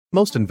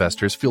Most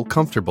investors feel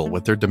comfortable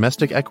with their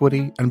domestic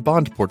equity and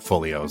bond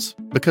portfolios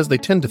because they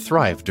tend to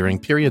thrive during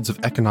periods of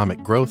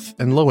economic growth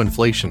and low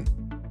inflation.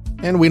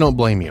 And we don't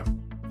blame you.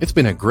 It's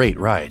been a great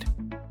ride.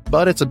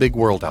 But it's a big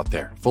world out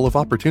there, full of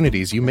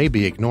opportunities you may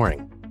be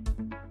ignoring.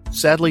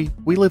 Sadly,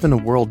 we live in a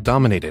world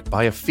dominated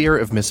by a fear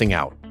of missing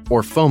out,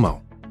 or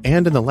FOMO.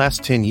 And in the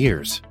last 10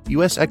 years,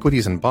 U.S.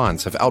 equities and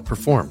bonds have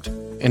outperformed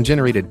and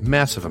generated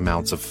massive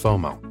amounts of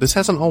FOMO. This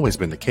hasn't always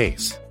been the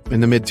case. In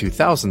the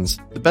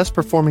mid-2000s, the best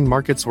performing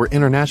markets were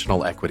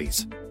international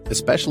equities,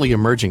 especially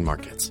emerging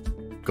markets,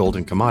 gold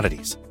and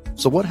commodities.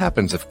 So what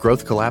happens if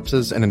growth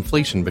collapses and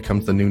inflation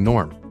becomes the new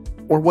norm?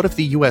 Or what if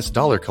the US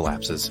dollar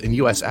collapses and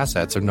US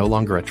assets are no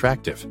longer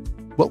attractive?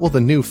 What will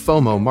the new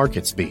FOMO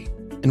markets be?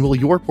 And will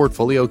your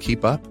portfolio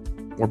keep up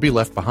or be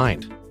left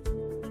behind?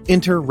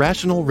 Enter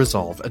Rational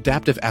ReSolve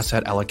Adaptive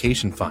Asset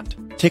Allocation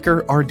Fund,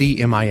 ticker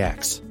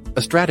RDMIX,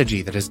 a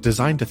strategy that is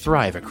designed to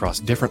thrive across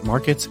different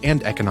markets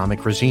and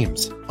economic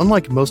regimes.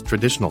 Unlike most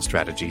traditional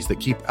strategies that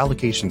keep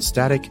allocation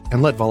static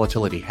and let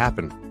volatility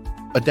happen,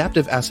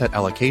 adaptive asset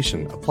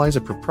allocation applies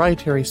a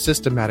proprietary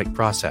systematic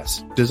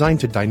process designed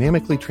to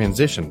dynamically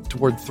transition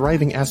toward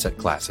thriving asset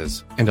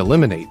classes and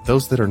eliminate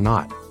those that are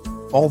not,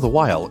 all the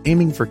while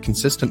aiming for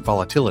consistent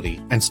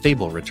volatility and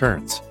stable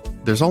returns.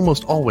 There's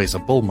almost always a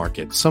bull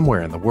market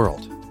somewhere in the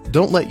world.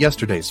 Don't let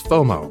yesterday's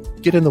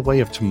FOMO get in the way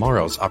of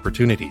tomorrow's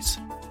opportunities.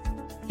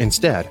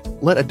 Instead,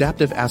 let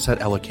adaptive asset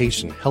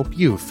allocation help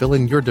you fill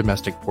in your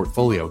domestic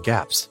portfolio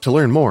gaps. To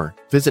learn more,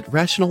 visit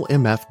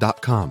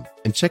rationalmf.com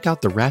and check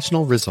out the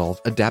Rational ReSolve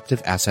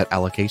Adaptive Asset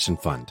Allocation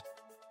Fund.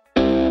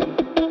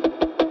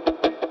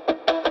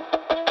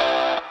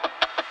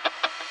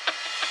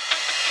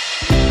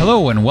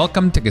 Hello and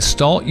welcome to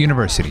Gestalt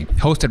University,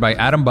 hosted by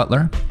Adam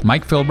Butler,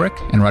 Mike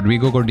Philbrick, and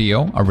Rodrigo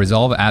Gordillo of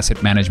ReSolve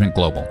Asset Management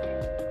Global.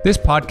 This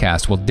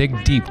podcast will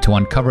dig deep to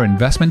uncover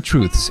investment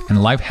truths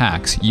and life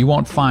hacks you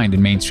won't find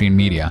in mainstream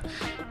media,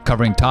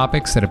 covering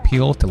topics that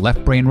appeal to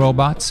left-brain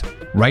robots,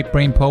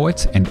 right-brain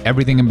poets, and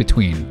everything in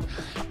between,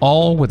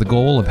 all with the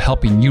goal of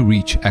helping you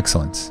reach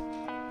excellence.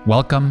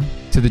 Welcome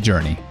to the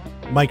journey.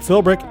 Mike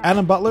Philbrick,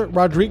 Adam Butler,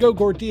 Rodrigo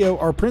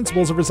Gordillo are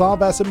principals of ReSolve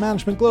Asset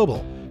Management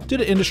Global. Due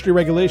to industry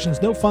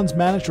regulations, no funds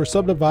managed or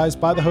sub-advised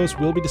by the host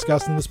will be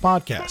discussed in this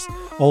podcast.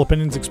 All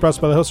opinions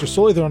expressed by the host are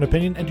solely their own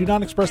opinion and do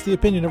not express the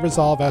opinion of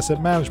ReSolve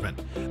Asset Management.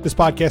 This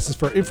podcast is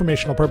for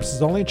informational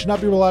purposes only and should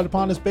not be relied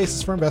upon as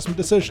basis for investment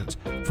decisions.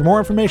 For more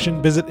information,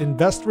 visit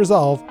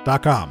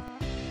investresolve.com.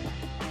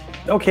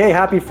 Okay,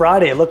 happy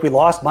Friday. Look, we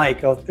lost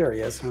Mike. Oh, there he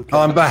is. Okay.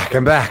 Oh, I'm back.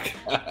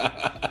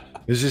 I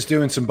was just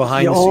doing some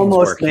behind-the-scenes work. You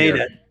almost made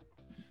it.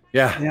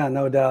 Yeah,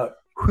 no doubt.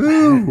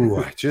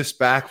 Whew, just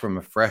back from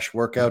a fresh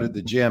workout at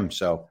the gym,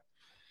 so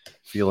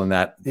feeling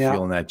that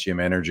gym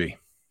energy.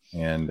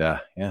 And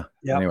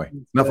anyway,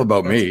 enough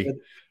about me. Good.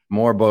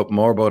 More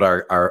about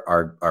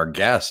our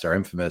guest, our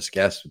infamous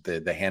guest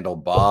with the handle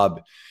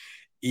Bob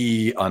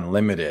E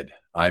Unlimited.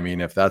 I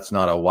mean, if that's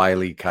not a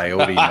Wile E.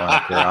 Coyote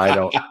moniker,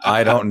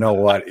 I don't know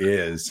what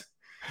is.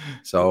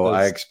 So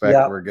I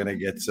expect we're gonna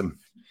get some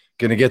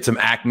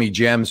Acme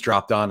gems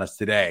dropped on us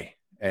today.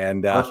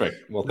 And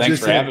perfect. Well,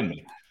 thanks for having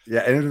me.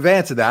 Yeah, in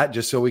advance of that,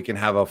 just so we can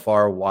have a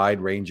far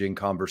wide-ranging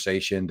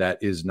conversation that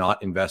is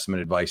not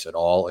investment advice at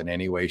all in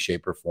any way,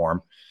 shape, or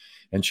form,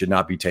 and should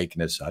not be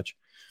taken as such.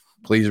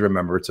 Please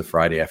remember it's a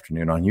Friday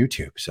afternoon on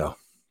YouTube. So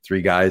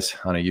 3 guys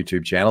on a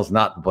YouTube channel is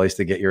not the place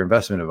to get your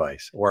investment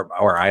advice.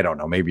 Or I don't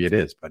know, maybe it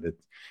is, but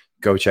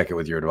go check it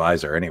with your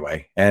advisor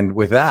anyway. And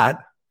with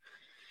that,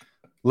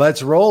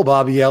 let's roll,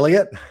 Bobby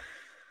Elliott.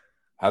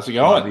 How's it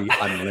going?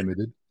 Bobby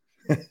Unlimited.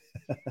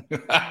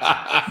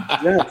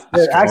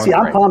 Actually,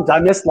 I'm pumped. I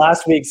missed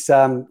last week's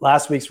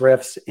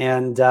Riffs,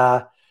 and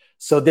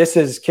so this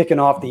is kicking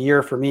off the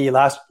year for me.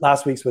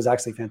 Last week's was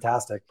actually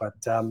fantastic, but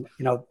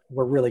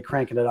we're really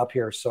cranking it up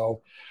here.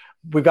 So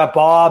we've got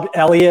Bob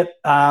Elliott,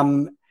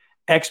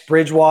 ex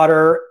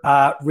Bridgewater,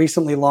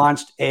 recently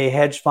launched a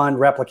hedge fund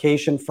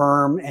replication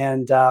firm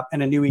and a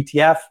new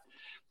ETF,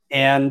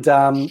 and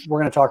we're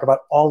going to talk about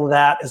all of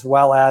that as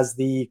well as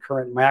the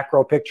current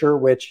macro picture,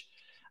 which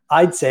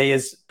I'd say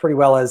is pretty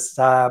well as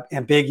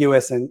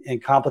ambiguous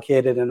and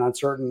complicated and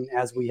uncertain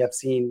as we have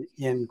seen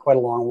in quite a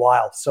long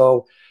while.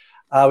 So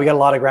we got a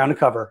lot of ground to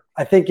cover.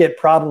 I think it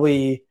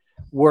probably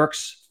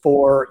works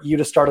for you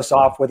to start us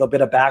off with a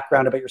bit of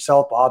background about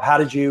yourself, Bob. How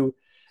did you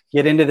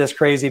get into this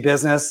crazy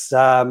business?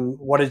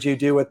 What did you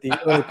do at the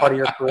early part of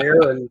your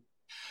career,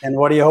 and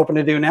what are you hoping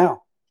to do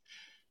now?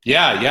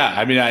 Yeah.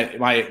 I mean,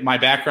 my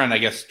background, I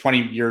guess,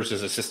 20 years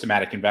as a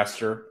systematic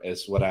investor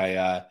is what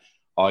I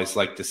always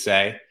like to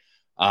say.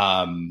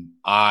 The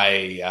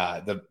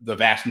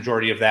vast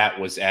majority of that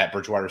was at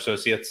Bridgewater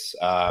Associates,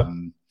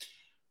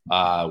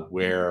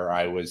 where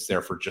I was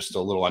there for just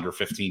a little under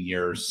 15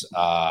 years,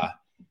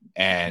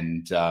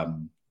 and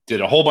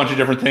did a whole bunch of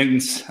different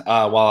things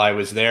while I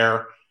was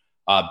there.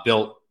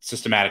 Built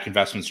systematic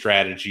investment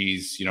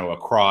strategies,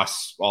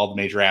 across all the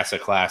major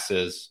asset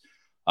classes,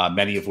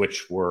 many of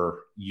which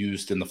were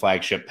used in the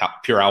flagship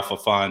Pure Alpha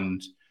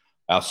Fund.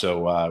 I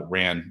also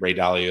ran Ray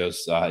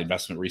Dalio's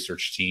investment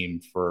research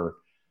team for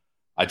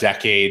a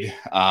decade.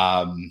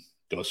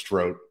 Ghost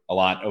wrote a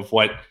lot of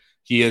what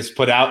he has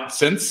put out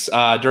since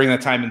during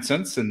that time and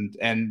since, and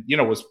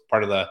was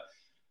part of the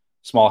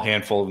small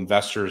handful of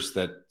investors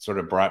that sort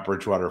of brought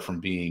Bridgewater from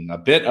being a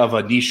bit of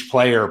a niche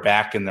player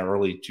back in the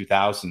early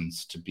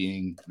 2000s to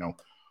being,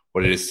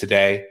 what it is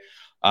today.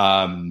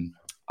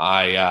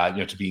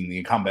 To being the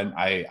incumbent.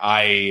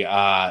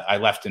 I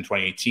left in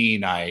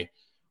 2018. I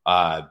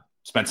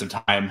spent some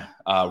time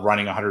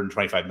running a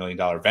 $125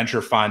 million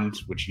venture fund,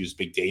 which used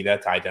big data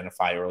to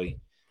identify early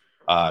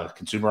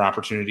consumer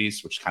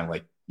opportunities, which is kind of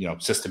like,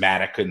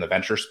 systematic in the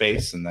venture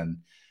space. And then,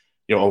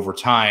 over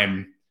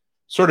time,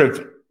 sort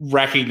of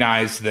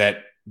recognized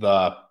that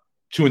the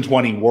 2 and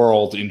 20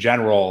 world in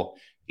general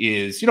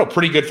is,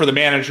 pretty good for the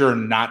manager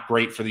and not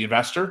great for the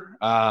investor.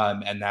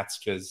 And that's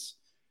because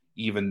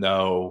even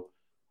though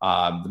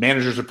the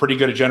managers are pretty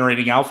good at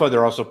generating alpha,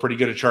 they're also pretty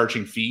good at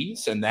charging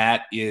fees. And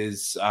that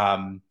is,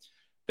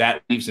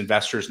 that leaves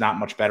investors not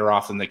much better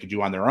off than they could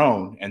do on their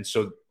own. And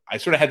so I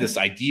sort of had this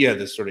idea,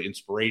 this sort of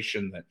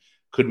inspiration that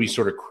could we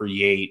sort of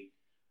create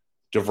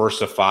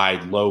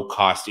diversified low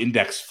cost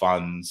index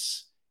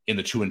funds in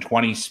the 2 and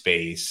 20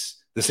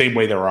 space, the same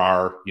way there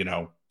are,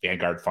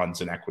 Vanguard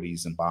funds and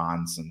equities and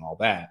bonds and all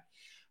that.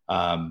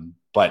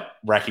 But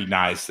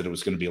recognize that it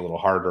was going to be a little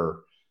harder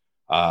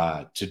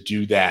to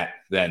do that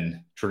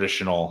than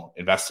traditional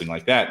investing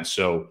like that. And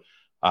so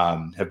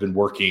have been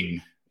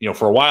working,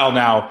 for a while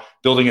now,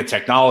 building a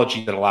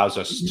technology that allows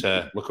us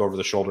to look over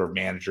the shoulder of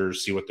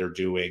managers, see what they're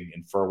doing,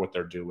 infer what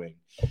they're doing,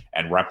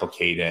 and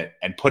replicate it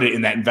and put it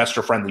in that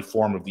investor-friendly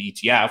form of the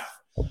ETF,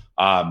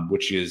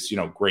 which is,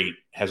 great,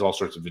 has all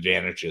sorts of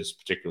advantages,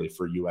 particularly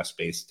for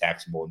US-based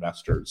taxable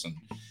investors.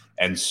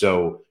 And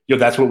so,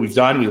 that's what we've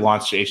done. We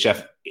launched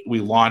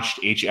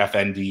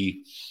HFND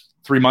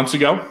 3 months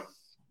ago,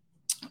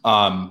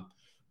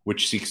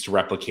 which seeks to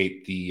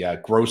replicate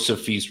the gross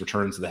of fees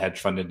returns of the hedge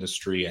fund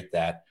industry at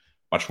that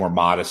much more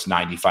modest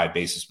 95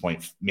 basis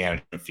point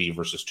management fee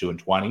versus 2 and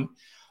 20.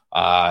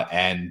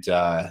 And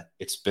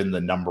it's been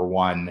the number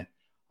one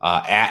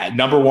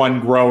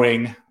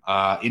growing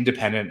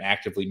independent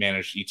actively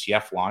managed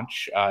ETF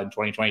launch in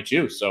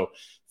 2022. So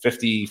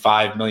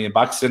 $55 million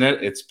in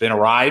it. It's been a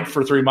ride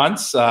for 3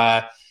 months.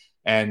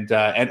 And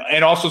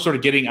also sort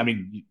of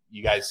getting,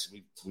 you guys,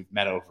 we've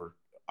met over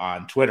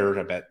on Twitter.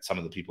 I bet some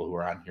of the people who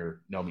are on here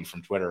know me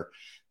from Twitter.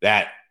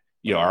 That,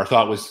 our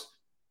thought was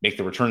make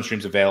the return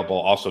streams available,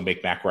 also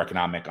make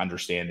macroeconomic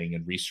understanding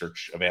and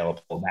research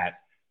available. And that,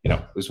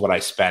 is what I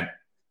spent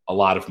a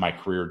lot of my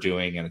career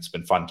doing. And it's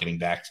been fun getting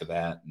back to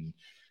that. And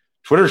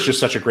Twitter is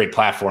just such a great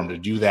platform to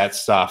do that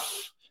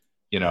stuff.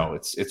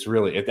 It's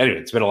really, anyway,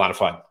 it's been a lot of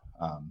fun.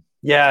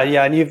 Yeah.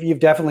 And you've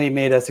definitely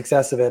made a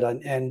success of it,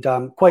 and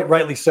quite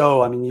rightly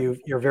so.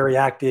 You're very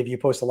active. You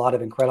post a lot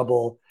of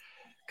incredible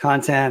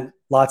content,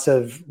 lots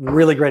of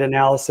really great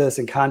analysis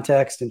and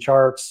context and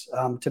charts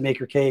to make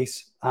your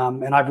case.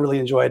 And I've really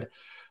enjoyed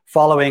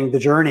following the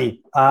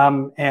journey.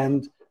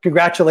 And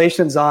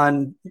congratulations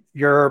on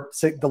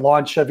the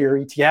launch of your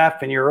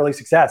ETF and your early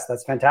success.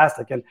 That's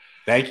fantastic. And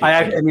thank you.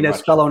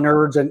 As fellow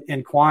nerds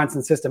and quants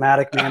and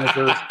systematic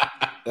managers,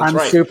 I'm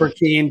right. super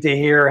keen to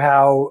hear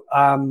how,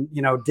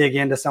 dig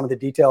into some of the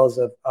details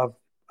of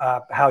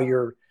how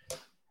you're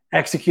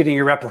executing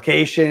your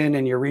replication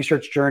and your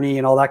research journey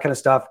and all that kind of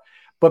stuff.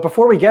 But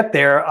before we get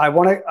there, I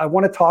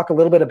want to talk a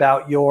little bit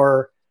about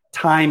your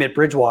time at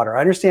Bridgewater.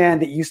 I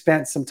understand that you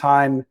spent some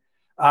time,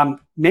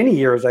 many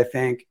years, I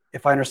think,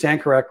 if I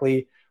understand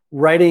correctly,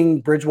 writing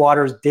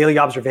Bridgewater's daily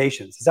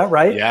observations. Is that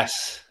right?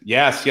 Yes.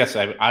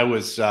 I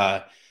was.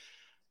 There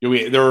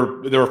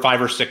were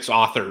 5 or 6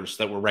 authors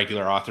that were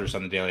regular authors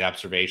on the daily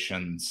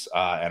observations,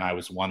 and I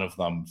was one of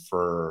them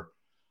for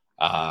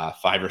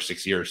 5 or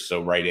 6 years.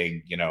 So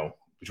writing,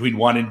 between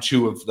 1 and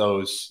 2 of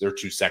those, there are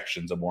 2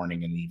 sections, a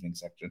morning and an evening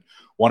section,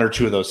 1 or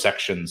 2 of those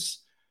sections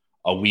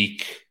a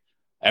week,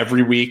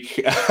 every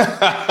week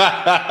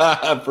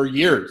for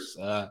years,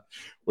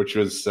 which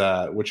was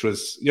a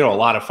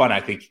lot of fun. I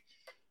think,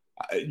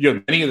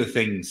 many of the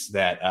things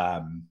that,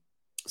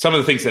 some of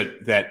the things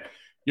that,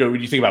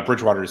 when you think about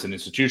Bridgewater as an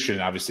institution,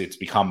 obviously it's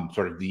become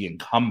sort of the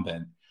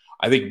incumbent.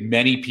 I think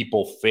many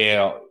people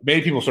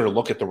sort of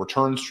look at the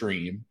return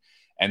stream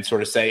and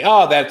sort of say,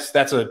 oh, that's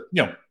a,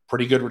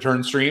 pretty good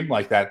return stream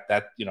like that,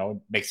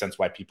 makes sense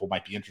why people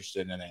might be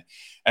interested in it.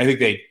 And I think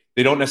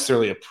they don't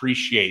necessarily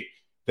appreciate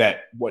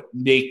that what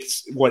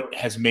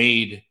has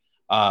made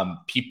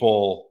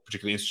people,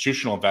 particularly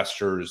institutional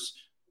investors,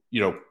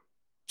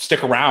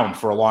 stick around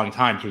for a long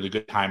time through the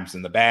good times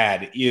and the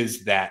bad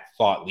is that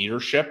thought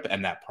leadership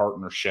and that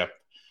partnership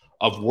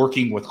of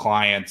working with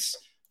clients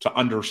to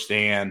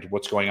understand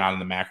what's going on in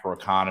the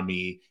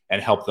macroeconomy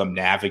and help them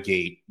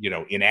navigate,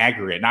 in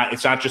aggregate.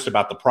 It's not just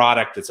about the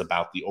product, it's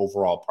about the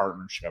overall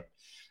partnership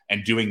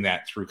and doing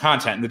that through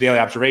content. And the daily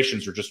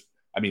observations are just,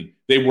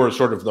 they were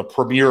sort of the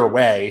premier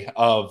way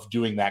of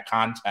doing that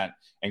content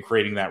and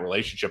creating that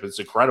relationship. It's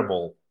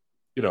incredible,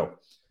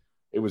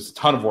 it was a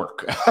ton of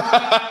work.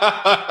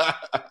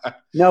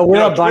 No,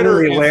 we're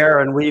abundantly aware,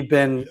 and we've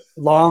been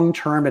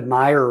long-term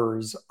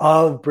admirers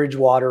of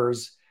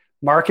Bridgewater's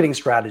marketing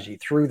strategy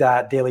through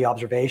that daily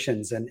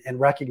observations and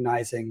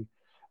recognizing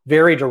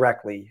very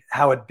directly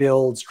how it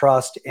builds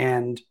trust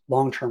and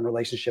long-term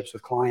relationships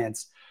with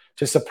clients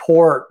to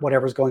support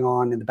whatever's going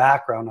on in the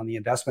background on the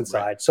investment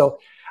side. So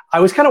I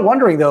was kind of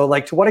wondering though,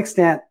 like to what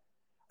extent,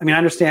 I mean, I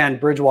understand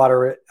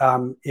Bridgewater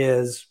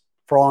is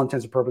for all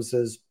intents and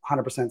purposes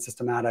 100%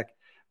 systematic,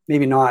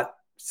 maybe not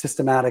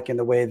systematic in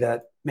the way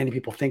that many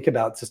people think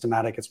about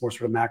systematic. It's more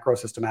sort of macro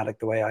systematic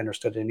the way I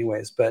understood it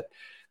anyways. But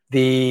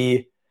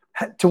to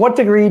what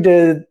degree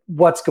did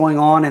what's going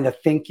on in the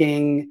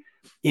thinking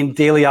in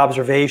daily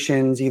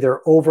observations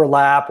either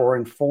overlap or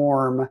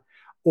inform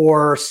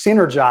or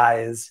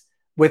synergize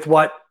with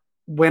what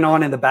went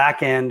on in the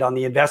back end on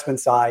the investment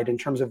side in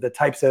terms of the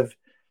types of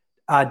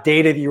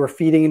data that you were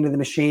feeding into the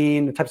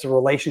machine, the types of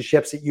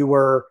relationships that you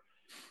were,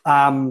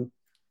 that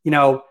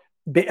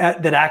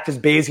act as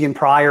Bayesian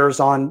priors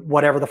on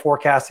whatever the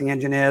forecasting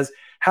engine is?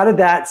 How did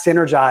that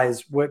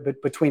synergize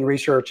between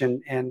research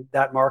and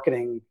that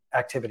marketing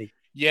activity?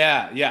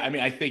 Yeah. I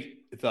mean, I think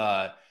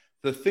the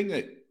thing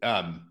that,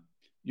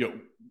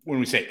 when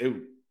we say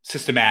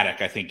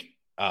systematic, I think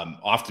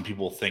often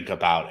people think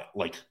about it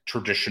like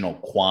traditional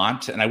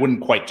quant, and I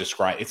wouldn't quite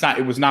describe it.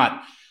 It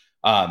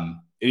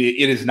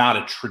is not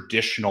a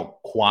traditional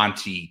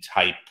quanti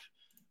type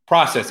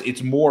process.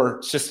 It's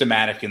more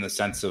systematic in the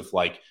sense of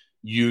like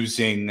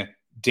using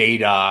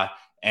data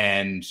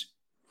and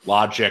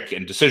logic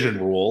and decision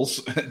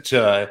rules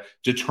to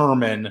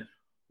determine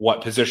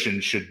what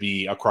positions should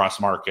be across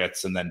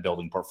markets, and then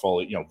building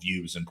portfolio,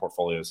 views and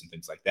portfolios and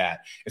things like that.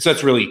 And so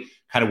that's really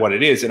kind of what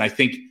it is. And I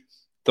think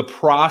the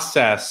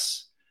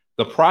process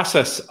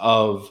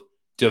of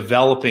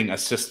developing a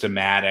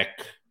systematic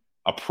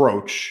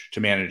approach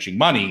to managing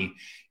money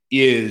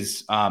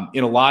is,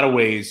 in a lot of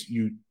ways,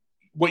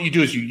 what you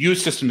do is you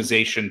use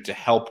systemization to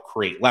help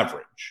create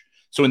leverage.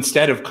 So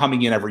instead of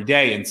coming in every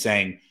day and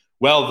saying,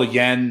 well, the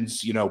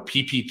yen's,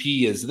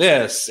 PPP is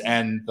this,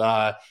 and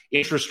the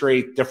interest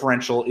rate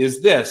differential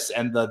is this,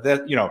 and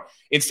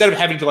instead of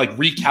having to like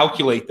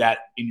recalculate that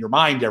in your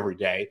mind every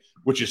day,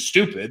 which is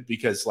stupid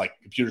because like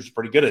computers are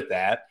pretty good at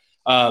that.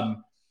 And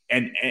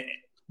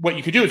what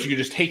you could do is you could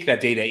just take that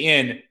data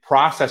in,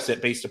 process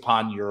it based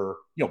upon your,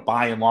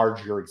 by and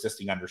large, your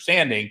existing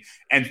understanding,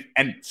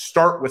 and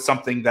start with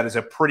something that is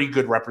a pretty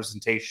good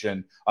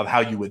representation of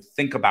how you would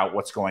think about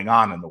what's going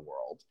on in the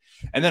world.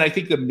 And then I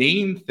think the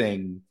main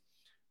thing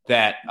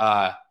that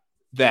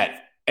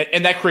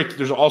creates,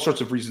 there's all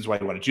sorts of reasons why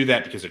you want to do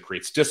that, because it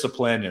creates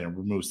discipline and it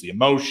removes the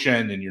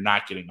emotion, and you're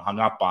not getting hung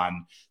up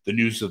on the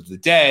news of the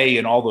day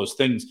and all those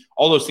things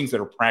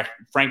that are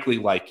frankly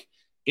like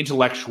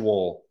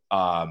intellectual.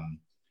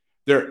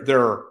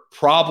 They're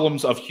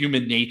problems of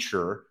human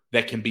nature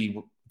that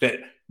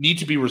need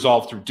to be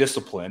resolved through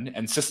discipline,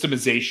 and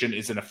systemization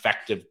is an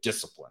effective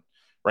discipline,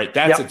 right?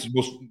 That's its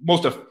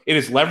most it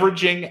is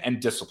leveraging and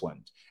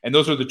disciplined. And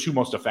those are the two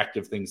most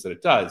effective things that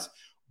it does.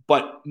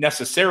 But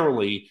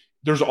necessarily,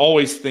 there's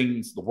always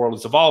things, the world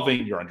is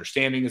evolving, your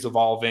understanding is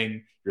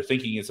evolving, your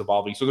thinking is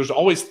evolving. So there's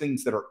always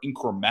things that are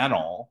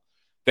incremental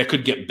that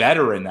could get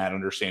better in that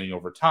understanding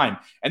over time.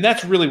 And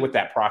that's really what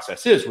that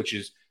process is, which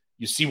is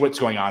you see what's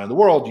going on in the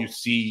world, you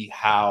see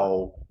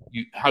how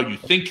you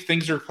think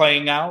things are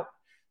playing out,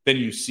 then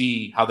you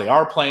see how they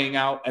are playing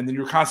out, and then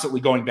you're constantly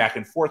going back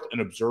and forth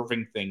and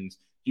observing things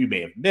you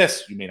may have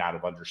missed, you may not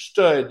have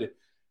understood,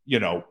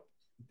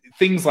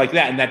 things like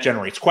that. And that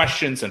generates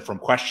questions, and from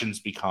questions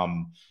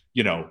become,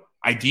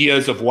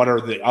 ideas of what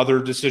are the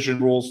other decision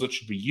rules that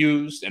should be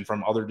used, and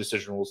from other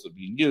decision rules that are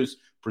being used,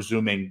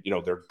 presuming,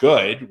 they're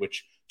good,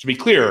 which, to be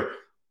clear,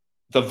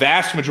 the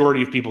vast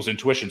majority of people's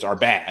intuitions are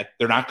bad.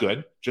 They're not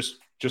good, just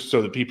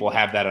so that people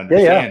have that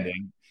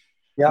understanding.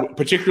 Yeah.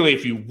 Particularly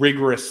if you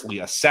rigorously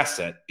assess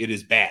it, it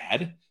is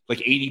bad. Like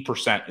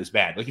 80% is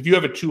bad. Like if you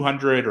have a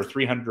 200 or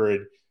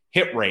 300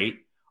 hit rate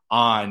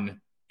on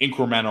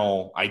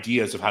incremental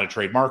ideas of how to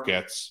trade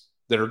markets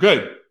that are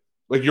good,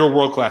 like you're a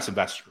world-class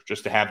investor,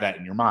 just to have that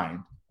in your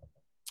mind.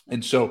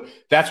 And so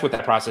that's what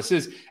that process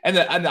is. And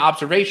the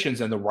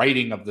observations and the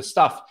writing of the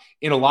stuff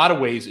in a lot of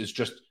ways is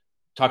just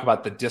talk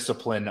about the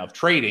discipline of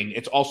trading.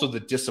 It's also the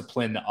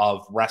discipline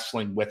of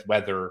wrestling with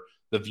whether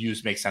the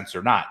views make sense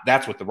or not.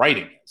 That's what the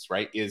writing is,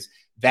 right? Is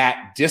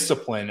that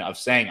discipline of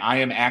saying, I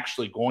am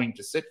actually going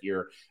to sit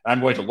here and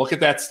I'm going to look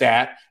at that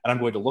stat and I'm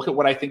going to look at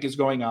what I think is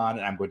going on,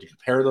 and I'm going to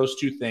compare those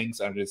two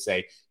things. I'm going to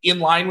say in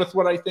line with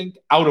what I think,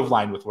 out of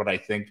line with what I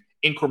think,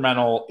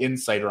 incremental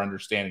insight or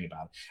understanding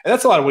about it. And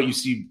that's a lot of what you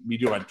see me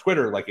do on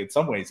Twitter. Like in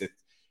some ways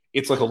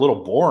it's like a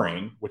little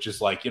boring, which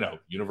is like,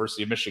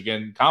 University of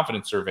Michigan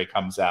confidence survey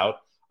comes out.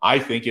 I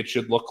think it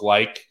should look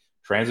like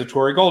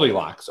transitory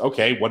Goldilocks.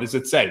 Okay, what does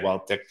it say? Well,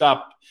 it ticked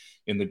up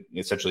in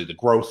essentially the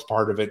growth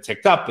part of it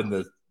ticked up and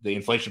the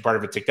inflation part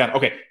of it ticked down.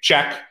 Okay,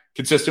 check,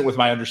 consistent with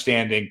my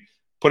understanding,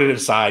 put it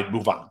aside,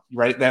 move on,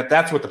 right?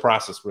 That's what the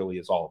process really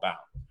is all about.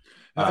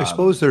 I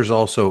suppose there's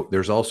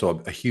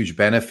also a huge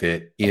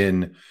benefit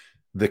in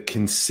the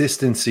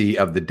consistency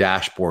of the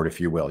dashboard,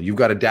 if you will. You've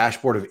got a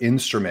dashboard of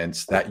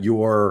instruments that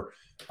you're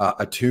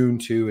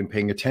attuned to and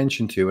paying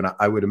attention to. And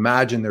I would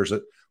imagine there's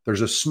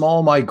there's a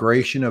small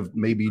migration of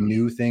maybe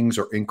new things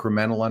or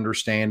incremental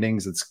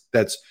understandings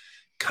that's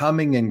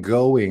coming and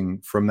going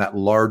from that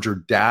larger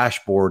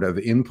dashboard of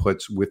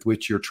inputs with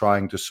which you're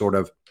trying to sort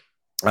of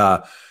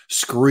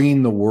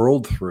screen the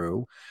world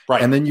through.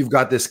 Right. And then you've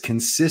got this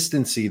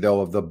consistency,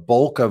 though, of the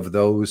bulk of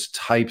those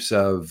types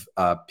of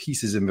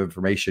pieces of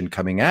information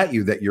coming at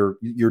you, that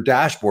your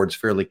dashboard's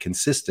fairly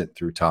consistent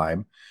through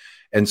time.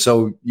 And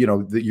so,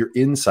 your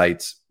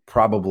insights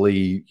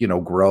probably,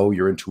 grow,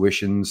 your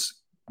intuitions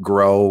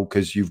grow,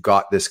 because you've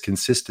got this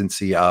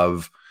consistency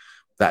of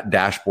that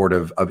dashboard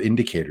of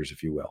indicators,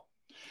 if you will.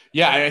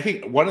 Yeah. And I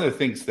think one of the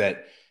things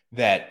that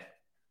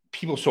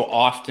people so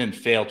often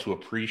fail to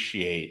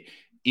appreciate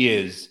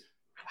is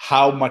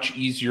how much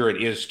easier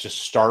it is to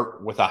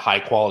start with a high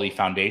quality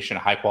foundation, a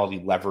high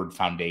quality levered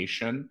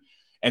foundation.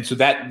 And so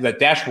that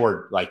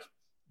dashboard, like,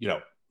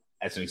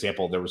 as an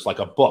example, there was like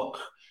a book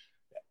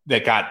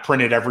that got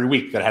printed every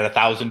week that had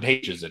 1,000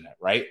 pages in it,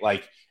 right?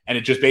 Like, and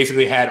it just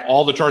basically had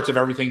all the charts of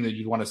everything that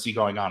you'd want to see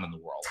going on in the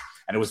world.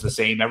 And it was the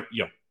same,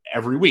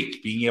 every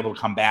week, being able to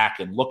come back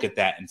and look at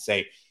that and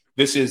say,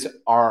 this is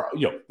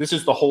this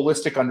is the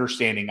holistic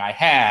understanding I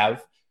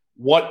have.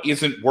 What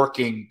isn't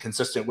working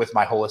consistent with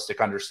my holistic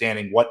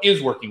understanding? What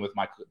is working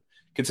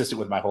consistent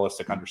with my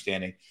holistic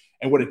understanding?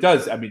 And what it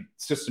does,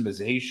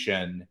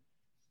 systemization,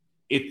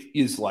 it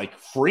is like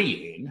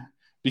freeing,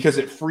 because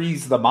it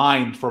frees the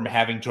mind from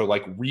having to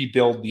like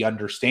rebuild the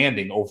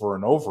understanding over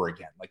and over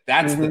again. Like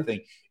that's the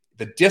thing.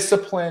 The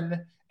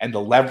discipline and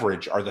the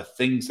leverage are the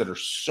things that are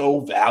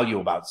so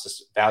valuable about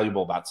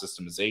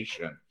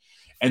systemization.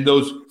 And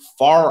those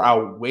far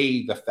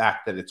outweigh the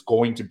fact that it's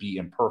going to be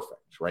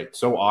imperfect, right?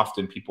 So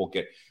often people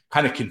get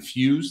kind of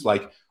confused,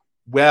 like,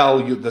 well,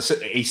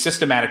 a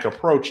systematic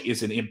approach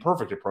is an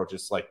imperfect approach.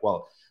 It's like,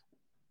 well,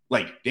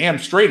 like damn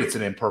straight it's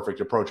an imperfect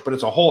approach, but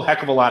it's a whole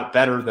heck of a lot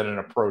better than an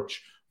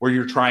approach where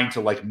you're trying to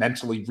like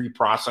mentally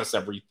reprocess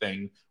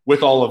everything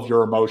with all of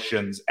your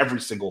emotions every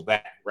single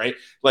day, right?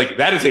 Like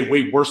that is a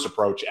way worse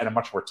approach and a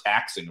much more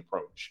taxing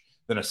approach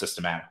than a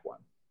systematic one.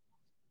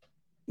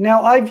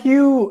 Now, I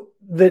view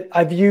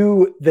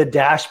the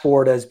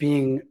dashboard as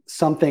being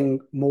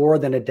something more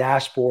than a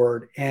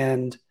dashboard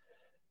and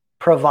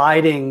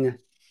providing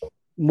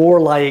more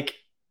like,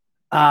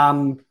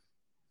 PPP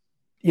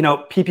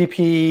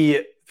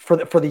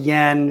for the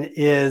yen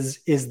is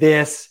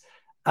this,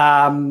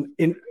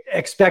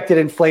 expected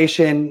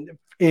inflation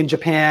in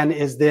Japan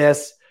is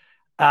this,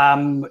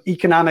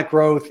 economic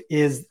growth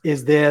is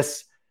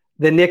this,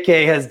 the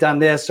Nikkei has done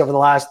this over the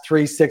last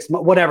 3-6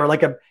 months, whatever,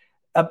 like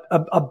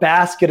a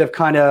basket of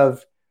kind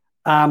of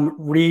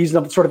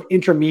reasonable, sort of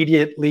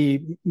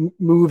intermediately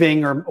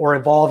moving or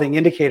evolving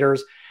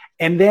indicators,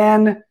 and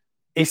then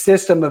a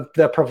system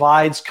that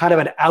provides kind of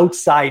an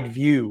outside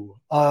view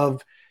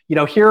of,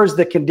 here's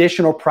the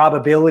conditional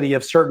probability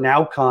of certain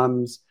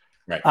outcomes,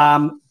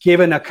 right?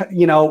 Given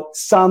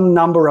some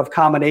number of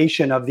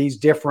combination of these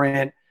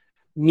different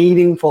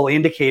meaningful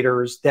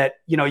indicators that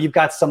you've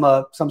got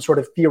some sort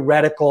of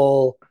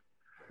theoretical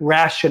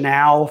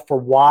rationale for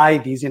why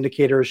these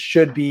indicators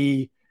should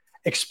be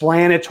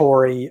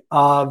explanatory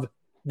of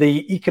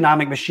the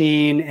economic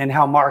machine and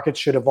how markets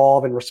should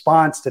evolve in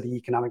response to the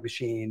economic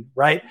machine,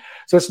 right?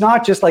 So it's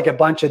not just like a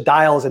bunch of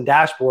dials and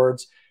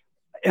dashboards.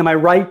 Am I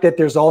right that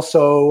there's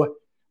also,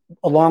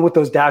 along with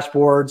those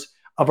dashboards,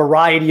 a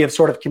variety of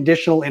sort of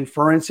conditional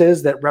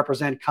inferences that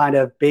represent kind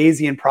of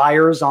Bayesian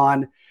priors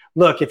on,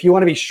 look, if you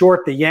want to be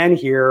short the yen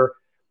here,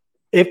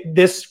 if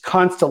this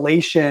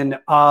constellation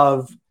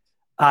of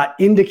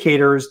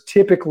indicators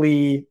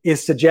typically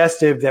is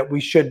suggestive that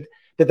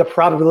that the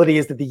probability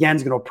is that the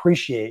yen's going to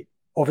appreciate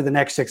over the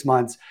next 6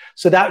 months.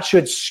 So that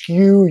should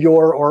skew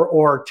your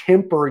or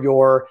temper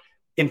your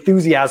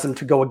enthusiasm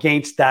to go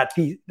against that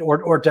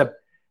or to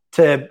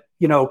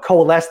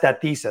coalesce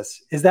that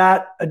thesis. Is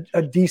that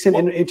a decent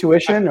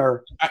intuition?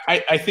 Or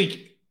I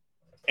think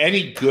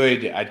any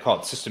good, I'd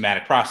call it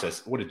systematic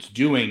process, what it's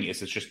doing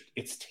is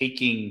it's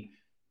taking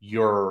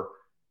your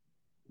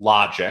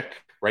logic,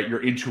 right,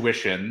 your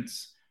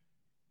intuitions,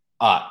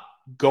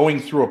 going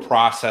through a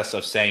process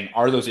of saying,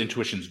 are those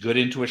intuitions good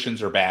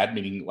intuitions or bad?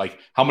 Meaning, like,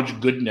 how much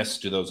goodness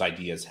do those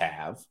ideas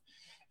have?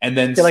 And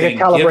then like a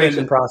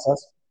calibration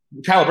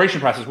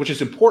process, which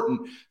is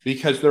important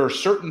because there are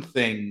certain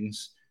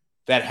things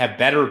that have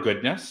better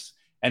goodness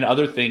and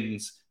other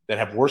things that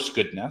have worse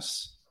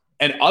goodness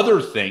and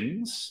other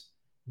things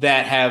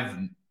that have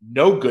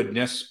no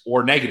goodness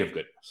or negative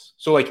goodness.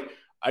 So like,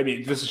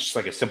 this is just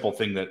like a simple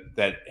thing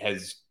that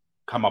has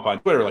come up on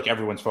Twitter. Like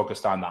everyone's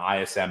focused on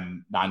the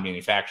ISM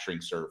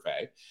non-manufacturing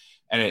survey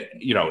and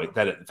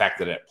the fact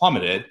that it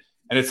plummeted.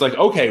 And it's like,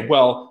 okay,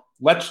 well,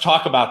 let's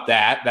talk about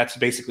that. That's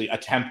basically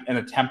an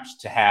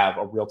attempt to have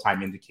a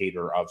real-time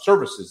indicator of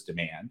services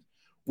demand.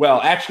 Well,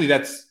 actually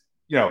that's,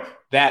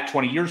 that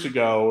 20 years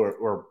ago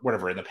or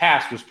whatever in the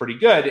past was pretty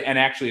good. And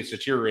actually it's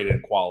deteriorated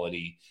in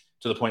quality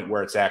to the point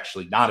where it's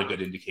actually not a good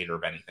indicator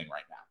of anything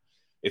right now.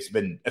 It's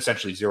been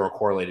essentially zero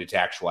correlated to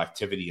actual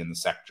activity in the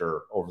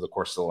sector over the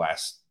course of the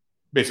last,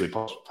 basically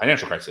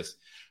post-financial crisis.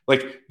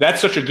 Like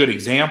that's such a good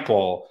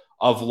example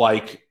of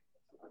like,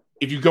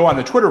 if you go on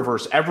the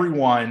Twitterverse,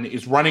 everyone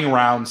is running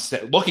around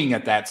looking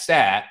at that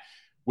stat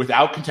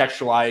without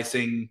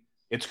contextualizing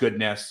its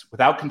goodness,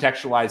 without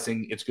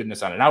contextualizing its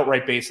goodness on an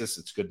outright basis,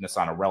 its goodness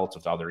on a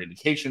relative to other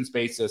indications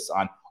basis,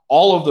 on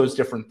all of those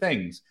different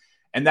things.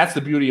 And that's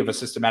the beauty of a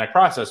systematic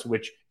process,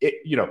 which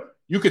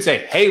you could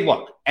say, hey,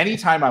 look,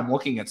 anytime I'm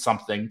looking at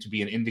something to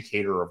be an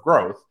indicator of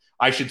growth,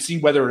 I should see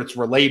whether it's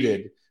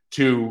related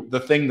to the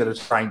thing that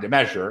it's trying to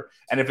measure.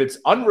 And if it's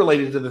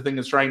unrelated to the thing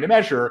it's trying to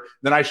measure,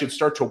 then I should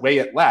start to weigh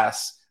it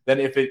less than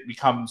if it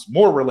becomes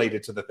more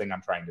related to the thing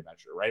I'm trying to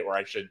measure, right? Or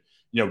I should,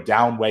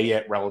 downweigh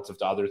it relative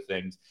to other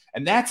things.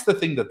 And that's the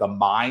thing that the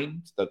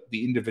mind,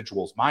 the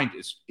individual's mind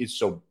is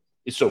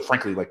so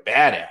frankly like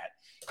bad at,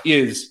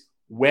 is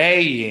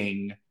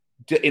weighing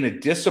in a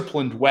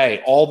disciplined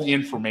way all the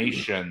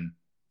information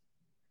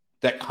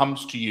that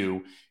comes to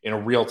you in a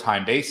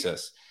real-time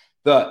basis.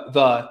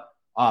 The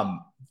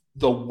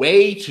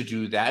way to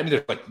do that, I mean,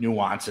 there's like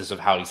nuances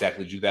of how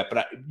exactly to do that,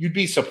 but you'd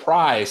be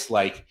surprised,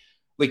 like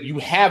you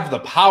have the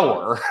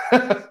power.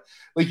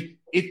 Like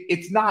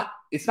it's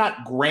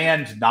not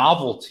grand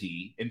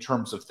novelty in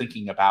terms of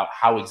thinking about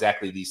how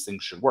exactly these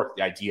things should work.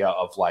 The idea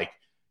of like,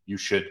 you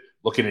should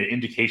look at an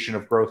indication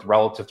of growth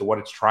relative to what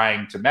it's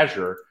trying to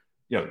measure.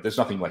 There's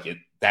nothing like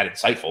that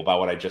insightful about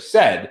what I just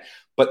said,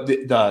 but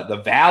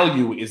the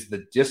value is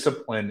the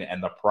discipline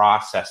and the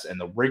process and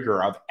the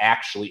rigor of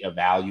actually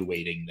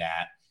evaluating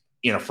that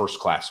in a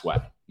first-class way.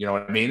 You know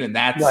what I mean? And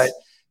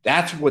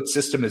that's what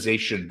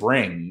systemization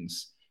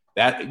brings.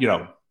 That,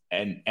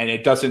 and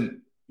it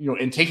doesn't,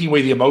 and taking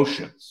away the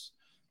emotions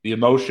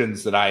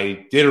that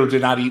I did or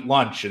did not eat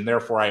lunch, and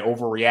therefore I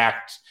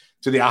overreact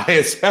to the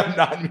ISM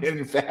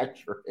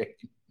non-manufacturing.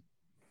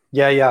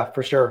 Yeah,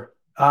 for sure.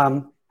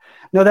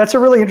 No, that's a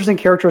really interesting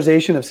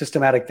characterization of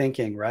systematic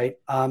thinking, right?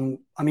 I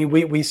mean,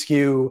 we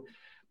skew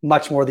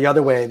much more the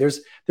other way.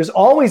 There's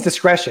always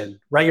discretion,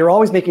 right? You're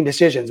always making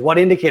decisions. What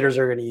indicators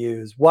are you going to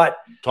use? What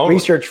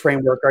research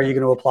framework are you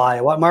going to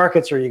apply? What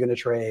markets are you going to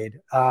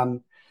trade?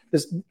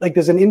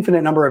 There's an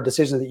infinite number of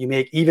decisions that you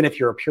make, even if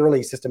you're a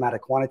purely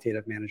systematic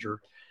quantitative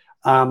manager.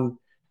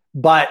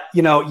 But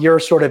you're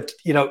sort of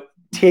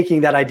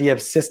taking that idea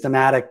of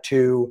systematic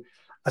to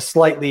a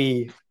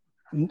slightly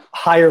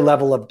higher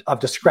level of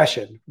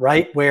discretion,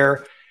 right?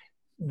 Where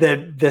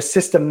the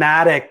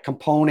systematic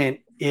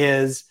component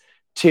is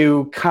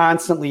to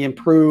constantly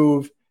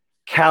improve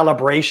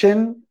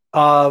calibration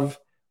of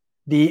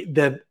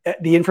the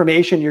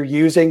information you're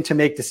using to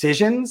make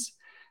decisions,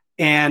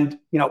 and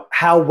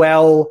how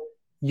well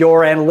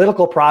your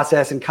analytical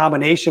process in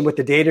combination with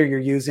the data you're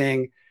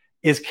using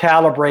is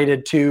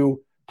calibrated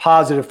to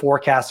positive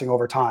forecasting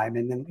over time,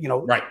 and then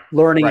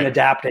learning and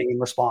adapting in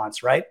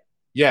response, right?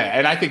 Yeah,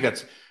 and I think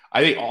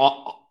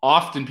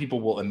often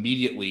people will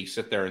immediately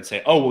sit there and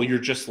say, oh, well, you're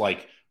just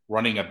like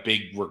running a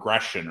big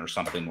regression or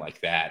something like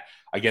that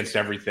against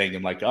everything.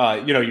 And like,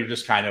 you're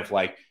just kind of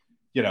like,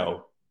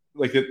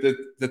 like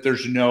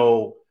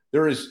that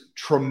there is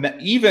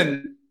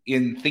even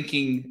in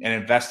thinking and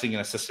investing in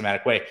a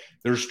systematic way,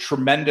 there's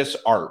tremendous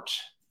art.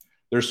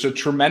 There's a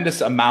tremendous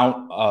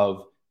amount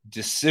of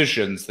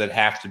decisions that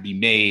have to be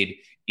made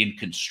in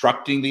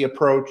constructing the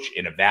approach,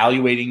 in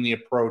evaluating the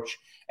approach,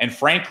 and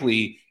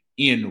frankly,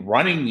 in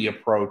running the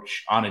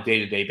approach on a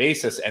day-to-day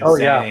basis and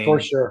saying, for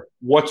sure,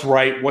 what's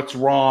right, what's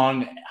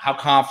wrong, how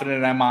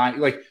confident am I?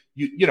 Like,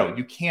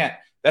 you can't,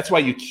 that's why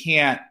you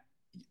can't,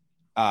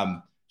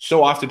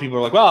 so often people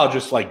are like, well, I'll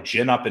just like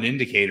gin up an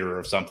indicator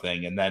of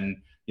something and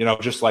then,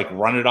 just like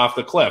run it off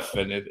the cliff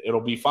and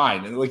it'll be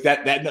fine. And like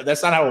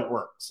that's not how it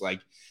works.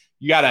 Like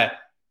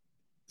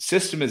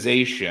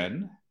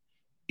systemization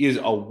is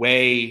a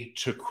way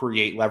to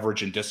create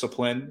leverage and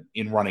discipline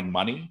in running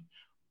money,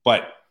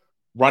 but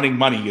running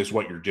money is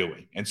what you're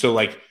doing. And so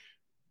like,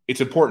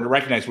 it's important to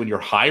recognize when you're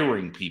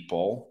hiring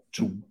people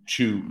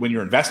when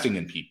you're investing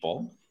in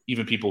people,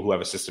 even people who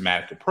have a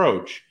systematic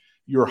approach,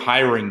 you're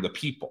hiring the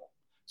people.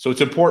 So it's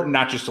important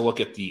not just to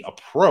look at the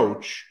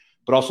approach,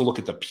 but also look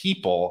at the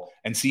people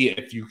and see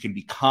if you can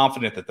be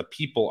confident that the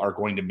people are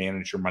going to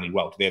manage your money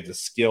well. Do they have the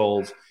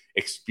skills,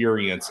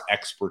 experience,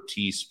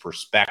 expertise,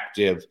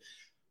 perspective?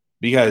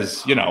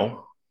 Because,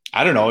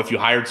 I don't know, if you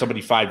hired somebody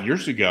 5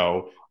 years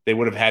ago, they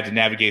would have had to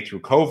navigate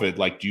through COVID.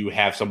 Like, do you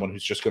have someone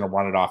who's just going to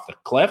run it off the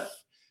cliff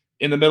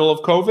in the middle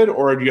of COVID?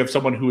 Or do you have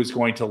someone who is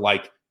going to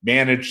like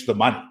manage the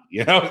money?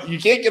 You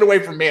can't get away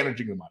from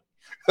managing the money.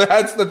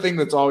 That's the thing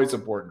that's always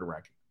important to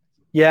recognize.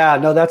 Yeah,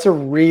 no, that's a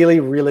really,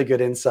 really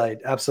good insight.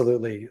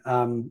 Absolutely.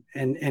 And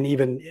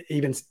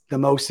even the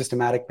most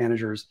systematic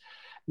managers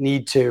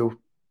need to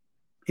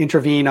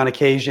intervene on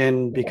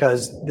occasion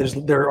because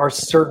there are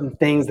certain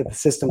things that the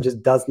system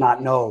just does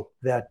not know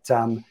that,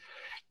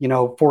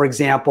 for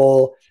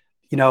example,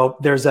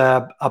 there's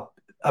a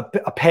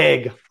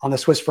peg on the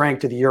Swiss franc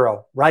to the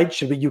euro, right?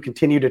 Should you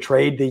continue to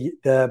trade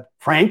the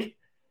franc,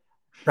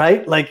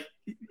 right? Like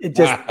it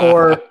just,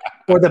 or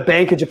the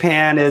Bank of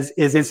Japan is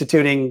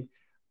instituting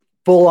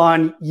full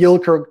on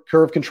yield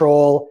curve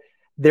control.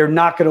 They're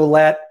not going to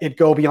let it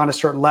go beyond a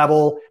certain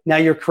level. Now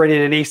you're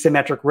creating an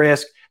asymmetric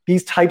risk.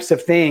 these types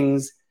of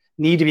things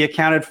need to be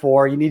accounted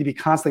for. You need to be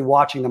constantly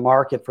watching the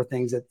market for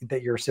things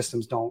that your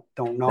systems don't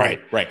know.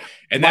 Right.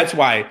 And that's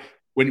why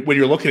when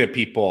you're looking at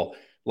people,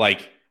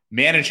 like,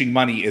 managing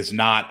money is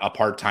not a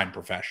part-time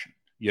profession.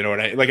 You know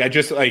what I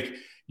just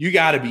you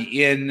got to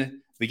be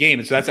in the game.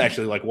 And so that's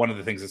actually like one of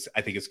the things that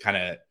I think is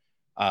kind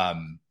of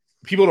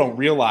people don't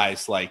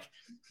realize, like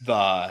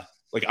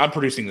I'm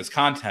producing this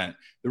content.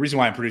 The reason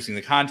why I'm producing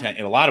the content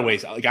in a lot of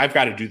ways, like, I've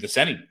got to do this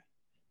anyway,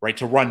 right?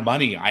 To run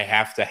money, I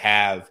have to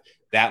have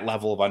that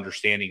level of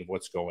understanding of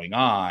what's going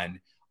on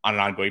an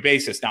ongoing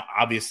basis. Now,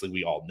 obviously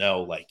we all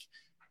know, like,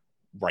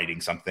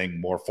 writing something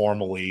more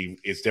formally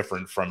is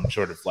different from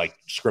sort of like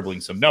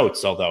scribbling some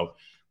notes. Although,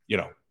 you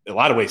know, in a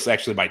lot of ways,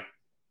 actually,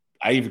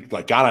 I even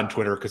got on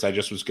Twitter because I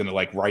just was going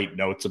to write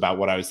notes about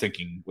what I was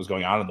thinking was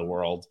going on in the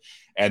world,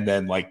 and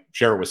then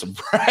share it with some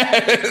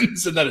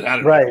friends, and then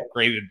it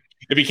created.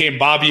 It became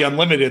Bobby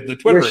Unlimited, the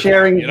Twitter. You're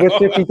sharing with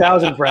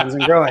 50,000 friends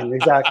and growing.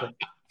 Exactly.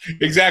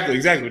 Which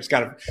is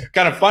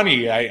kind of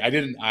funny.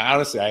 I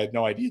honestly had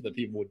no idea that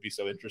people would be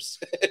so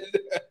interested.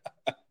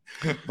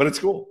 But it's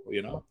cool,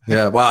 you know.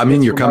 Yeah, well, I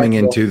mean, you're coming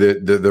into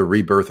the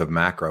rebirth of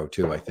macro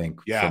too. I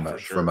think,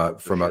 from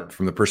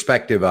the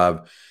perspective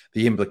of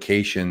the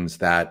implications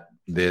that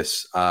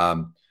this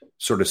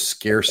sort of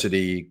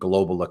scarcity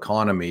global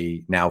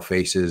economy now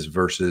faces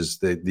versus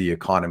the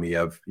economy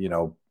of, you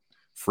know,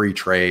 free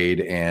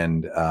trade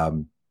and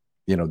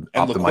you know, and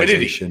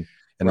optimization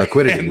and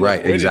liquidity.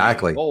 Right,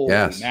 exactly.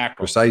 Yes, macro.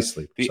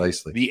 Precisely.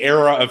 The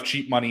era of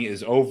cheap money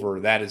is over.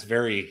 That is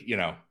very, you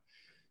know,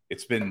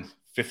 it's been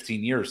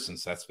 15 years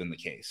since that's been the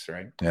case,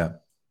 right? Yeah.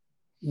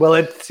 Well,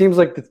 it seems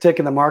like it's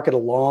taken the market a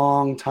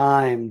long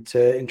time to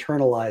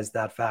internalize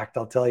that fact,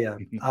 I'll tell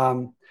you.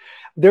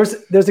 There's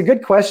a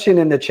good question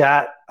in the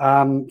chat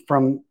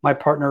from my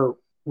partner,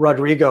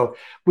 Rodrigo.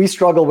 We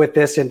struggle with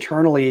this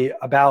internally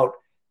about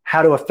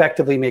how to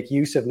effectively make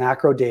use of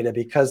macro data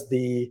because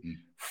the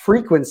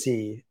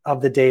frequency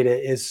of the data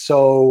is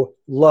so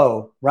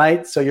low,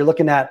 right? So you're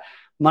looking at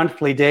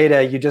monthly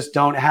data, you just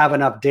don't have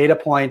enough data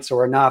points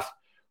or enough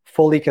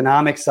full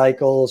economic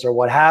cycles or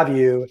what have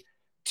you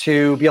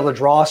to be able to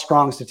draw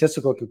strong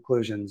statistical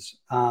conclusions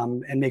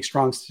and make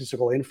strong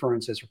statistical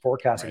inferences for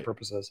forecasting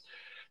purposes.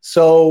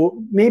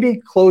 So maybe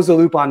close the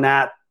loop on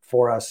that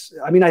for us.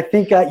 I mean, I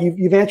think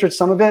you've answered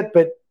some of it,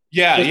 but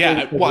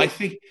well, I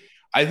think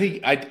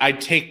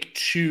I'd take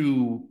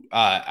two.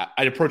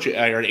 I'd approach it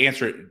or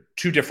answer it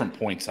 2 different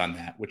points on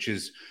that, which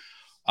is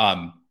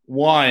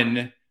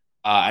one.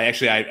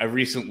 I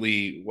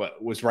recently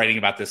was writing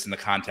about this in the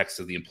context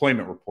of the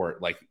employment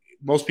report. Like,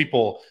 most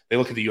people, they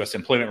look at the U.S.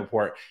 employment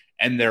report,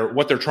 and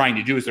what they're trying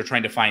to do is they're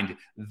trying to find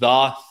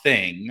the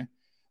thing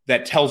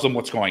that tells them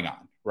what's going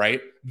on,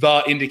 right?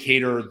 The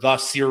indicator, the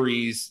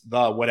series,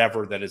 the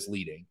whatever that is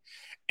leading.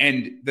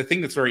 And the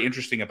thing that's very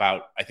interesting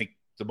about, I think,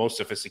 the most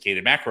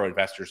sophisticated macro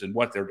investors and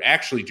what they're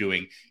actually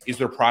doing is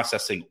they're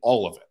processing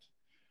all of it,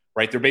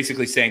 right? They're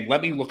basically saying,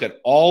 let me look at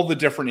all the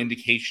different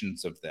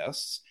indications of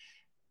this,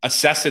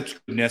 assess its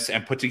goodness,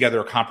 and put together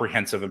a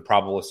comprehensive and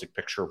probabilistic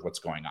picture of what's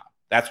going on.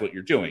 That's what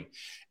you're doing.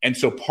 And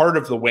so part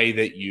of the way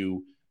that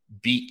you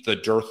beat the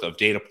dearth of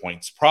data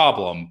points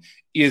problem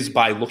is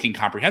by looking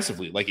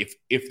comprehensively. Like,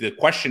 if the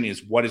question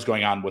is what is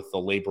going on with the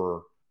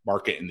labor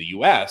market in the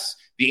US,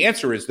 the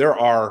answer is there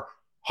are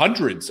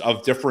hundreds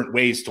of different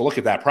ways to look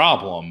at that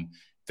problem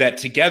that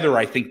together,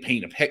 I think,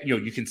 paint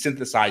you can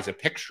synthesize a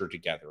picture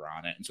together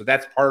on it. And so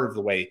that's part of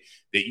the way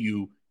that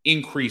you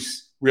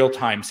increase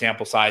real-time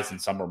sample size,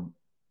 and some are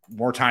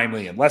more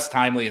timely and less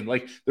timely. And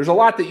there's a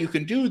lot that you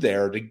can do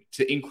there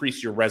to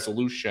increase your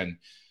resolution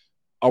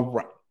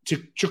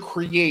to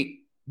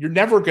create. You're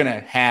never going to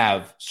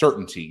have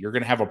certainty. You're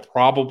going to have a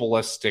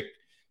probabilistic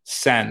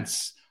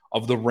sense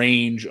of the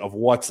range of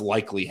what's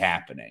likely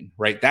happening,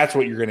 right? That's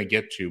what you're going to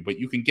get to, but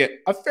you can get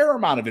a fair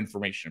amount of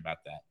information about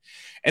that.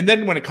 And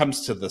then when it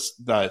comes to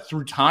the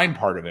through time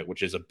part of it,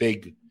 which is a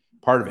big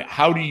part of it,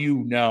 how do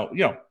you know,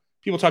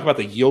 people talk about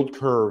the yield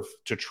curve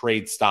to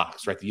trade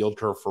stocks, right? The yield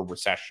curve for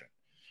recession,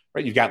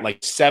 right? You've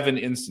got 7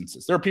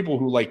 instances. There are people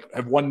who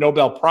have won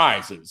Nobel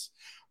Prizes,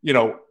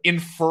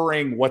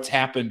 inferring what's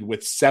happened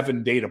with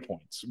 7 data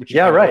points. Which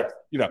right.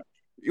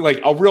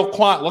 A real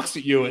quant looks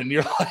at you and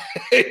you're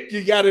like,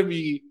 you got to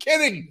be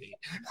kidding me.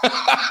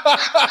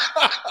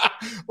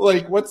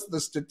 What's the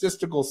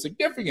statistical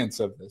significance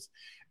of this?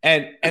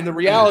 And the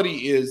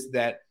reality is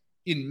that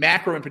in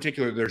macro in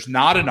particular, there's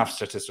not enough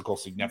statistical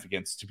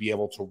significance to be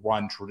able to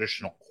run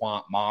traditional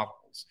quant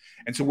models.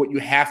 And so what you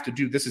have to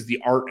do, this is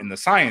the art and the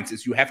science,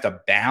 is you have to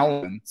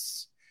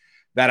balance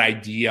that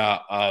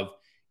idea of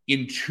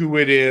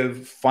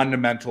intuitive,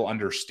 fundamental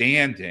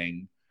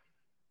understanding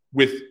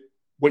with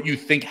what you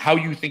think, how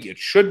you think it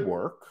should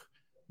work,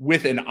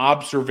 with an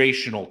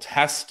observational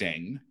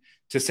testing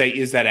to say,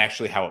 is that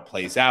actually how it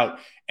plays out?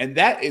 And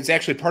that is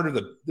actually part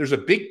of there's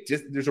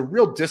a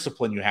real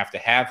discipline you have to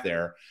have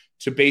there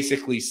to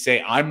basically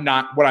say, I'm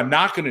going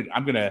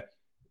to,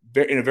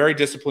 in a very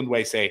disciplined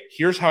way, say,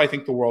 here's how I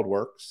think the world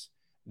works.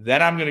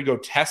 Then I'm going to go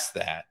test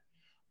that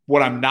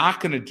What I'm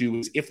not going to do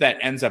is, if that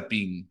ends up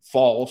being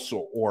false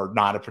or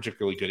not a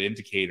particularly good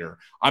indicator,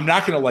 I'm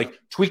not going to like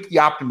tweak the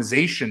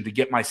optimization to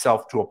get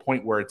myself to a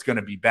point where it's going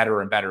to be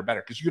better and better and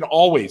better. Because you can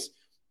always,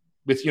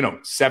 with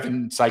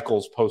 7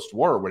 cycles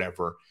post-war or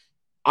whatever,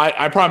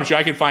 I promise you,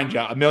 I can find you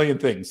a million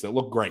things that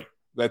look great,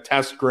 that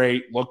test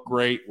great, look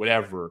great,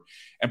 whatever.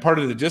 And part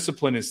of the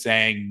discipline is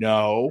saying,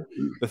 no,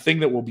 the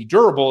thing that will be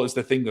durable is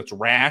the thing that's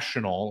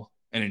rational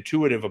and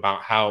intuitive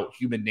about how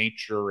human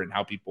nature and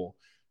how people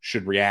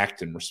should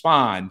react and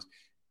respond.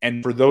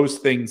 And for those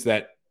things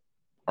that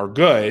are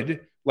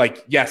good,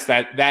 like, yes,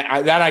 that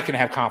I can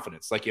have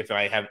confidence. Like, if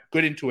I have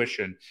good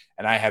intuition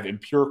and I have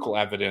empirical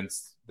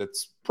evidence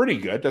that's pretty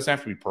good, doesn't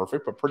have to be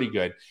perfect, but pretty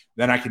good,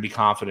 then I can be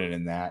confident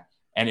in that.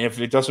 And if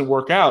it doesn't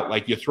work out,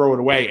 like, you throw it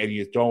away and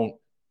you don't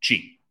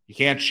cheat. You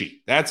can't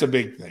cheat. That's a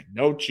big thing.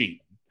 No cheating.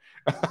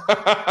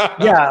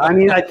 Yeah. I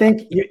mean, I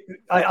think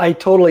I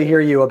totally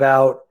hear you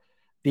about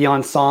the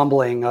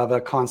ensembling of a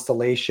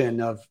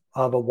constellation of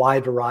a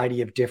wide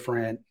variety of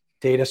different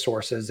data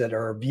sources that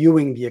are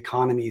viewing the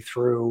economy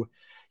through,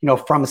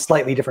 from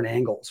slightly different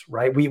angles,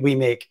 right? We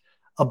make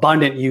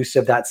abundant use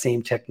of that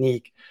same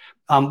technique.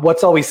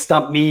 What's always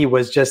stumped me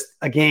was just,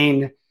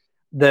 again,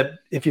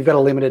 if you've got a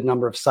limited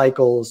number of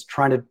cycles,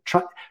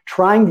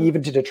 trying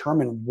even to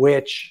determine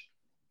which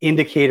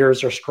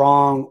indicators are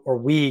strong or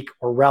weak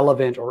or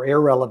relevant or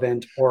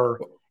irrelevant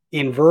or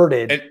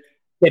inverted,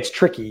 it's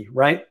tricky,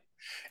 right?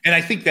 And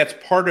I think that's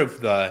part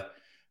of the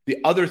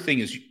other thing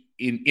is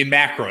in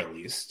macro, at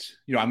least,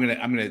 I'm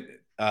going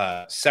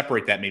to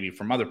separate that maybe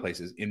from other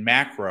places. In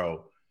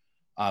macro,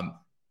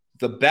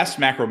 the best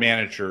macro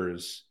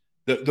managers,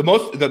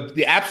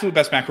 the absolute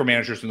best macro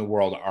managers in the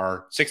world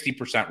are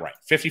 60% right,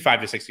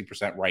 55 to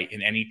 60% right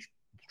in any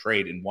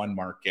trade in one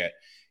market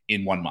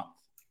in 1 month.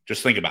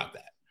 Just think about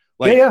that.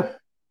 Like,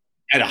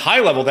 at a high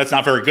level, that's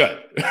not very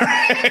good.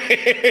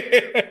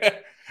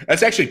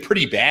 That's actually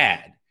pretty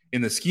bad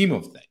in the scheme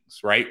of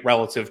things, right?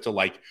 Relative to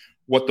like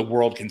what the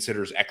world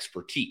considers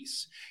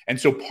expertise. And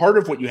so part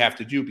of what you have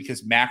to do,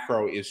 because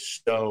macro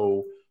is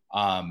so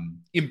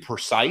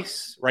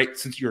imprecise, right?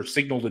 Since your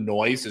signal to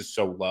noise is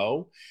so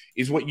low,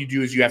 is what you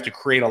do is you have to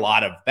create a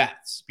lot of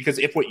bets. Because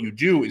if what you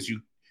do is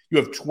you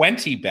have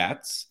 20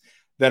 bets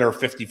that are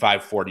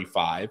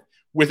 55-45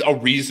 with a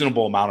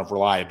reasonable amount of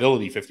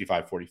reliability,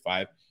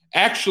 55-45,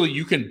 actually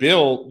you can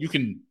build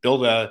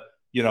a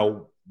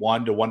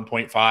 1 to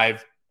 1.5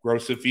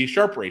 gross of fee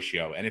Sharpe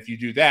ratio. And if you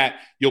do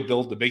that, you'll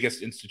build the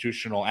biggest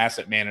institutional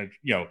asset manager,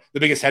 the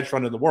biggest hedge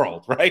fund in the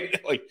world, right?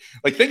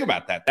 like think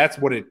about that. That's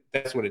what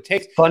it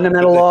takes.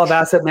 Fundamental law of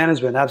asset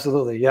management.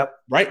 Absolutely. Yep.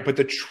 Right. But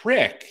the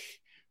trick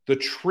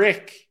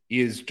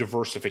is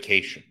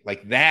diversification.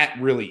 Like, that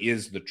really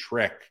is the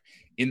trick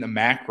in the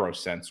macro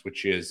sense,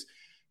 which is,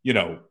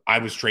 I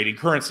was trading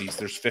currencies.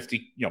 There's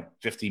 50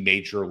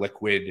 major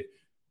liquid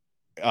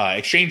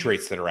exchange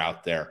rates that are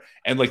out there.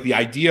 And like, the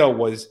idea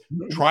was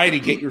try to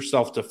get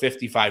yourself to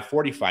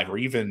 55-45 or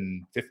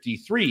even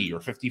 53 or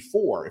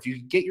 54. If you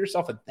can get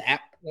yourself at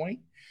that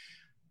point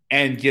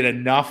and get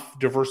enough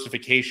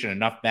diversification,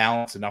 enough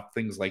balance, enough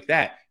things like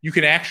that, you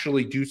can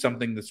actually do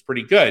something that's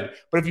pretty good.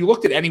 But if you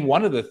looked at any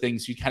one of the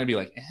things, you kind of be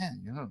like,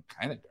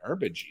 kind of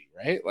garbagey,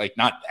 right? Like,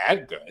 not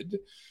that good.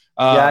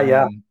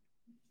 Yeah.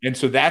 And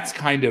so that's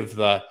kind of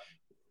the,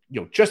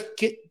 just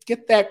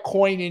get that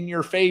coin in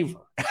your favor.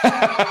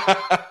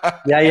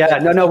 Yeah.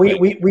 No.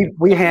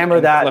 We hammer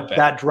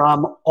that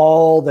drum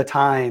all the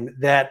time.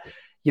 That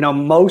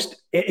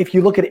if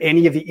you look at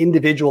any of the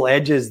individual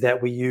edges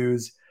that we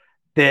use,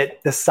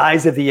 that the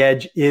size of the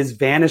edge is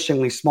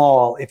vanishingly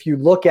small. If you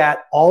look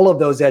at all of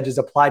those edges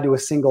applied to a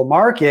single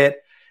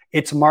market,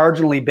 it's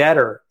marginally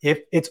better.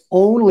 If it's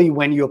only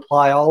when you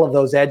apply all of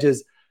those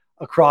edges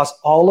across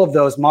all of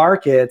those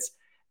markets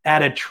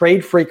at a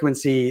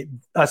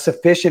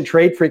sufficient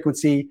trade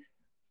frequency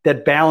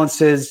that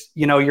balances,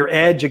 your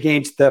edge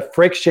against the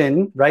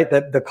friction, right?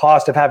 The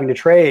cost of having to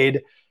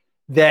trade,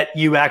 that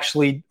you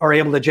actually are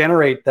able to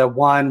generate the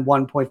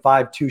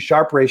 1.5, 2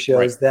 Sharpe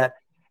ratios that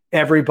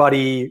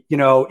everybody,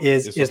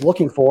 is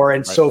looking for,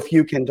 and so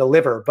few can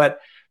deliver. But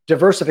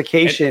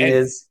diversification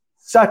is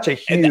such a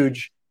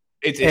huge,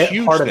 it's a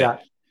huge part thing. of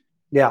that.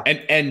 Yeah.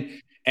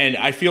 And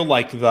I feel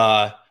like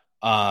the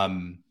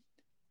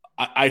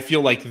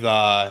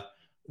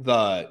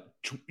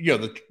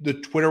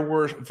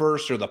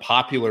Twitterverse or the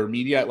popular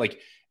media, like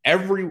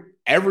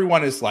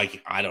everyone is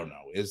like, I don't know,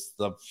 is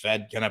the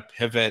Fed going to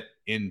pivot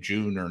in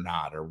June or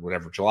not, or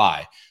whatever,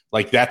 July?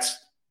 Like, that's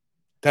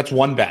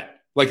one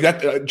bet. Like,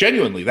 that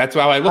genuinely, that's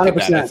how I look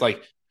 100%. At that. It's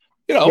like,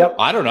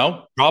 I don't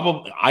know,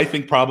 I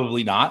think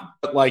probably not,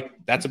 but like,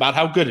 that's about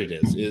how good it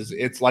is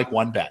it's like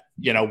one bet,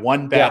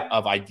 one bet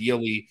of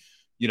ideally,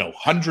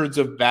 hundreds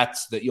of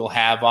bets that you'll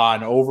have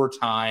on over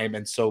time.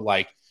 And so,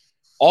 like,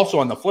 also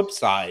on the flip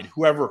side,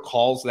 whoever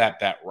calls that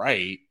bet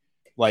right,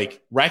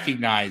 like,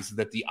 recognize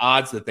that the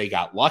odds that they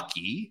got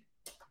lucky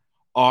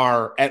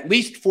are at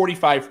least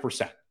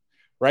 45%,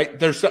 right?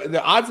 There's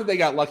the odds that they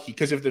got lucky,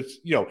 because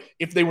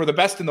if they were the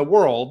best in the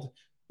world,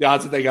 the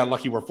odds that they got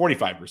lucky were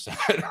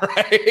 45%,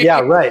 right?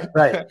 Yeah, right.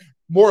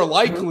 more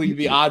likely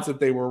the odds that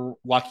they were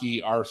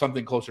lucky are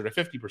something closer to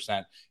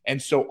 50%.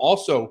 And so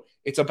also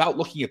it's about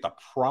looking at the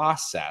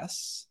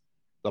process,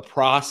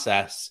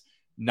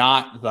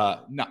 not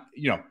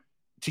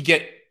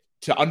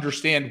to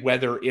understand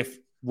whether if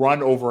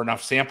run over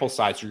enough sample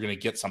size, you're going to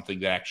get something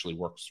that actually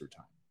works through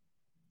time.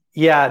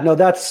 Yeah, no,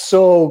 that's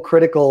so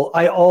critical.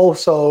 I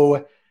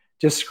also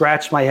just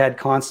scratch my head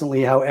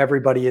constantly how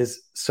everybody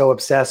is so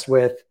obsessed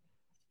with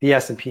the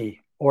S&P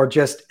or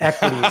just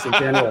equities in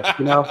general.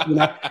 You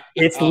know,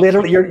 it's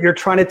literally you're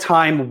trying to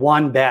time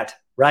one bet,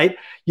 right?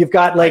 You've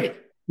got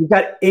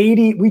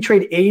 80. We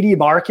trade 80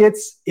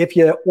 markets. If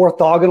you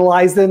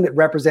orthogonalize them, it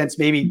represents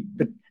maybe,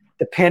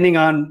 depending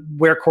on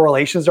where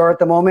correlations are at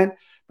the moment,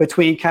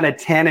 between kind of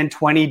 10 and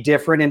 20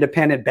 different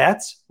independent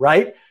bets,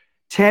 right?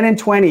 10 and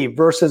 20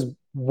 versus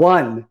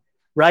one,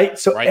 right?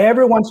 So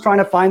everyone's trying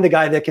to find the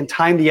guy that can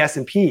time the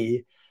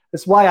S&P.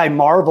 That's why I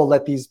marvel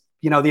at these,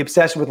 the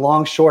obsession with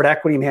long short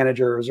equity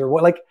managers or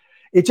what,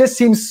 it just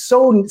seems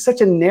such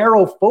a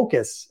narrow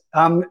focus.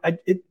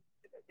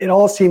 It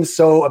all seems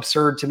so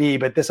absurd to me,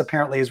 but this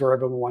apparently is where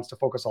everyone wants to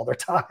focus all their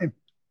time.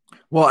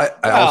 Well,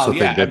 I also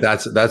think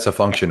that's a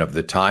function of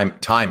the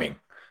timing.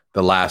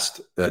 The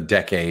last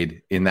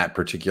decade in that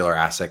particular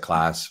asset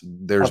class,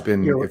 there's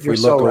been, if we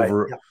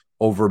look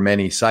over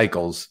many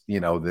cycles,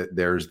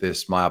 there's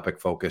this myopic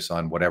focus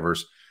on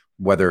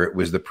whether it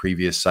was the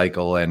previous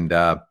cycle and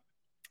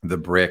the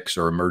BRICS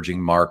or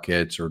emerging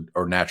markets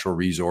or natural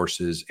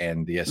resources,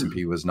 and the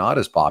S&P was not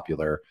as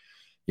popular,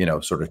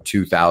 sort of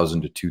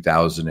 2000 to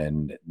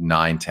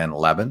 2009, 10,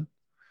 11.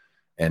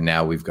 And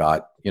now we've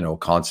got,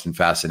 constant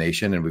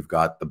fascination, and we've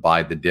got the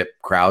buy the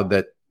dip crowd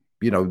that,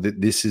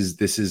 this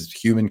is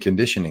human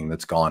conditioning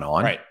that's gone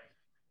on. Right.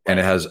 And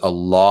it has a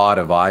lot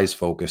of eyes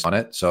focused on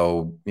it.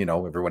 So,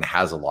 everyone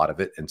has a lot of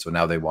it. And so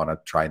now they want to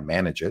try and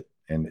manage it.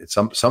 And it's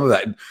some of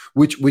that,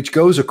 which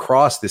goes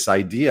across this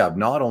idea of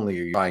not only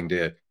are you trying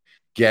to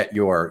get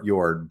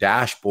your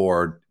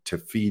dashboard to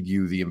feed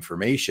you the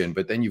information,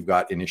 but then you've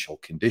got initial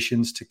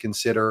conditions to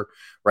consider,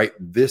 right?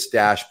 This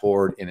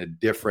dashboard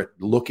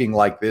looking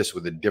like this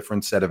with a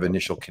different set of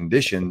initial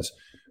conditions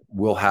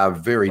will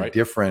have very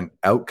different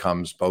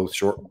outcomes, both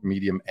short,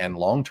 medium, and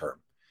long term.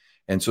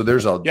 And so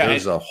there's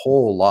a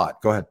whole lot.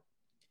 Go ahead.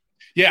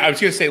 Yeah, I was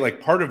going to say,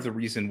 part of the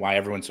reason why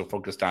everyone's so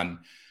focused on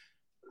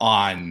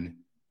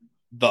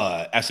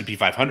the S&P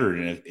 500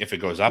 and if it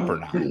goes up or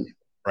not,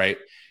 right,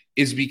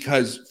 is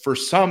because for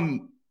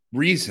some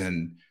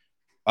reason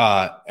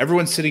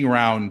everyone's sitting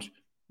around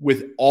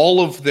with all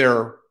of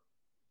their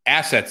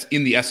assets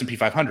in the S&P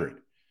 500.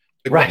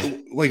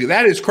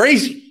 That is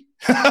crazy.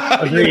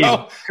 Agreed.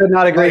 Could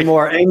not agree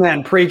more.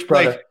 Amen. Preach,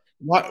 brother.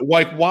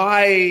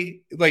 Why?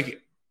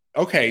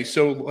 Okay,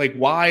 so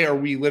why are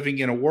we living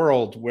in a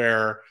world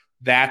where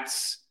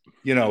that's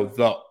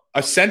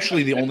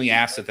essentially the only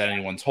asset that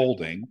anyone's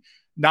holding?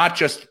 Not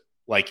just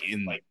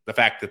in the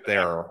fact that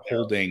they're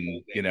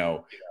holding,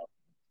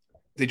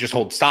 they just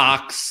hold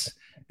stocks.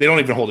 They don't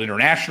even hold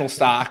international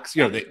stocks.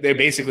 They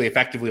basically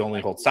effectively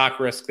only hold stock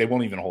risk. They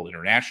won't even hold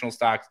international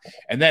stocks.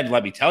 And then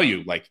let me tell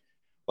you,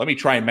 let me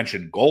try and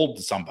mention gold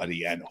to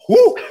somebody, and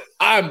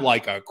I'm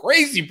like a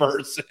crazy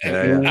person.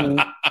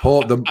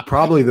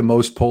 Probably the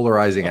most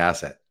polarizing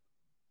asset.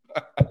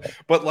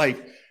 But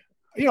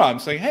I'm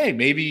saying, hey,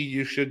 maybe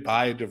you should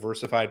buy a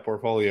diversified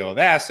portfolio of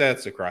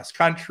assets across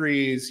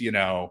countries.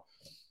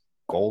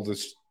 Gold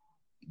is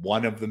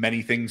one of the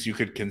many things you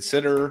could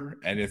consider,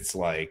 and it's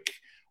get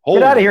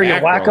out of here, you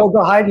wacko!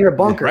 Go hide in your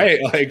bunker,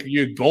 right?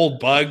 You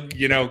gold bug,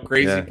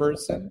 crazy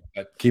person.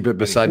 But keep it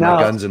beside my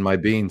guns and my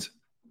beans.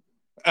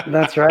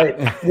 That's right.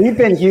 We've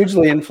been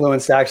hugely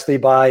influenced actually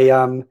by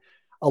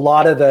a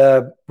lot of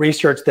the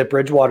research that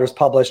Bridgewater's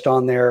published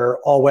on their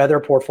all-weather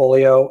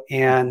portfolio.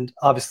 And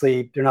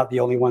obviously they're not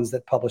the only ones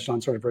that published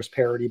on sort of verse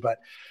parity, but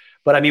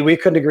I mean, we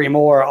couldn't agree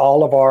more.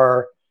 All of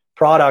our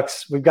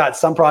products, we've got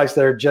some products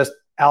that are just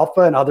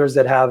alpha and others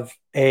that have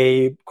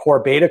a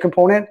core beta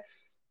component.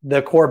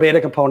 The core beta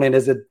component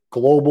is a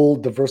global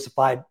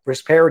diversified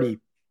risk parity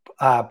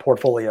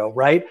portfolio,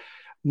 right?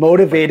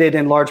 Motivated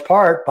in large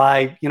part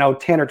by,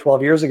 10 or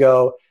 12 years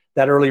ago,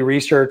 that early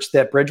research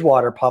that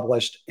Bridgewater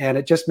published. And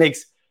it just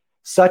makes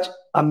such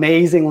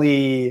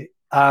amazingly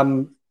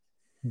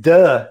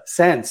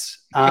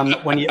sense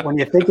when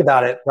you think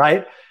about it,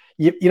 right?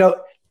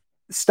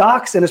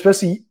 Stocks and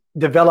especially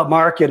developed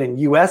market and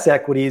US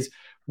equities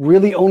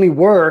really only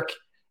work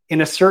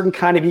in a certain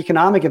kind of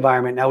economic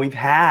environment. Now we've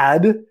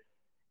had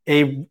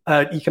an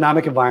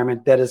economic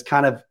environment that is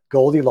kind of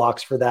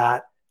Goldilocks for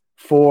that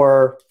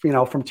from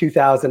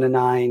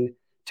 2009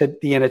 to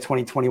the end of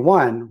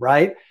 2021,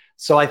 right?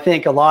 So I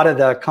think a lot of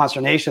the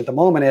consternation at the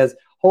moment is,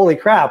 holy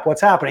crap, what's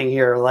happening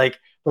here? The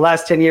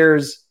last 10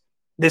 years,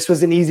 this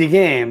was an easy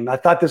game. I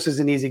thought this was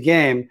an easy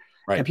game.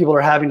 Right. And people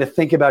are having to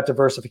think about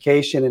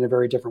diversification in a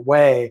very different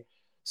way.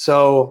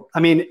 So, I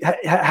mean,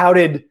 how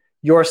did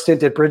your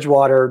stint at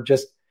Bridgewater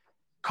just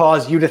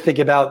cause you to think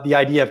about the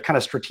idea of kind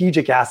of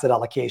strategic asset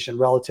allocation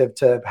relative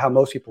to how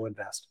most people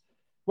invest?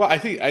 Well, I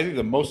think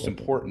the most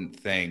important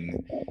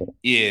thing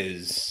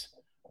is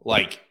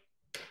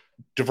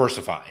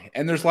diversify.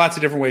 And there's lots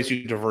of different ways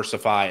you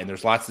diversify, and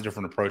there's lots of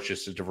different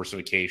approaches to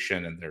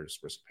diversification, and there's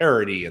risk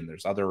parity, and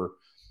there's other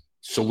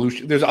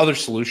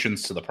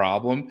solutions to the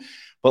problem.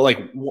 But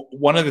like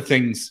one of the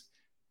things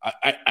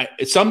I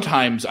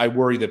sometimes I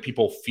worry that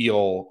people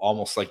feel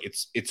almost like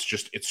it's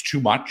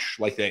too much.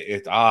 Like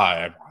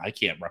I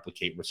can't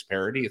replicate risk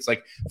parity. It's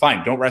like,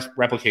 fine, don't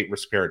replicate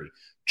risk parity.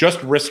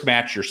 Just risk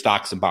match your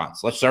stocks and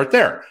bonds. Let's start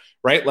there,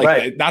 right?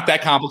 Like not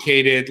that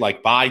complicated.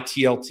 Like buy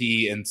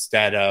TLT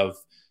instead of,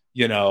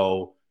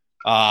 VGIT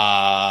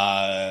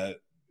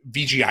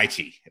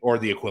or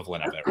the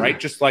equivalent of it, right?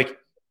 Just like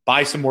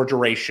buy some more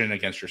duration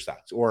against your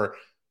stocks, or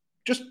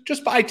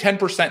just buy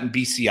 10% in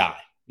BCI,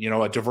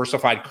 a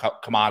diversified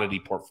commodity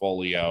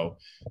portfolio.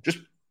 Just,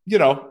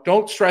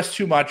 don't stress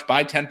too much,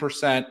 buy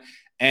 10%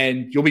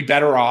 and you'll be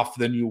better off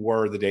than you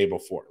were the day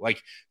before.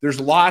 Like there's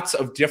lots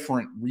of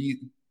different,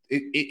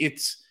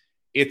 it's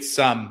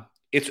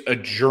a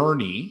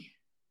journey,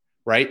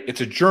 right?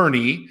 It's a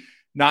journey,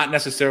 not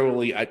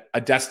necessarily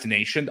a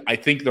destination. I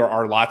think there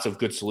are lots of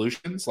good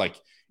solutions. Like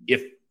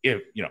if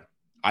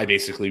I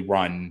basically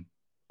run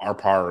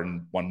RPAR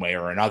in one way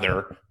or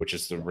another, which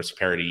is the risk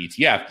parity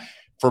ETF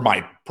for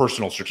my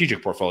personal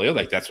strategic portfolio.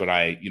 Like that's what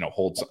I,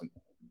 hold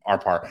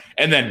RPAR,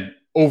 and then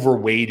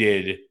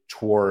overweighted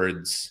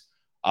towards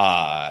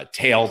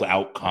tailed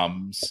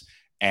outcomes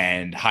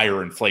and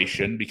higher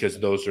inflation, because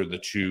those are the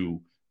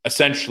two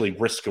essentially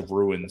risk of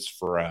ruins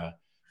for an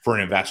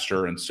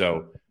investor. And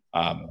so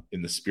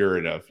in the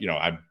spirit of,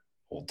 I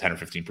hold 10 or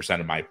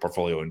 15% of my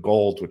portfolio in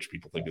gold, which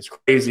people think is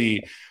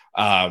crazy,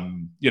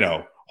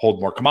 hold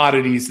more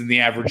commodities than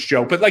the average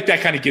Joe, but like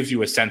that kind of gives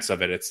you a sense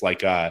of it. It's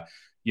like a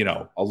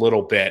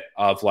little bit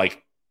of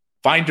like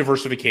find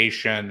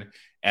diversification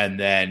and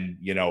then,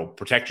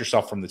 protect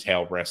yourself from the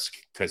tail risk.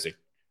 Because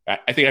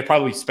I think I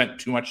probably spent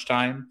too much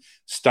time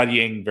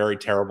studying very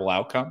terrible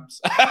outcomes.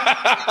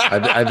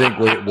 I think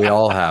we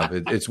all have.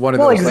 It's one of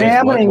those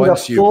examining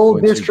things, the full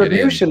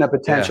distribution of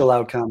potential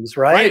outcomes,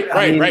 right?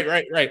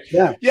 Right.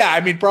 Yeah.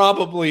 I mean,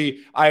 probably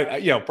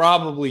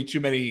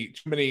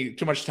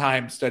too much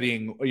time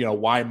studying,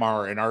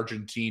 Weimar and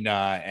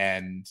Argentina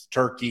and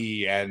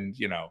Turkey and,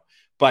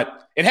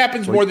 but it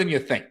happens more than you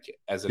think.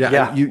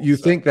 You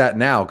think that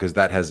now because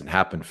that hasn't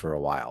happened for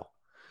a while.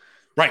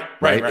 Right.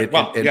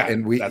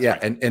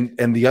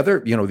 And the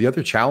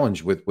other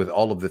challenge with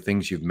all of the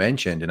things you've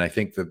mentioned, and I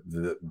think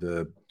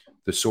the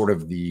sort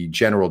of the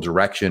general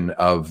direction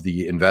of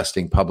the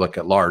investing public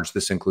at large,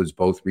 this includes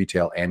both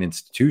retail and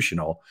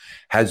institutional,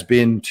 has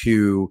been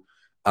to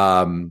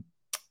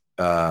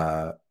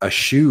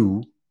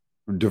eschew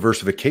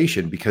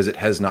diversification because it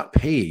has not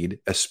paid,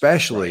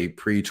 especially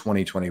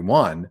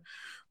pre-2021,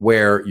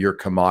 where your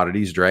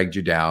commodities dragged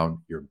you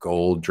down, your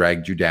gold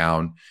dragged you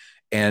down,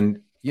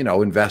 and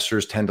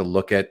investors tend to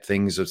look at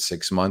things of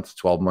 6 months,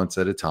 12 months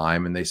at a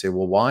time. And they say,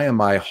 well, why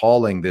am I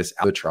hauling this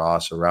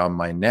albatross around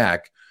my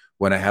neck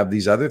when I have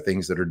these other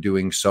things that are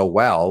doing so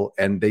well?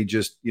 And they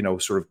just,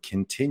 sort of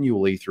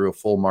continually through a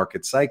full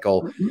market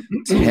cycle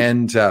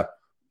tend to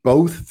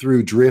both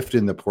through drift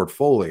in the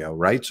portfolio,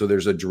 right? So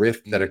there's a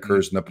drift that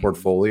occurs in the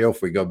portfolio.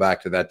 If we go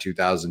back to that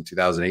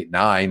 2008,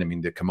 9, I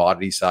mean, the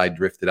commodity side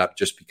drifted up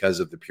just because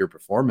of the pure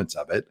performance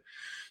of it.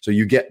 So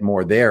you get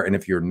more there. And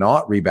if you're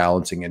not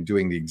rebalancing and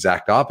doing the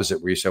exact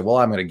opposite, where you say, well,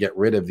 I'm going to get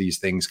rid of these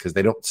things because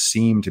they don't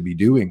seem to be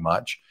doing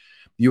much,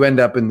 you end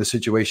up in the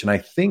situation, I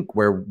think,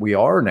 where we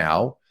are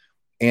now.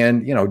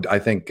 And, I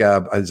think,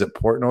 is it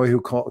Portnoy who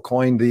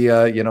coined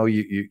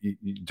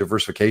the,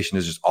 diversification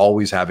is just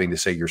always having to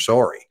say you're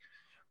sorry,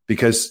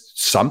 because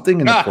something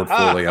in the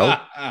portfolio,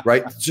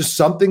 right? Just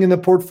something in the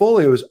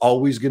portfolio is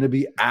always going to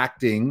be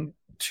acting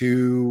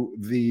to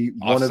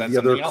one of the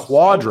other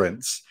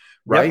quadrants.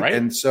 Right. Right.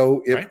 And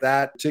so if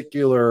that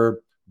particular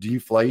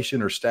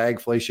deflation or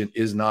stagflation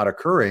is not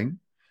occurring,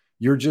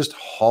 you're just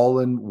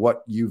hauling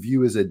what you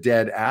view as a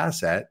dead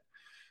asset.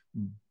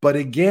 But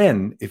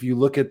again, if you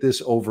look at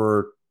this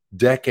over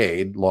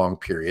decade-long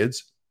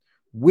periods,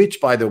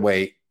 which, by the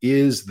way,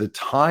 is the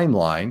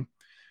timeline,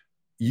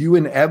 you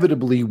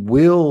inevitably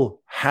will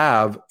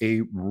have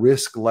a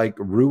risk-like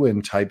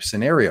ruin type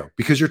scenario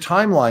because your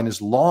timeline is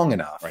long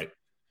enough. Right.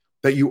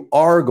 That you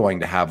are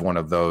going to have one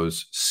of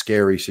those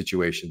scary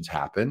situations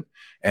happen,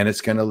 and it's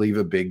going to leave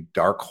a big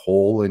dark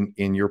hole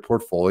in your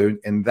portfolio.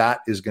 And that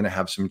is going to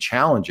have some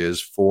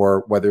challenges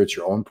for whether it's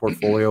your own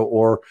portfolio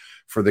or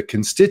for the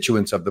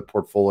constituents of the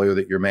portfolio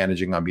that you're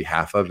managing on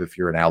behalf of, if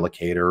you're an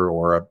allocator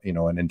or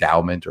an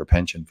endowment or a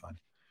pension fund.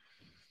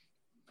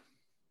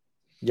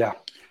 Yeah.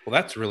 Well,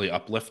 that's really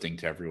uplifting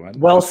to everyone.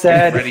 Well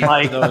said. Ready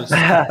for those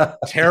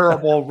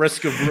terrible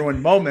risk of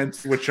ruin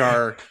moments, which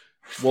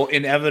will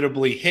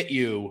inevitably hit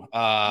you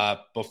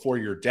before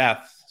your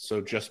death.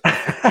 So just be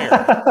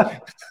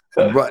prepared.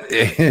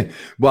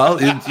 Well,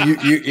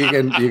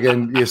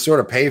 you sort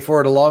of pay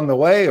for it along the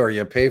way, or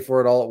you pay for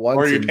it all at once,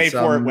 or you pay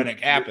for it when it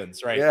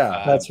happens, right?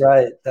 Yeah, that's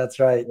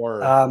right.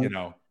 Or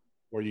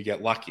or you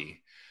get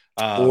lucky.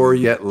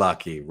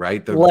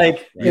 Right?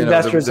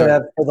 Investors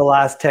have for the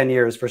last 10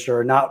 years, for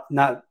sure. Not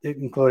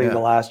including the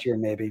last year,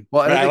 maybe.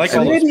 Well, I like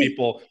all those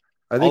people.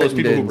 I think all those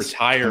people who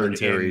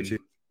retired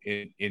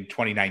in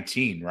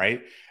 2019,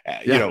 right?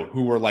 Yeah. You know,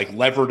 who were like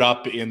levered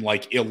up in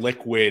like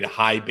illiquid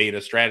high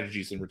beta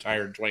strategies and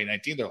retired in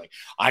 2019. They're like,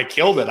 I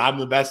killed it. I'm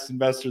the best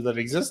investor that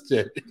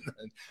existed.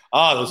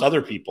 Those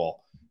other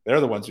people,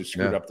 they're the ones who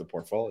screwed up the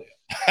portfolio.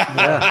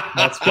 Yeah,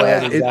 that's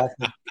right.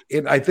 Exactly.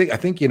 I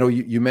think, you know,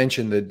 you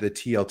mentioned the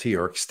TLT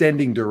or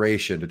extending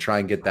duration to try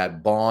and get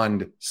that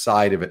bond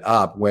side of it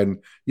up when,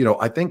 you know,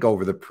 I think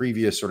over the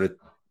previous sort of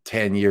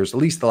 10 years, at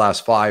least the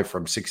last 5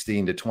 from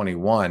 16 to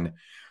 21,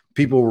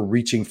 people were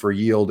reaching for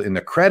yield in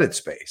the credit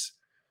space,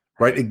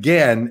 right?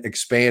 Again,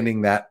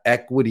 expanding that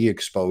equity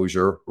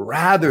exposure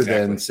rather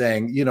than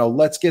saying, you know,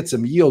 let's get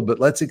some yield, but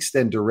let's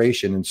extend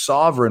duration in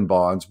sovereign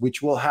bonds,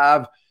 which will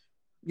have,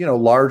 you know,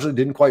 largely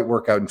didn't quite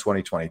work out in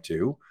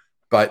 2022,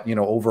 but, you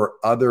know, over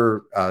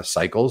other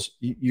cycles,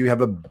 you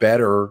have a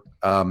better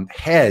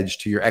hedge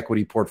to your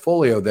equity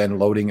portfolio than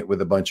loading it with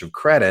a bunch of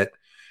credit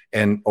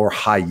or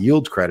high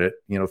yield credit,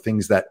 you know,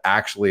 things that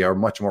actually are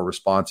much more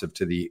responsive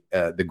to the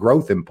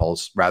growth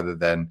impulse rather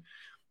than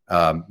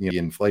the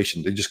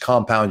inflation. They just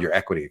compound your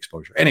equity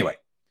exposure. Anyway.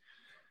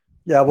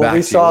 Yeah, well,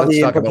 we saw the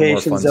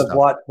implications of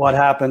what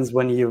happens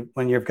when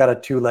you've got a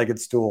two-legged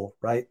stool,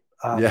 right?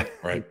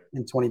 Right.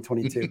 In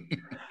 2022.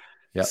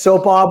 Yeah. So,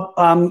 Bob,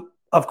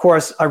 of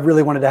course, I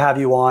really wanted to have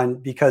you on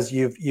because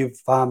you've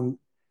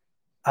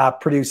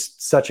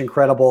produced such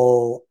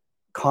incredible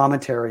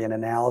commentary and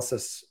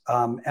analysis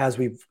as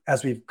we've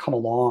come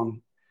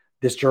along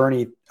this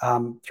journey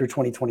through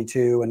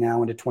 2022 and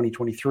now into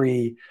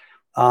 2023.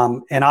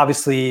 And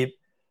obviously,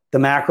 the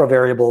macro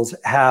variables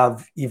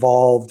have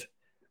evolved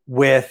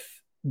with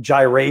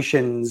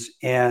gyrations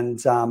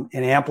and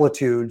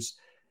amplitudes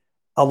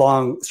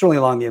certainly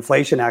along the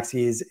inflation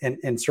axes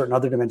and certain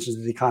other dimensions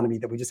of the economy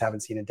that we just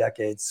haven't seen in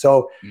decades.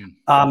 So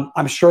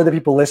I'm sure the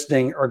people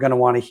listening are going to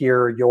want to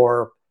hear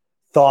your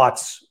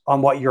thoughts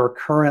on what you're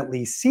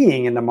currently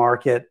seeing in the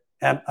market.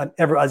 And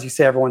as you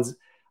say, everyone's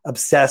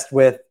obsessed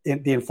with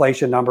the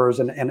inflation numbers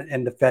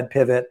and the Fed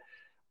pivot.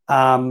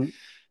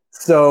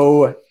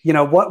 So, you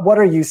know, what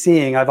are you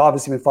seeing? I've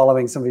obviously been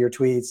following some of your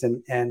tweets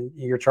and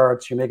your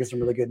charts. You're making some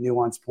really good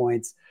nuanced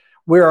points.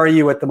 Where are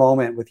you at the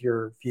moment with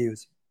your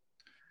views?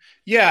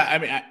 Yeah, I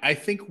mean, I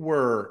think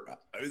we're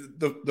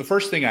the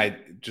first thing I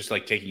just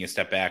like taking a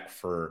step back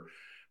for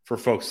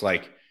folks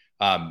like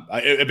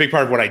a big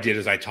part of what I did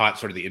is I taught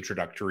sort of the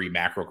introductory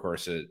macro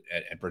course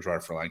at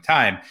Bridgewater for a long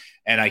time,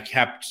 and I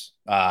kept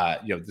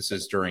this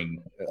is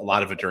during a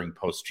lot of it during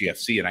post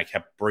GFC, and I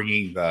kept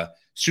bringing the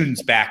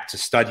students back to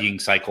studying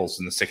cycles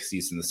in the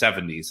 60s and the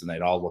 70s, and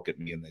they'd all look at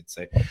me and they'd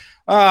say,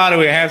 do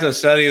we have to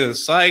study the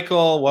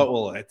cycle? What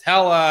will it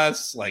tell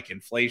us? Like,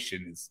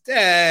 inflation is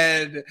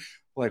dead.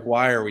 Like,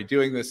 why are we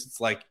doing this? It's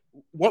like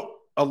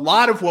a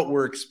lot of what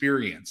we're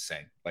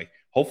experiencing, like,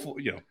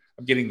 hopefully, you know,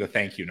 I'm getting the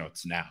thank you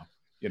notes now,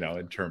 you know,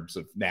 in terms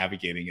of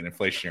navigating an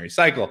inflationary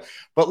cycle.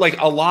 But like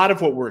a lot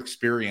of what we're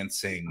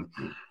experiencing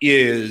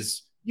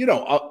is, you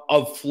know,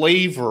 a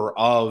flavor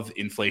of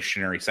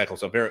inflationary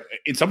cycles. So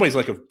in some ways,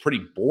 like a pretty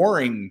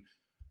boring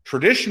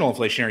traditional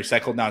inflationary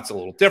cycle. Now it's a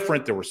little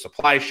different. There were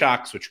supply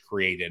shocks, which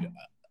created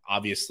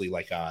obviously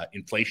like a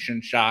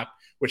inflation shock,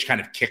 which kind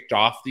of kicked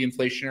off the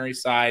inflationary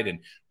side. And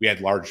we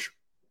had large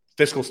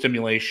fiscal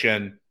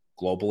stimulation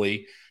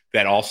globally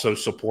that also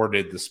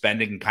supported the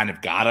spending and kind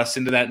of got us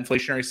into that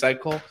inflationary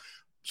cycle.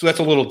 So that's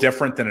a little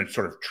different than a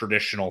sort of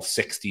traditional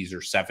 60s or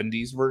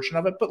 70s version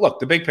of it. But look,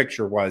 the big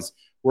picture was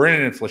we're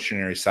in an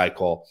inflationary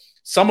cycle.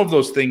 Some of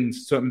those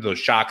things, some of those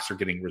shocks are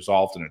getting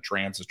resolved in a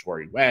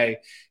transitory way,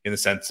 in the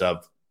sense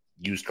of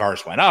used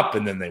cars went up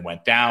and then they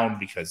went down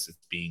because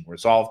it's being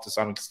resolved to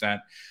some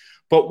extent.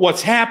 But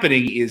what's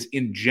happening is,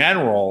 in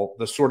general,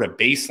 the sort of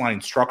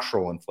baseline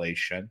structural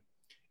inflation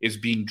is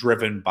being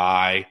driven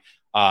by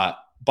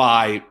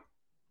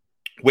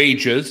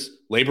wages.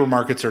 Labor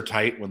markets are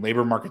tight. When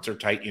labor markets are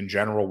tight, in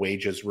general,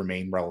 wages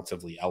remain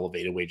relatively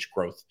elevated. Wage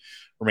growth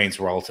remains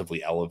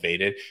relatively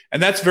elevated. And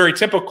that's very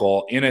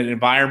typical in an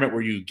environment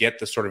where you get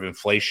the sort of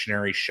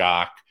inflationary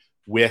shock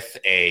with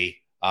a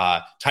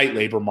tight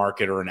labor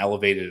market or an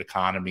elevated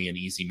economy and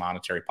easy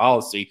monetary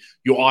policy.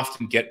 You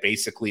often get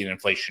basically an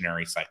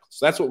inflationary cycle.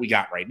 So that's what we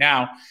got right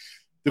now.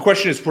 The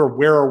question is,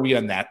 where are we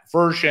on that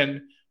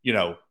version? You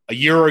know, a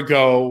year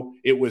ago,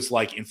 it was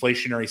like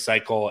inflationary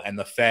cycle and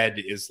the Fed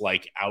is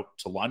like out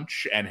to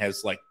lunch and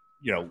has like,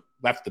 you know,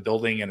 left the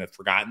building and have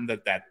forgotten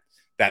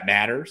that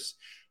matters.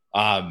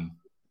 I'm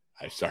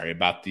sorry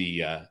about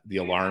the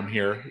alarm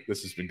here.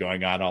 This has been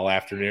going on all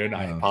afternoon.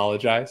 I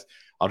apologize.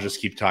 I'll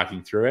just keep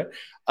talking through it.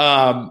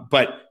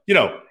 But, you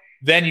know,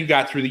 then you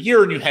got through the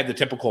year and you had the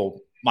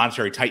typical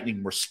monetary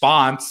tightening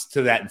response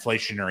to that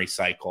inflationary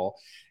cycle.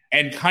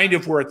 And kind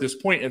of we're at this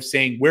point of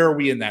saying, where are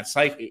we in that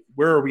cycle?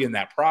 Where are we in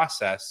that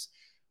process?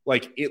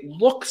 Like, it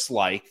looks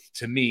like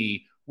to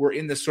me, we're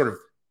in this sort of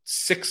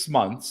 6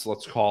 months,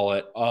 let's call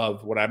it,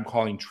 of what I'm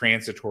calling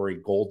transitory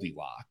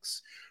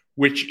Goldilocks,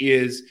 which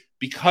is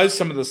because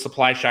some of the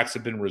supply shocks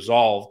have been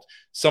resolved,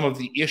 some of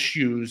the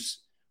issues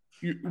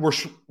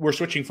we're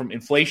switching from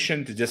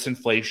inflation to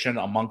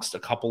disinflation amongst a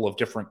couple of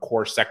different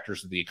core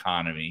sectors of the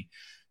economy.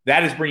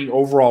 That is bringing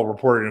overall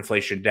reported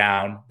inflation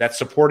down. That's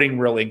supporting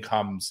real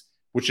incomes,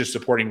 which is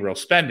supporting real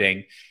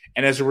spending.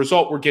 And as a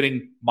result, we're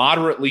getting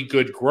moderately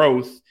good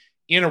growth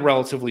in a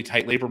relatively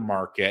tight labor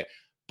market.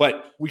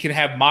 But we can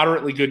have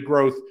moderately good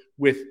growth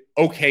with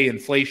okay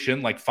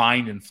inflation, like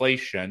fine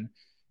inflation,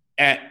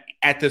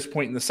 at this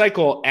point in the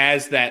cycle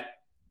as that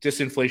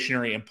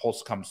disinflationary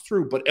impulse comes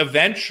through. But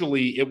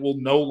eventually, it will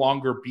no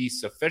longer be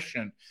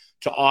sufficient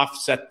to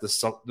offset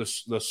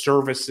the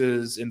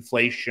services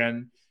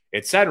inflation,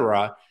 et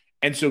cetera.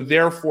 And so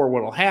therefore,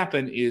 what will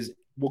happen is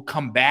we'll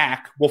come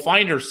back, we'll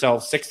find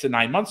ourselves 6 to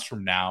 9 months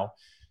from now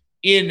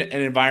in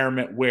an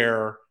environment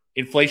where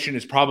inflation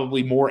is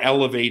probably more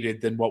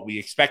elevated than what we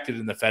expected,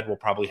 and the Fed will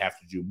probably have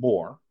to do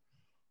more.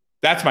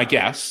 That's my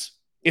guess.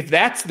 If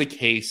that's the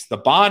case, the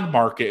bond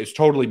market is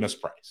totally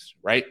mispriced,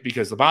 right?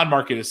 Because the bond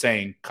market is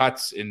saying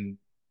cuts in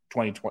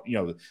 2020,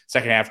 the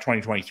second half of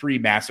 2023,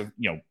 massive,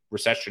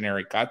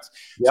 recessionary cuts.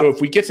 Yep. So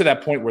if we get to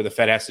that point where the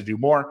Fed has to do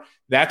more,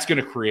 that's going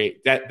to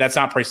create that's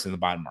not priced in the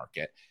bond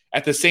market.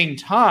 At the same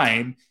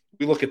time,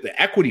 we look at the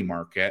equity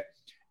market,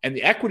 and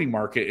the equity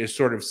market is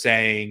sort of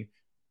saying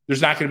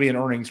there's not going to be an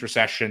earnings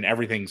recession,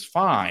 everything's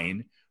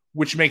fine,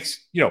 which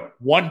makes,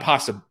 one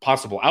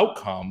possible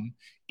outcome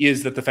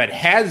is that the Fed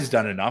has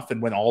done enough,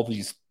 and when all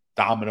these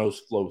dominoes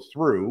flow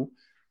through,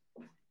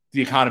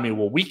 the economy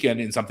will weaken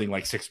in something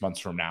like 6 months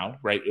from now,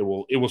 right? It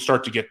will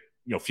start to get,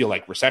 feel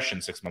like recession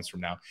 6 months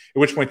from now, at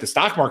which point the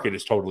stock market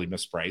is totally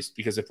mispriced,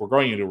 because if we're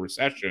going into a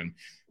recession,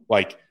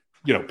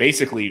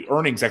 basically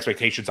earnings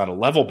expectations on a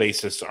level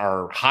basis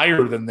are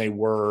higher than they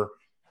were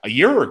a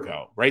year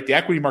ago, right? The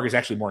equity market is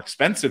actually more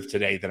expensive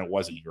today than it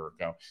was a year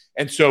ago.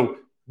 And so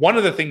one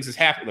of the things that's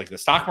happening, like the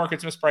stock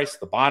market's mispriced,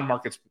 the bond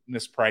market's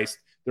mispriced.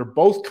 They're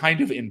both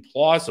kind of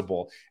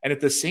implausible. And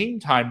at the same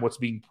time, what's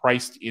being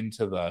priced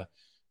into the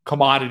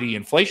commodity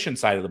inflation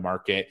side of the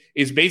market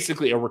is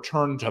basically a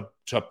return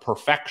to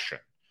perfection,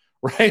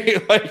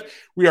 right? Like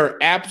we are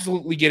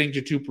absolutely getting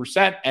to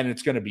 2% and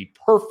it's going to be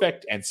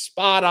perfect and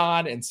spot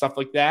on and stuff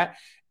like that.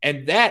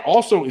 And that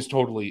also is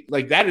totally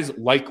that is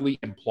likely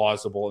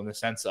implausible in the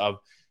sense of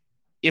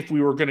if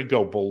we were going to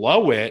go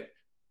below it,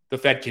 the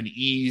Fed can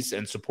ease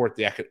and support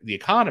the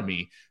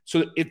economy.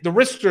 So the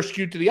risks are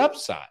skewed to the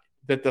upside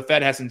that the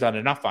Fed hasn't done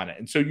enough on it.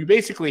 And so you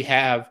basically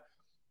have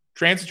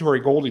transitory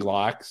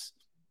Goldilocks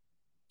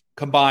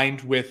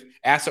combined with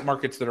asset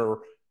markets that are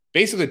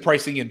basically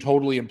pricing in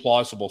totally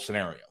implausible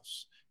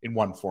scenarios in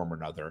one form or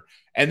another.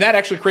 And that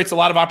actually creates a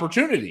lot of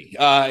opportunity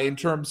in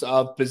terms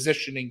of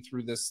positioning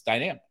through this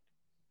dynamic.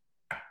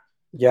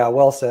 Yeah,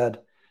 well said.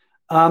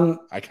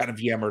 I kind of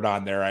yammered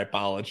on there. I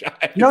apologize.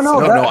 I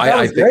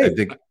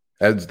think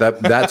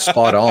that's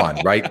spot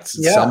on, right?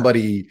 Yeah.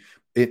 Somebody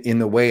in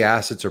the way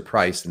assets are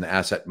priced and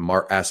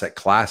asset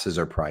classes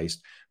are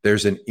priced,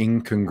 there's an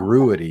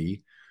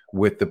incongruity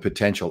with the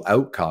potential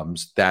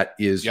outcomes that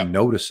is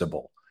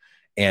noticeable,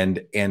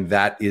 and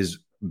that is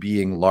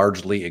being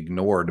largely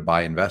ignored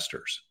by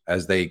investors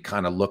as they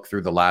kind of look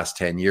through the last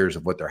 10 years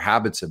of what their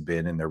habits have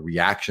been and their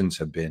reactions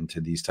have been to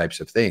these types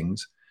of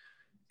things.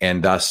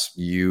 And thus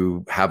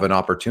you have an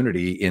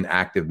opportunity in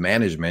active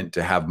management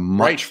to have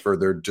much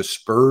further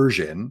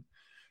dispersion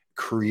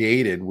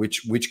created,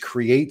 which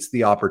creates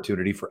the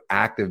opportunity for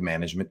active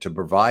management to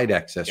provide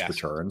excess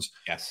returns.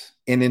 Yes.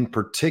 And in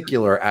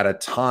particular, at a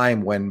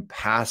time when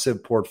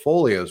passive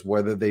portfolios,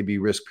 whether they be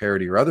risk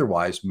parity or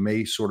otherwise,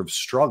 may sort of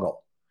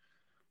struggle.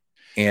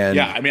 And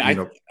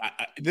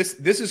this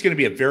is going to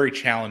be a very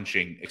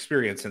challenging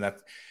experience, and that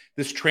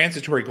this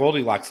transitory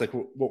Goldilocks, like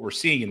what we're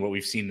seeing and what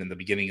we've seen in the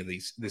beginning of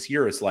this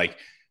year, is like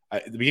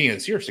at the beginning of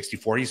this year,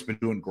 60-40 has been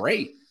doing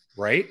great,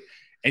 right?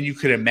 And you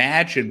could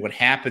imagine what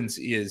happens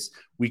is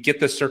we get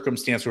the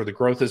circumstance where the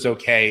growth is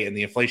okay and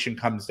the inflation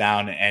comes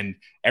down and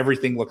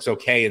everything looks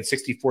okay and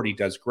 60-40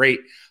 does great,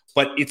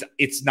 but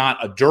it's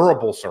not a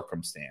durable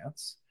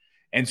circumstance.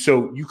 And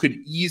so you could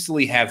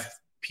easily have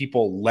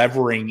people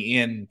levering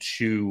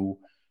into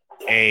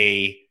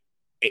assets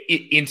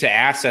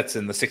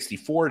in the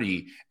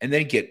 60-40 and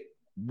then get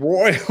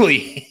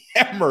royally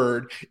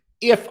hammered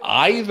if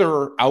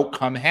either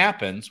outcome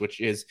happens,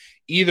 which is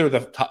either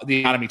the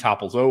economy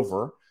topples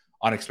over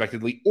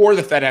unexpectedly or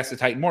the Fed has to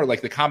tighten more.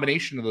 Like the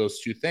combination of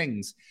those two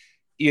things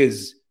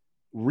is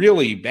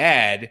really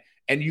bad.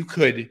 And you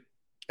could,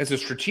 as a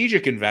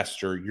strategic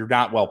investor, you're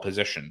not well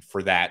positioned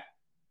for that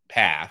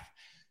path.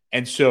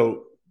 And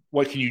so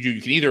what can you do?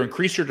 You can either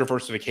increase your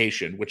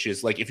diversification, which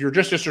is like, if you're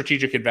just a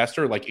strategic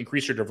investor, like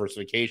increase your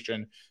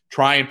diversification,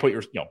 try and put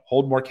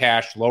hold more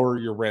cash, lower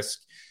your risk,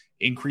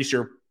 increase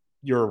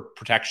your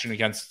protection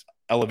against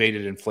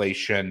elevated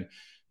inflation,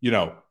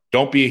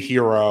 don't be a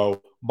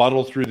hero,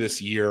 muddle through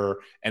this year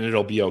and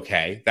it'll be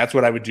okay. That's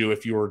what I would do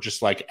if you were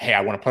just like, hey,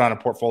 I want to put on a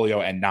portfolio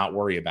and not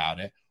worry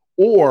about it.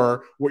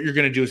 Or what you're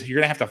going to do is you're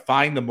going to have to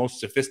find the most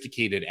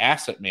sophisticated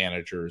asset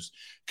managers,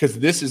 because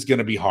this is going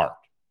to be hard.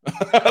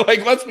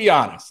 Like, let's be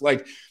honest.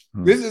 Like,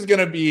 This is going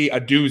to be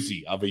a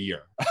doozy of a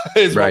year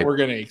is what we're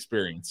going to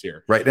experience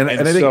here. Right. And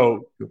I think,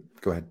 go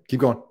ahead, keep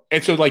going.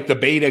 And so like the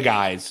beta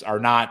guys are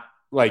not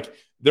like,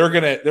 they're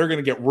going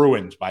to get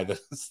ruined by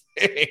this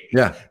thing.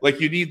 Yeah. Like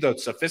you need the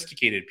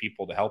sophisticated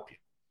people to help you.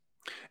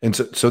 And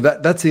so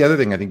that's the other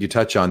thing I think you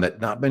touch on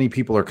that not many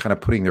people are kind of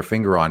putting their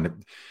finger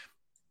on.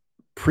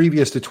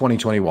 Previous to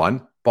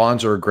 2021,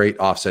 bonds are a great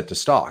offset to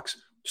stocks.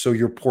 So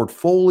your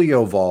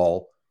portfolio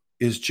vol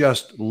is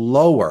just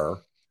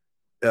lower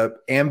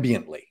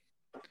ambiently.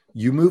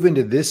 You move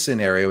into this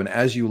scenario, and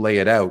as you lay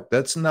it out,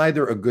 that's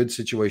neither a good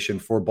situation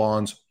for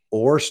bonds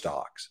or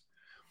stocks.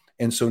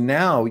 And so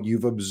now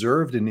you've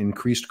observed an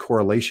increased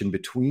correlation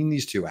between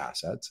these two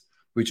assets,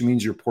 which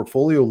means your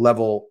portfolio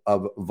level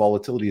of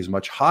volatility is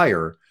much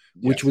higher,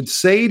 which would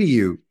say to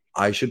you,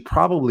 I should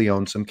probably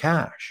own some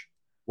cash.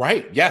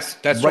 Right. Yes,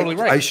 that's totally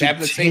right. I should have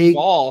the same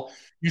ball.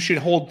 You should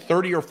hold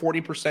 30 or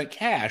 40%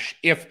 cash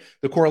if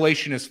the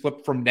correlation is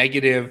flipped from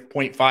negative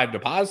 0.5 to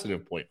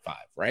positive 0.5,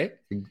 right?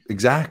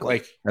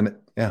 Exactly.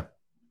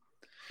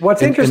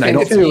 What's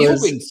interesting too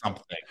is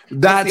something.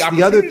 That's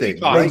the other thing.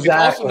 Exactly. It's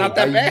also not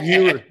that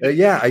bad.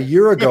 A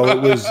year ago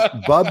it was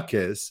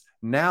bubkiss.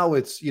 Now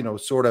it's,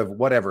 sort of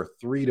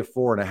 3 to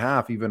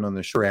 4.5, even on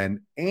the short end.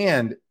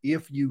 And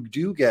if you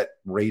do get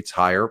rates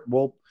higher,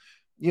 well,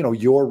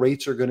 your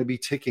rates are going to be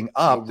ticking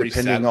up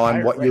depending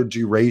on what your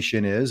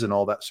duration is and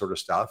all that sort of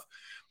stuff.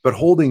 But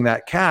holding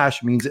that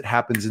cash means it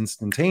happens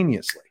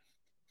instantaneously,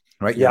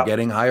 right? You're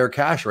getting higher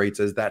cash rates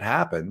as that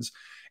happens.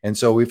 And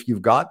so if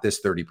you've got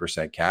this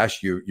 30%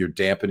 cash, you're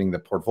dampening the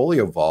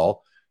portfolio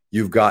vol.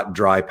 You've got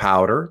dry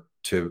powder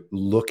to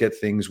look at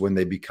things when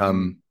they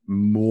become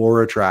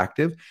more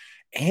attractive,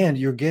 and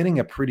you're getting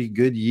a pretty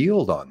good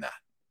yield on that.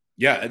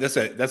 Yeah,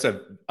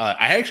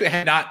 I actually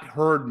had not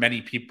heard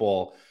many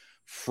people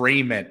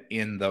frame it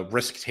in the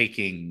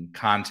risk-taking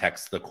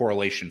context, the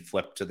correlation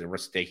flip to the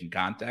risk-taking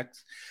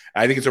context.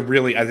 I think it's a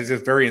very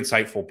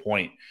insightful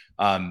point,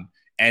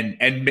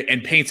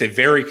 and paints a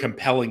very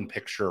compelling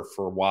picture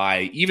for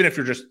why, even if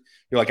you're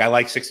like, I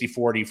like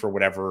 60-40 for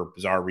whatever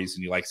bizarre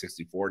reason you like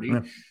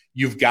 60-40,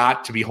 you've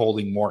got to be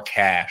holding more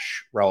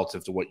cash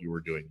relative to what you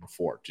were doing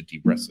before to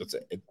de-risk.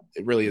 It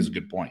really is a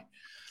good point.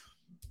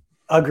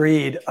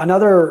 Agreed.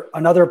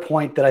 Another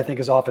point that I think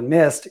is often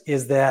missed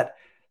is that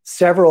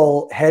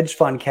several hedge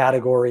fund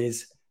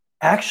categories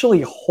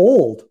actually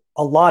hold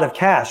a lot of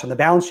cash on the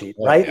balance sheet,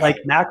 right? Yeah. Like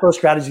macro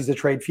strategies that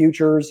trade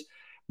futures,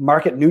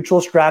 market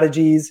neutral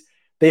strategies,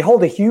 they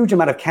hold a huge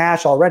amount of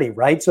cash already,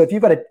 right? So if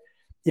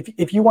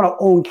you want to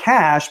own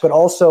cash, but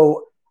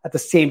also at the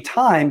same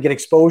time get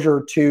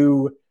exposure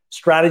to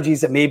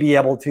strategies that may be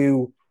able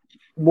to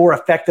more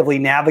effectively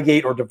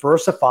navigate or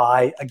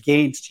diversify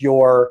against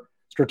your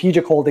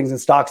strategic holdings in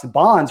stocks and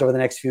bonds over the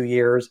next few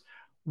years,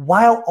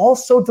 while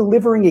also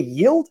delivering a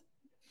yield,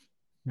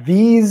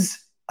 these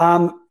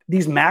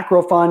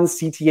macro funds,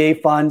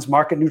 CTA funds,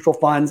 market neutral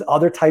funds,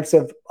 other types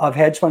of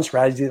hedge fund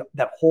strategies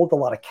that hold a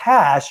lot of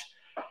cash,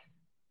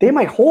 they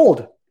might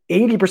hold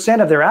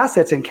 80% of their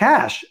assets in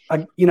cash,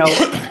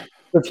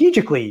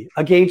 strategically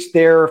against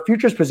their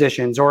futures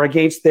positions or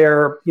against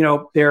their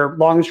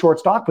long and short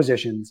stock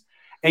positions,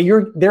 and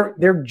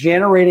they're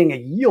generating a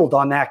yield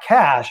on that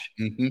cash,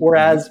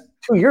 whereas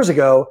 2 years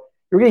ago,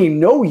 you're getting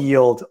no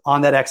yield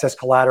on that excess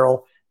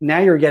collateral. Now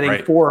you're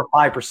getting 4 or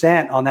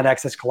 5% on that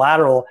excess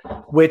collateral,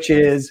 which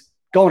is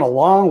going a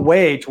long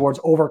way towards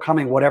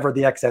overcoming whatever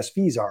the excess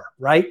fees are,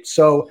 right?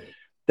 So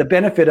the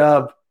benefit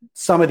of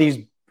some of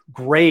these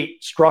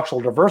great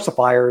structural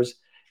diversifiers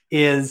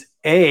is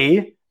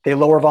they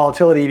lower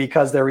volatility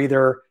because they're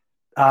either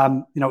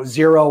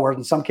zero or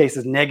in some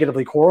cases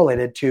negatively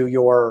correlated to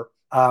your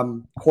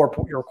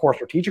core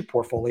strategic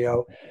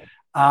portfolio.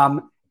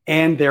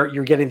 And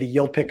you're getting the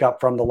yield pickup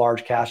from the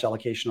large cash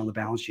allocation on the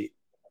balance sheet.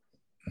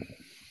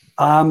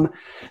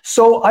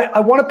 So I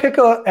want to pick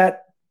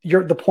at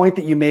the point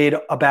that you made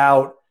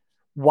about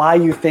why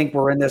you think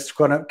we're in this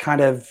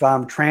kind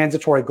of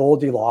transitory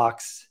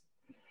Goldilocks.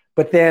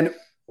 But then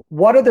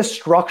what are the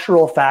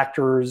structural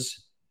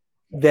factors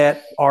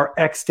that are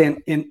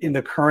extant in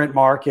the current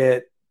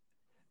market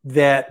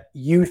that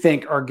you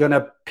think are going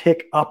to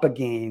pick up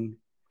again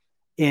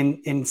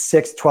in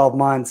 6, 12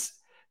 months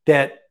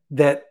that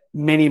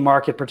many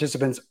market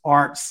participants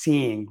aren't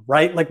seeing,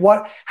 right? Like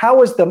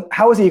how is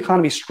the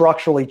economy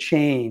structurally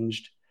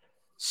changed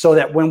so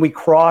that when we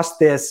cross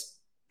this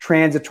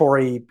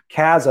transitory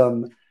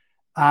chasm,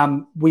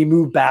 we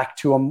move back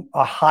to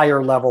a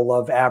higher level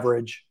of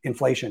average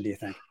inflation, do you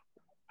think?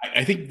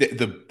 I think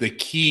the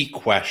key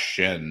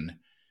question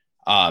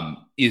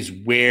is,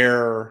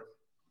 where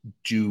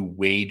do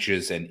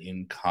wages and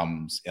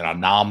incomes on a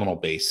nominal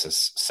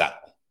basis settle?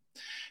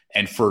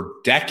 And for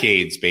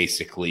decades,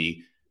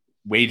 basically,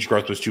 wage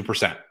growth was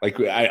 2%. Like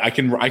I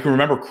can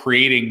remember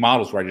creating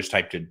models where I just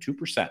typed in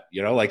 2%,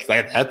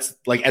 that's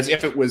like as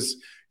if it was,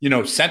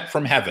 sent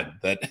from heaven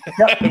that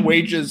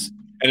wages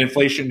and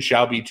inflation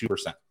shall be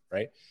 2%,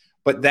 right?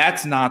 But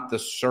that's not the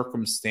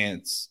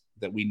circumstance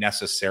that we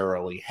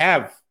necessarily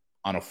have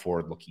on a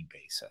forward-looking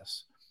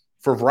basis.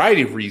 For a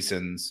variety of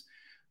reasons,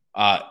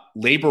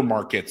 labor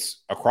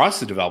markets across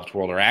the developed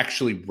world are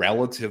actually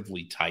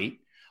relatively tight.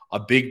 A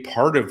big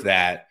part of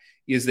that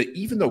is that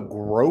even though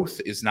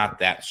growth is not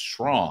that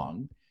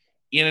strong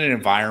in an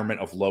environment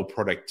of low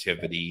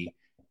productivity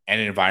and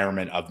an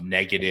environment of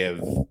negative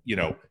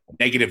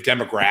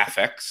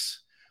demographics,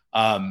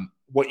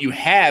 what you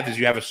have is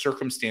you have a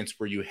circumstance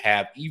where you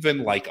have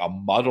even like a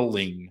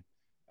muddling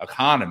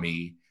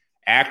economy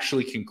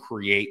actually can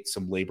create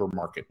some labor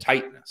market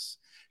tightness.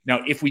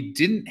 Now, if we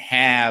didn't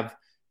have,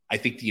 I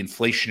think, the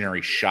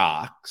inflationary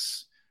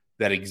shocks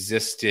that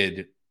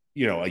existed,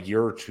 a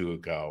year or two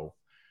ago,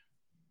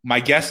 my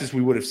guess is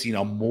we would have seen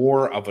a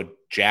more of a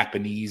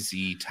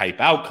Japanese-y type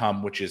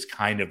outcome, which is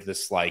kind of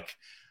this like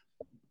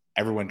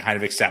everyone kind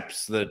of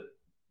accepts that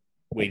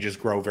wages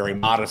grow very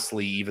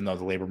modestly, even though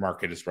the labor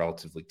market is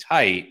relatively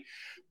tight.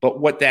 But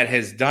what that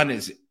has done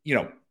is,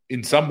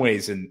 in some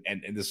ways, and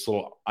this is a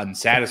little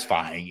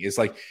unsatisfying, is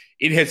like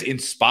it has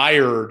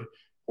inspired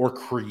or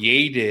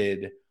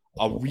created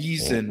a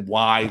reason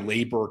why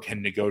labor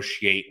can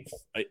negotiate,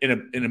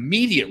 an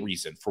immediate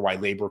reason for why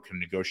labor can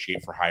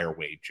negotiate for higher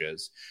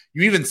wages.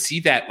 You even see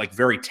that like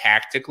very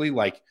tactically,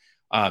 like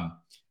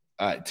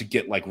to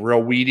get like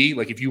real weedy.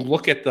 Like if you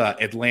look at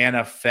the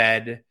Atlanta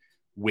Fed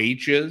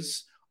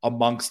wages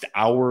amongst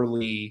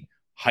hourly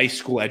high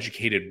school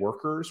educated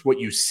workers, what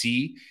you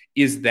see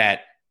is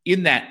that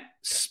in that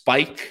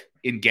spike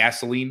in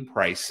gasoline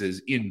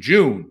prices in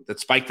June that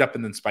spiked up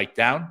and then spiked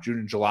down, June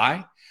and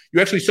July, you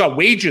actually saw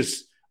wage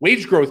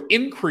growth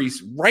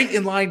increase right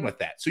in line with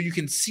that. So you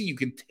can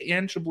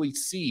tangibly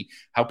see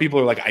how people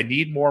are like, I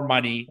need more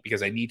money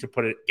because I need to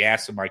put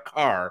gas in my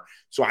car.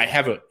 So I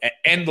have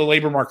and the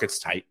labor market's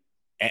tight.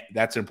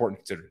 That's important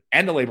to consider.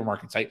 And the labor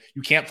market's tight.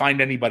 You can't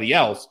find anybody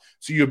else.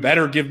 So you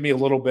better give me a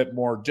little bit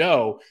more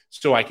dough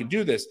so I can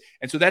do this.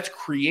 And so that's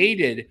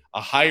created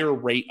a higher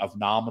rate of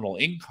nominal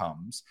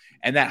incomes.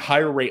 And that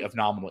higher rate of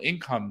nominal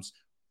incomes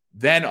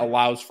then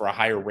allows for a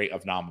higher rate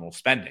of nominal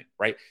spending,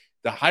 right?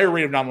 The higher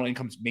rate of nominal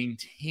incomes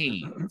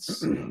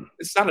maintains.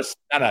 It's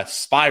not a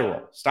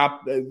spiral.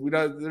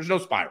 There's no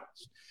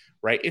spirals,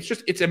 right?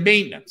 It's a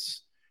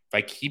maintenance. If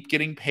I keep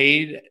getting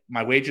paid,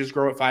 my wages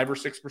grow at 5 or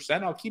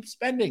 6%, I'll keep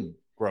spending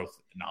growth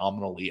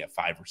nominally at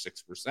 5 or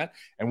 6%,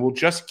 and we'll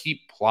just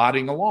keep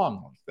plodding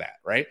along like that,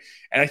 right?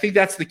 And I think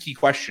that's the key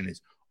question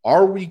is,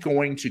 are we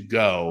going to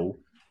go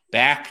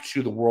back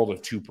to the world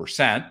of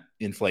 2%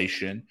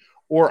 inflation,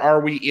 or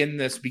are we in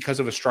this, because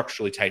of a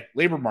structurally tight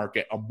labor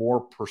market, a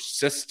more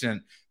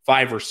persistent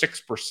 5 or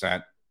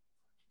 6%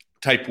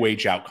 type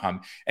wage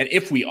outcome? And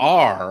if we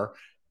are,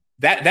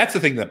 that's the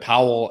thing that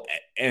Powell,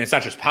 and it's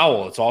not just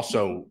Powell, it's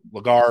also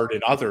Lagarde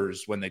and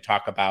others, when they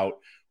talk about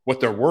what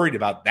they're worried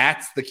about,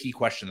 that's the key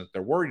question that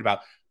they're worried about.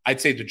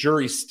 I'd say the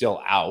jury's still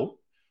out,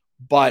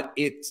 but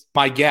it's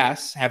my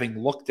guess, having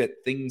looked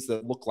at things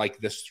that look like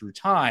this through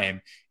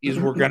time, is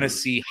we're going to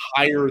see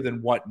higher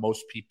than what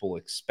most people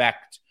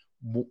expect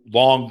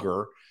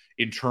longer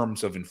in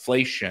terms of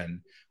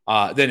inflation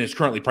than is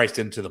currently priced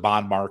into the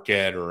bond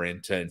market or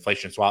into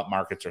inflation swap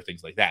markets or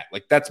things like that.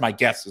 Like that's my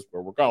guess is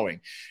where we're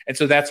going. And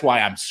so that's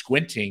why I'm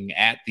squinting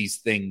at these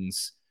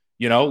things,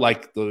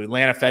 like the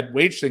Atlanta Fed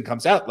wage thing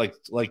comes out, like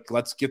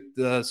let's get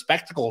the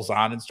spectacles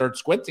on and start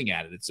squinting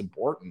at it. It's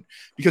important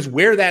because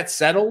where that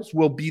settles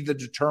will be the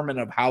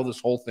determinant of how this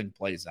whole thing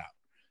plays out.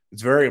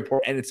 It's very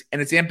important.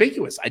 And it's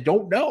ambiguous. I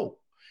don't know.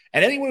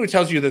 And anyone who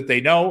tells you that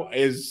they know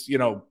is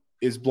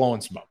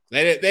blowing smoke.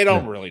 They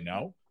don't really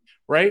know,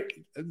 right?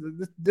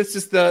 This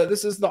is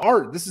the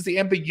art. This is the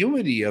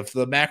ambiguity of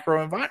the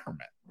macro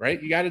environment,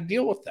 right? You got to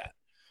deal with that.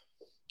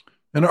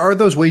 And are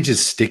those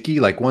wages sticky?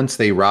 Like once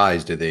they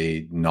rise, do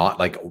they not,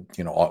 like,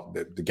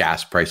 the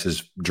gas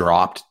prices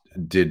dropped?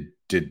 Did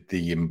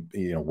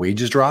the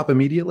wages drop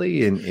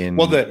immediately?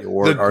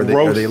 Are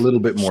they a little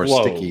bit more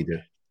sticky?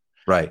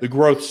 Right. The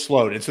growth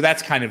slowed. And so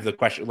that's kind of the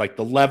question, like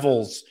the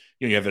levels,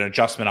 you have an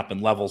adjustment up in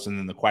levels. And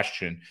then the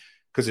question,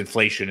 because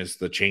inflation is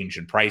the change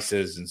in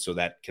prices. And so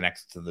that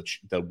connects to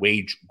the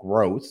wage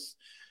growth,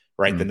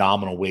 right? Mm-hmm. The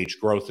nominal wage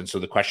growth. And so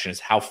the question is,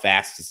 how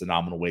fast does the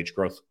nominal wage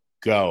growth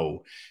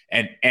go?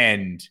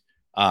 And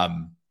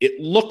it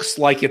looks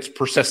like it's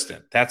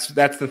persistent. That's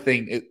the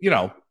thing.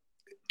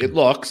 It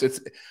looks,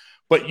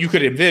 but you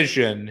could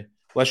envision,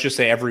 let's just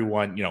say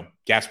everyone,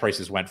 gas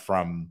prices went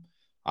from,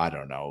 I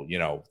don't know,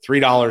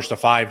 $3 to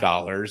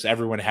 $5.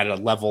 Everyone had a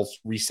level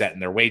reset in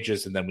their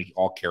wages, and then we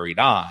all carried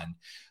on.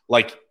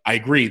 Like, I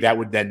agree, that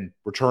would then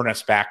return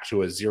us back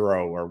to a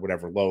zero or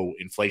whatever low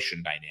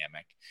inflation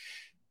dynamic.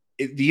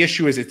 The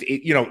issue is,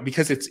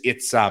 because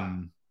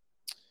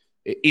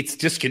it's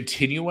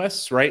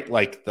discontinuous, right?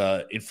 Like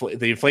the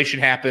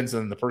inflation happens,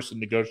 and the person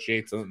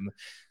negotiates, and the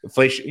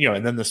inflation,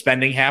 and then the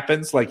spending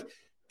happens. Like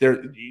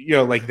there,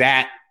 like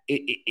that.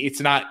 It's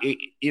not.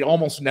 It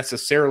almost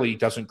necessarily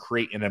doesn't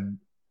create an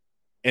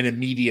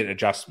immediate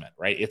adjustment,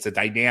 right? It's a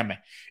dynamic.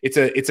 It's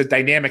a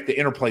dynamic that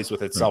interplays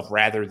with itself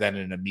rather than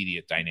an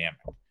immediate dynamic.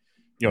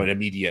 An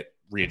immediate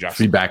readjustment.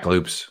 Feedback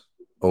loops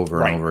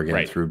over and over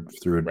again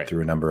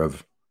through a number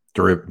of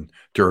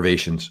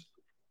derivations.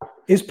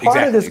 Is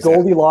part of this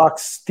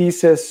Goldilocks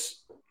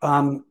thesis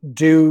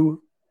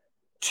due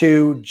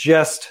to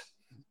just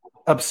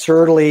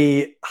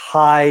absurdly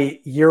high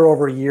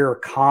year-over-year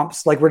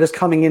comps. Like we're just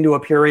coming into a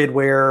period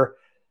where,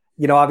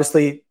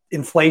 obviously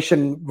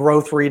inflation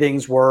growth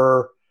readings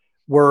were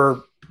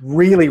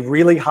really,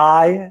 really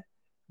high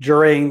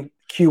during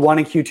Q1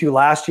 and Q2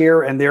 last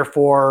year. And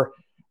therefore,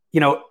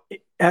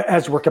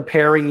 as we're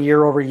comparing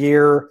year over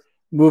year,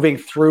 moving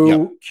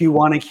through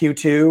Q1 and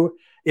Q2,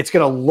 it's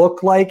going to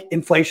look like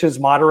inflation is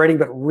moderating,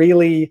 but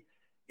really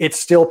it's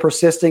still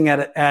persisting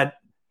at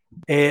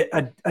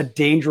a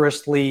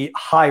dangerously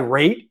high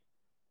rate.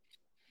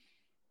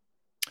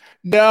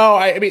 No,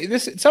 I mean,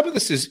 some of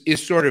this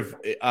is sort of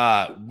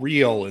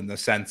real in the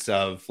sense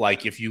of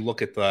like, if you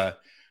look at this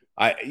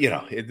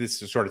is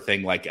the sort of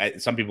thing, like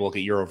some people look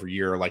at year over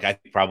year. Like I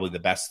think probably the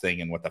best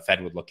thing and what the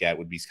Fed would look at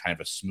would be kind of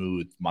a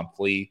smooth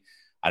monthly,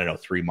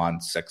 3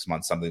 months, 6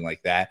 months, something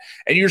like that.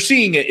 And you're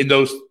seeing it in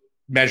those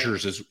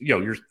measures as,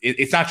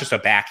 it's not just a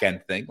back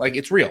end thing. Like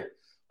it's real.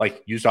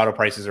 Like used auto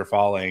prices are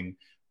falling,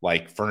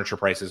 like furniture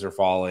prices are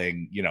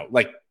falling,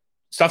 like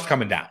stuff's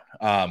coming down.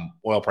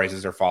 Oil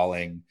prices are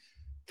falling.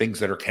 Things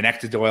that are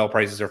connected to oil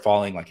prices are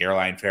falling, like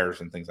airline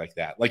fares and things like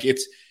that. Like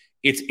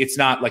it's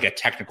not like a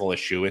technical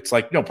issue. It's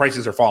like, no,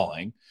 prices are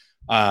falling.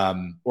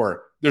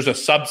 Or there's a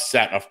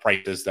subset of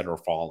prices that are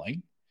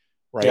falling.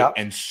 Right. Yeah.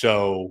 And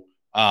so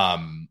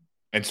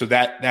that's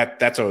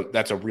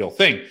a real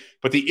thing.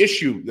 But the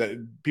issue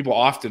that people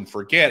often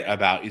forget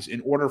about is, in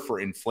order for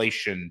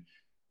inflation,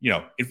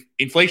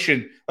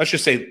 inflation, let's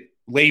just say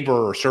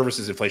labor or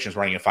services inflation is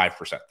running at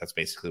 5%. That's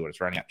basically what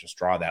it's running at. Just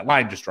draw that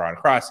line, just draw it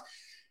across.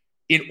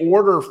 In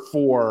order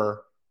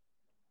for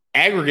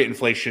aggregate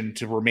inflation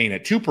to remain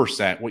at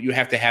 2%, what you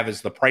have to have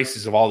is the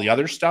prices of all the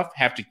other stuff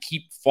have to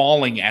keep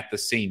falling at the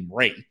same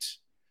rate,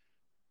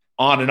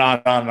 on and on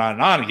and on and on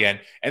and on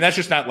again. And that's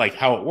just not like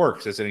how it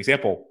works. As an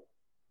example,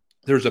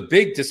 there's a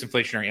big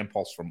disinflationary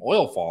impulse from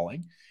oil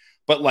falling,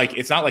 but like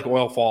it's not like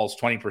oil falls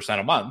 20%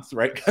 a month,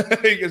 right?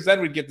 Because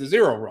then we'd get to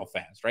zero real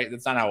fast, right?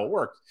 That's not how it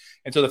works.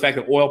 And so the fact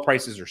that oil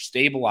prices are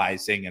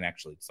stabilizing and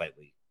actually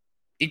slightly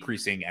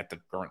increasing at the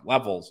current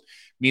levels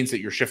means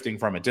that you're shifting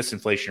from a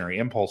disinflationary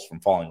impulse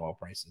from falling oil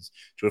prices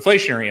to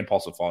inflationary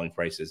impulse of falling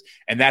prices.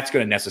 And that's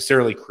going to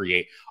necessarily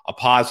create a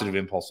positive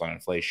impulse on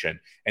inflation.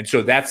 And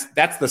so that's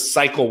the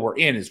cycle we're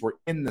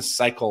in the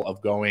cycle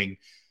of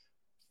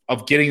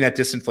getting that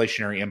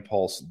disinflationary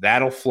impulse.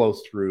 That'll flow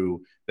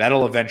through,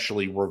 that'll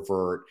eventually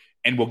revert,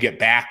 and we'll get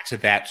back to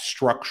that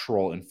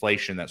structural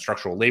inflation, that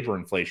structural labor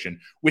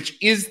inflation,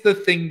 which is the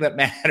thing that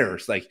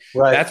matters. Like,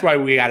 right. That's why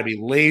we got to be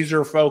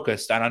laser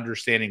focused on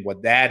understanding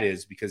what that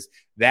is, because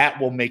that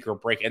will make or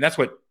break. And that's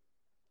what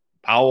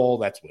Powell,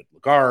 that's what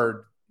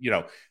Lagarde,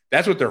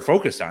 that's what they're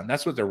focused on.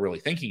 That's what they're really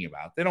thinking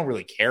about. They don't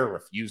really care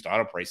if used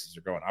auto prices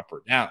are going up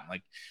or down.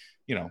 Like,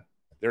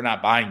 they're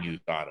not buying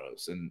used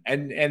autos, and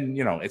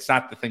it's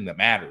not the thing that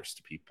matters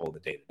to people the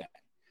day to day.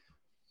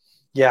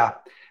 Yeah.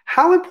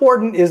 How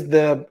important is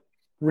the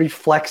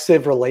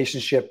reflexive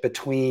relationship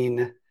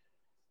between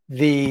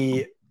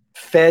the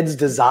Fed's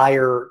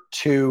desire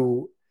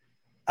to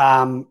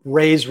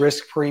raise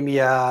risk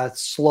premia,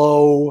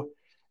 slow,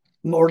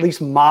 or at least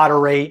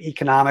moderate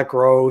economic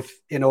growth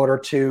in order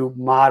to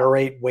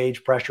moderate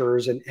wage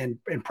pressures and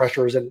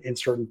pressures in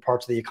certain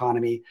parts of the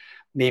economy,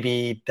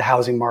 maybe the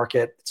housing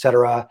market, et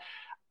cetera,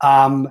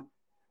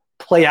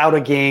 play out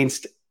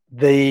against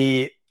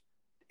the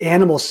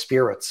animal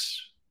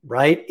spirits,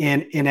 right?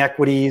 In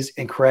equities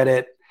and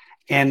credit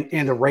and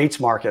in the rates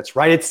markets,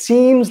 right? It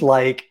seems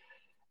like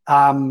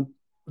the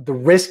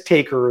risk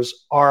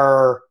takers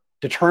are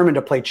determined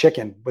to play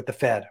chicken with the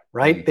Fed,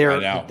 right? They're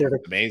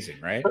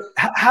amazing, right?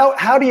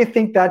 How do you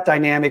think that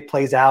dynamic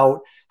plays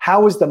out?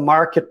 How is the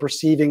market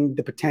perceiving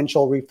the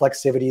potential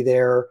reflexivity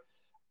there?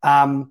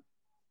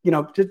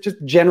 Just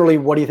generally,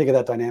 what do you think of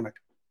that dynamic?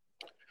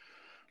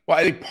 Well,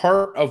 I think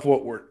part of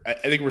what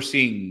we're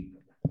seeing,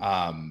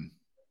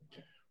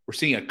 we're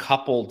seeing a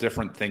couple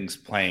different things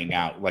playing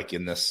out, like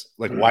in this,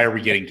 like, why are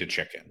we getting to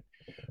chicken,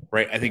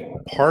 right? I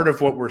think part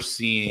of what we're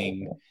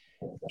seeing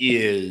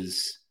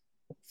is,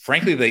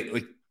 frankly,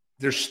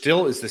 there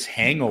still is this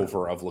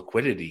hangover of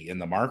liquidity in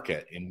the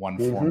market in one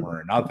form or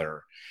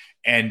another.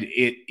 And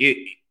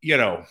it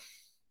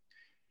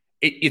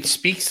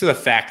speaks to the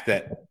fact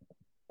that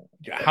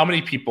how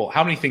many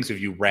things have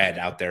you read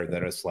out there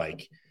that is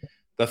like,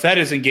 the Fed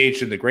is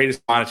engaged in the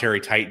greatest monetary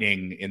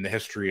tightening in the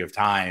history of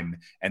time,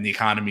 and the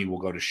economy will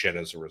go to shit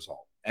as a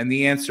result. And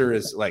the answer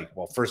is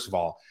well, first of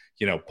all,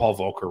 Paul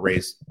Volcker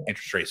raised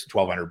interest rates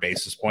 1,200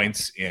 basis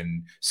points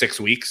in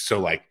 6 weeks.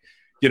 So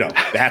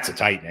that's a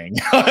tightening.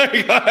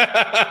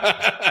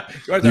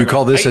 You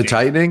call this a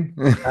tightening?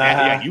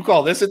 Yeah, you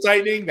call this a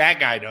tightening?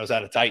 That guy knows how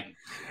to tighten.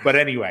 But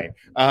anyway,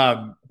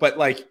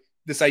 but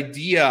this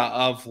idea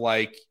of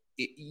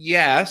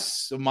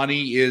yes,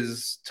 money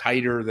is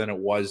tighter than it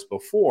was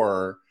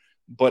before,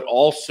 but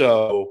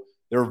also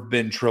there have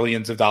been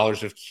trillions of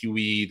dollars of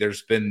QE.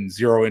 There's been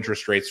zero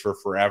interest rates for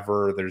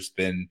forever. There's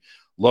been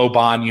low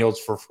bond yields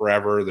for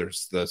forever.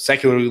 There's the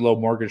secularly low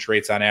mortgage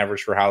rates on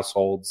average for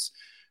households.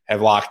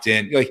 have locked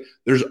in. Like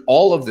there's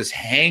all of this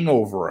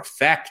hangover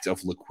effect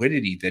of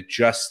liquidity that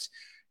just,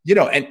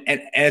 and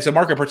as a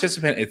market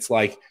participant, it's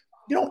like,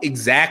 you don't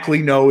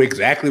exactly know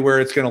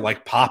where it's going to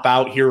like pop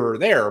out here or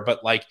there,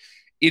 but like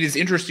it is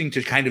interesting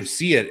to kind of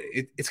see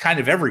it. It's kind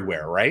of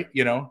everywhere, right?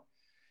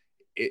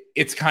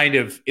 It's kind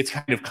of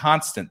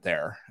constant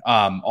there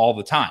all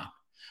the time.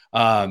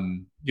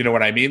 You know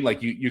what I mean?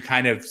 Like you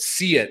kind of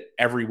see it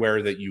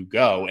everywhere that you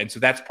go. And so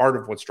that's part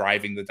of what's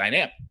driving the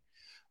dynamic.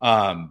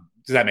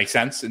 Does that make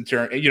sense?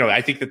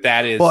 I think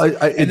that is. Well,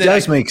 it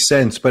does make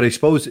sense, but I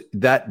suppose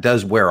that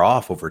does wear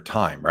off over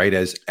time, right?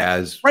 As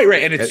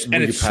right. And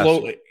it's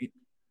slowly,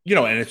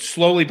 and it's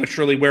slowly but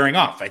surely wearing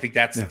off. I think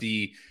that's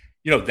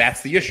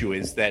that's the issue,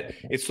 is that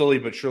it's slowly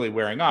but surely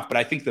wearing off. But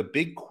I think the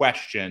big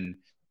question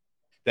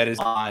that is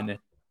on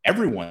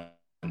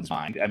everyone's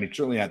mind, I mean,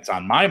 certainly that's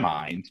on my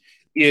mind,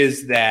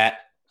 is that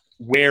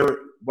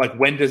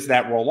when does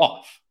that roll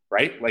off,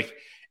 right? Like,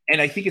 and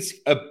I think it's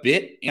a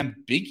bit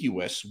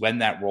ambiguous when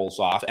that rolls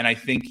off. And I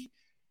think,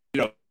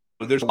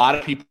 there's a lot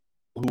of people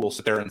who will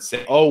sit there and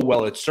say, oh,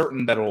 well, it's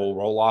certain that it'll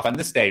roll off on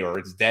this day or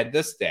it's dead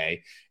this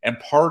day. And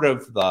part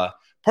of the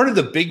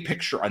big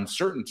picture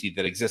uncertainty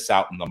that exists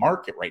out in the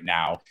market right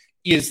now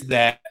is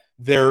that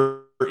there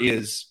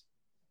is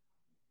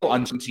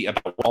uncertainty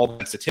about what all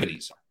the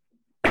sensitivities are.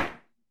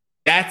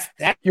 That's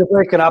you're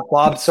breaking up,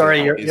 Bob.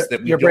 Sorry,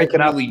 you're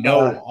breaking up. Really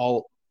know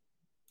all.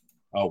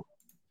 Oh,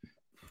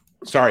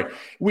 sorry.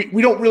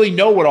 We don't really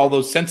know what all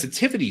those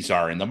sensitivities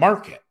are in the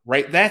market,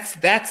 right?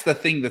 That's the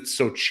thing that's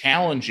so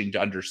challenging to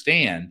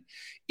understand,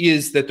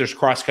 is that there's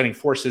cross-cutting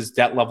forces.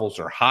 Debt levels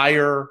are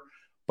higher,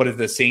 but at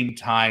the same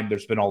time,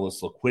 there's been all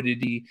this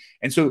liquidity.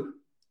 And so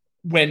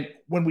when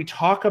we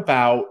talk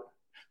about,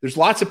 there's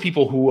lots of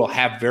people who will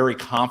have very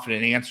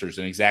confident answers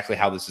in exactly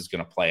how this is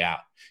going to play out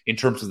in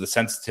terms of the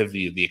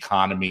sensitivity of the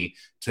economy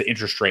to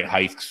interest rate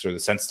hikes, or the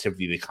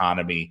sensitivity of the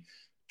economy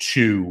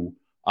to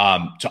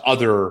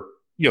other,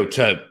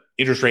 to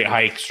interest rate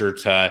hikes, or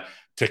to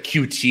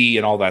QT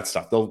and all that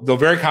stuff. They'll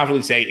very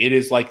confidently say it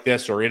is like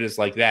this or it is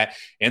like that.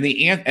 And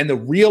the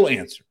real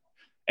answer,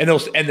 and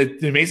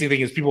the amazing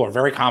thing is, people are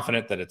very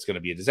confident that it's going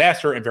to be a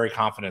disaster and very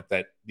confident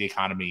that the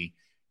economy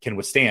can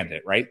withstand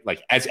it, right?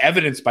 Like as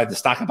evidenced by the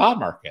stock and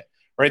bond market,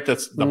 right?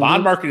 The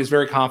bond market is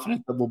very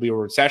confident that will be a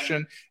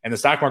recession, and the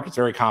stock market is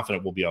very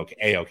confident will be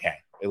okay,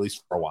 at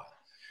least for a while,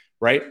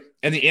 right?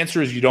 And the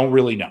answer is, you don't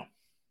really know.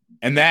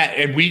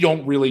 And we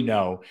don't really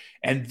know.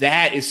 And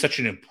that is such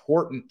an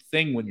important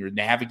thing when you're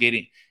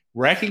navigating,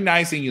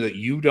 recognizing that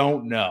you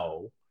don't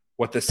know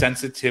what the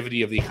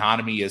sensitivity of the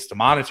economy is to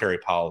monetary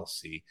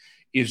policy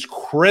is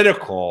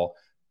critical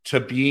to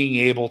being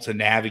able to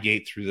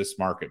navigate through this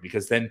market.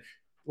 Because then,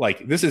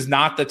 like, this is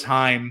not the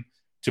time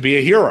to be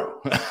a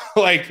hero.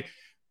 Like,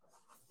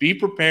 be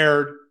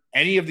prepared.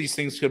 Any of these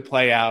things could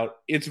play out.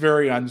 It's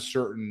very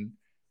uncertain.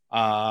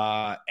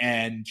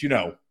 And,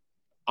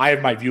 I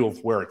have my view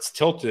of where it's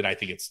tilted. I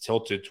think it's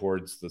tilted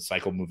towards the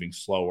cycle moving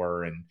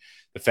slower and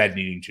the Fed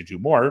needing to do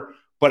more.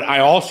 But I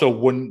also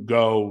wouldn't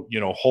go,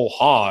 whole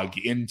hog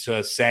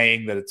into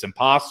saying that it's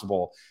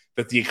impossible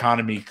that the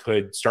economy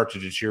could start to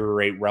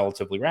deteriorate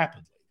relatively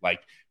rapidly. Like,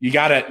 you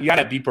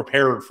gotta be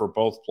prepared for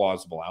both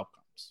plausible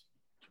outcomes.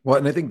 Well,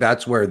 and I think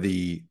that's where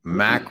the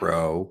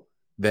macro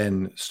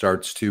then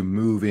starts to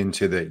move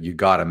into that you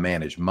got to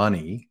manage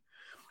money,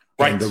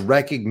 right? And the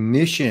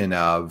recognition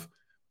of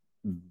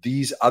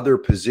these other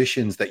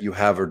positions that you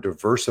have are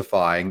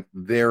diversifying.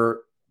 They're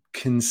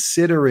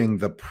considering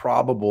the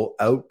probable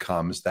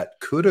outcomes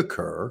that could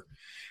occur.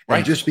 Right.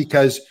 And just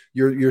because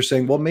you're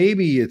saying, well,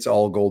 maybe it's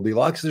all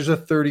Goldilocks, there's a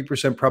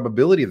 30%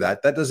 probability of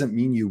that. That doesn't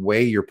mean you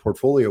weigh your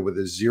portfolio with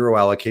a zero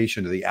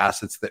allocation to the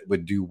assets that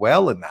would do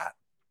well in that.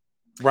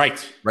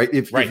 Right.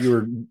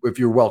 If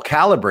you're well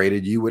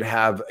calibrated, you would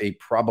have a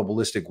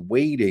probabilistic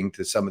weighting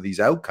to some of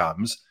these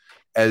outcomes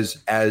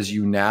as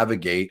you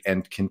navigate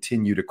and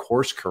continue to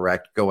course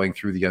correct going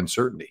through the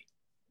uncertainty.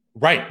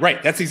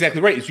 Right. That's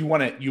exactly right. Is you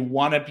want to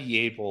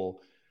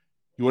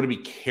be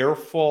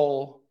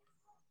careful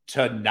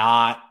to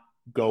not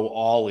go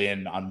all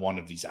in on one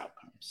of these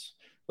outcomes.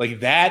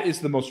 Like, that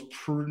is the most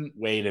prudent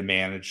way to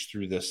manage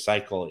through this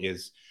cycle,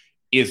 is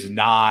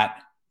not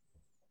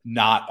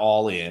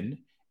all in.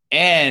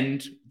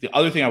 And the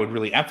other thing I would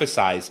really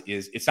emphasize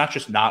is it's not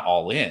just not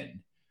all in,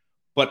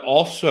 but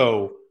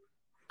also,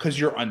 because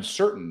you're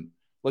uncertain,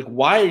 like,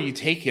 why are you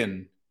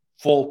taking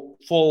full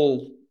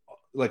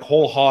like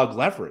whole hog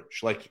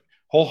leverage, like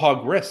whole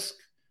hog risk?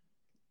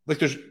 Like,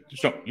 there's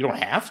no, you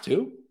don't have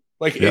to.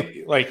 Like, yep.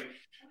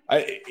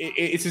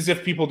 It's as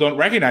if people don't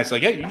recognize,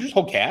 like, yeah, you just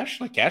hold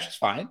cash. Like, cash is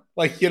fine.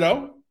 Like,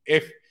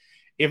 if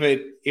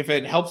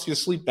it helps you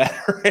sleep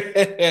better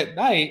at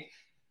night,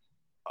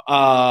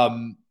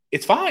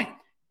 it's fine.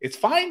 It's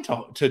fine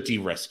to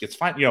de-risk. It's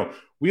fine.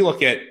 We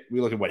look at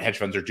what hedge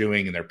funds are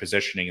doing and their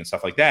positioning and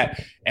stuff like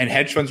that. And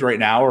hedge funds right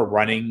now are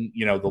running,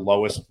 the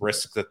lowest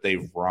risk that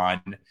they've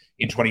run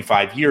in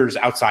 25 years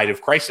outside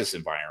of crisis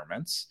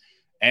environments.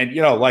 And,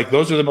 like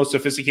those are the most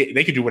sophisticated.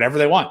 They can do whatever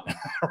they want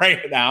right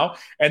now.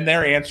 And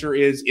their answer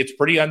is it's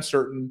pretty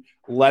uncertain.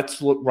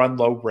 Let's run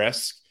low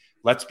risk.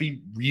 Let's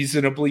be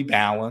reasonably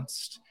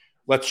balanced.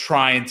 Let's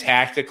try and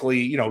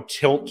tactically,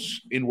 tilt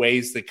in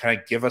ways that kind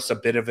of give us a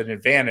bit of an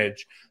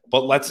advantage,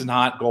 but let's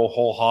not go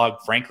whole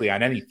hog, frankly,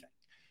 on anything.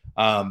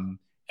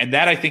 And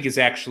that I think is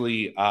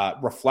actually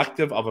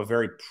reflective of a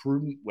very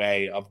prudent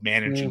way of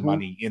managing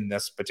money in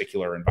this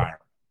particular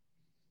environment.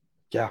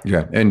 Yeah.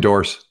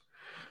 Endorse.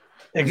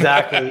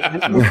 Exactly.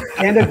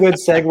 And a good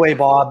segue,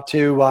 Bob,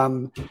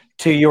 to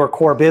your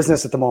core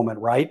business at the moment,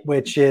 right?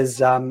 Which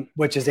is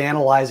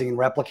analyzing and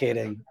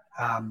replicating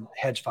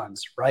hedge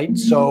funds, right?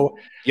 So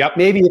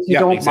maybe if you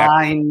don't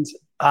mind,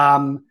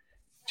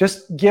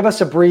 just give us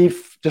a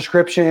brief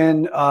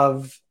description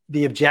of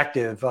the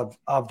objective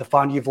of the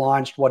fund you've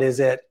launched. What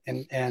is it?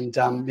 And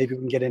maybe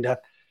we can get into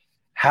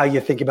how you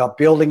think about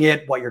building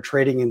it, what you're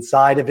trading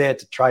inside of it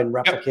to try and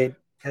replicate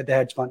the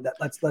hedge fund.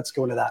 Let's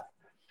go into that.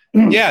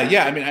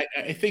 Yeah. I mean,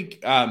 I think,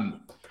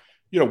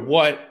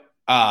 what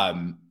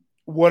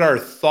our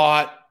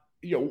thought,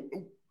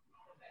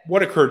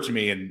 what occurred to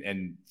me,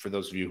 and for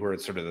those of you who are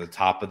at sort of the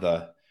top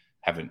of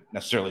haven't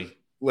necessarily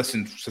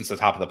listened since the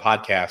top of the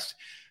podcast,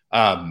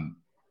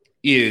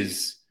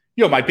 is,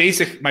 my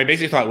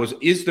basic thought was,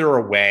 is there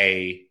a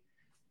way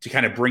to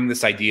kind of bring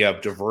this idea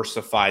of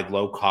diversified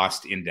low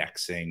cost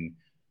indexing,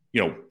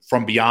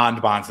 from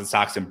beyond bonds and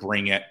stocks and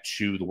bring it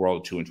to the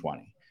world of 2 and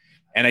 20?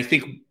 And I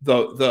think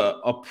the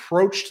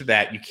approach to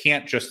that, you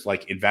can't just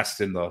like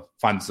invest in the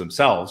funds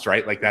themselves,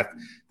 right? Like that,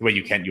 the way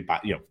you buy,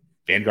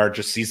 Vanguard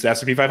just sees the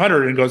S&P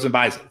 500 and goes and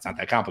buys it. It's not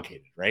that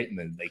complicated, right? And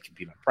then they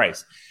compete on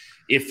price.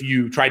 If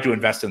you try to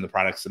invest in the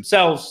products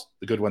themselves,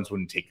 the good ones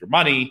wouldn't take your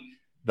money.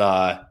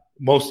 The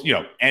most,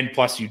 and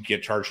plus you'd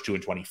get charged 2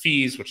 and 20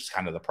 fees, which is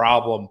kind of the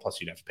problem. Plus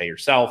you'd have to pay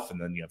yourself,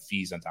 and then you have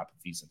fees on top of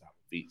fees on top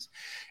of fees.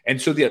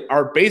 And so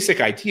our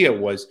basic idea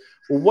was,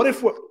 well, what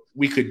if what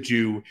we could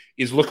do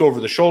is look over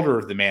the shoulder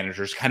of the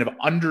managers, kind of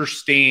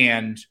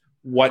understand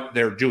what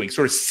they're doing,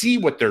 sort of see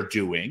what they're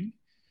doing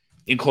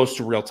in close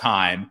to real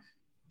time,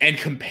 and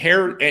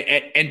compare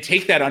and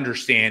take that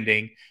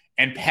understanding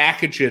and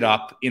package it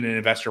up in an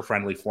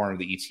investor-friendly form of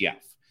the ETF.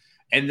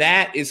 And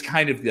that is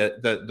kind of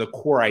the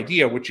core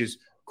idea, which is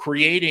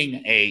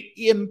creating a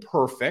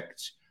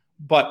imperfect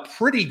but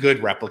pretty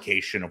good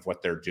replication of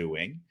what they're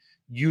doing,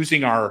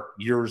 using our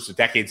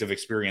decades of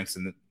experience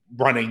in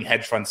running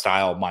hedge fund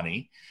style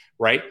money,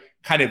 right?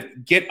 Kind of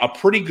get a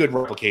pretty good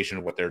replication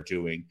of what they're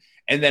doing,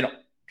 and then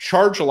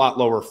charge a lot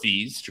lower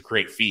fees to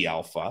create fee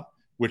alpha,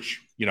 which,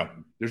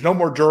 there's no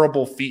more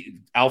durable fee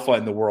alpha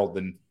in the world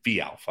than fee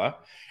alpha.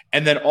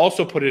 And then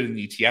also put it in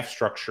the ETF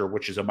structure,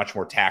 which is a much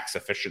more tax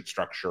efficient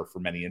structure for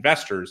many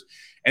investors.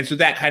 And so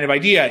that kind of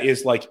idea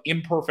is like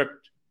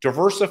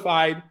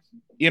diversified,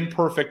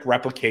 imperfect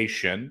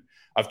replication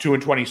of 2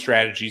 and 20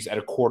 strategies at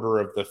a quarter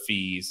of the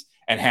fees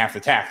and half the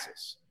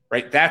taxes,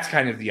 right? That's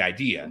kind of the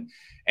idea.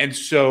 And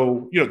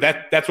so,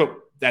 that's what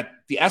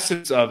the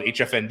essence of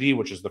HFND,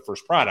 which is the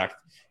first product,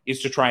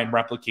 is to try and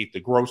replicate the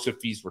gross of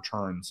fees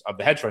returns of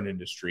the hedge fund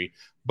industry,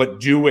 but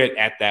do it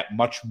at that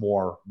much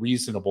more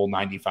reasonable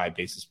 95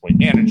 basis point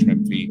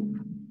management fee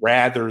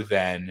rather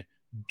than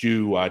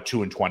do a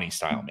 2 and 20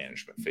 style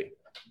management fee.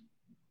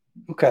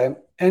 Okay.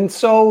 And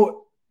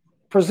so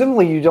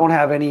presumably you don't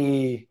have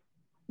any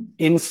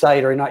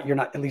insight, or you're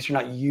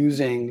not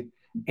using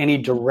any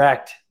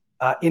direct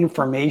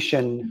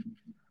information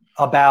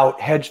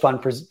about hedge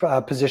fund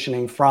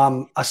positioning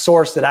from a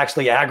source that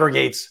actually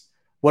aggregates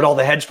what all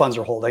the hedge funds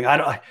are holding.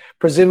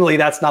 Presumably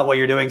that's not what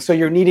you're doing. So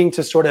you're needing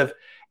to sort of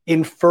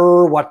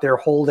infer what they're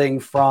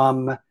holding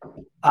from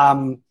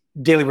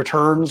daily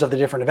returns of the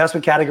different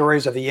investment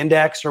categories of the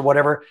index or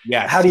whatever.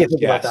 Yes. How do you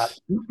think about that?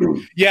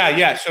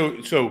 Yeah.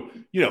 So,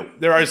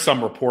 there is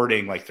some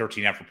reporting, like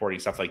 13F reporting,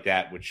 stuff like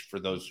that, which for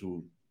those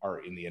who are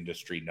in the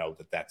industry know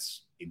that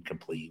that's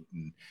incomplete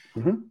and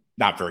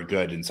not very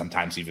good, and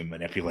sometimes even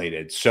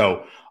manipulated.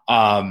 So,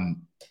 what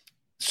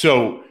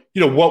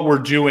we're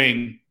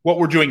doing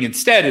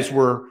instead is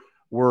we're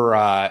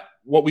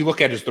what we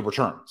look at is the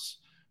returns.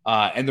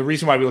 And the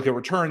reason why we look at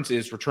returns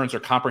is returns are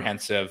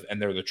comprehensive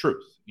and they're the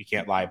truth. You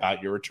can't lie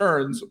about your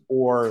returns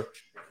or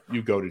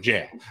you go to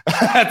jail.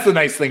 That's the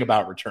nice thing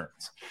about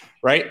returns,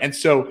 right? And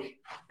so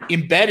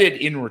embedded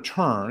in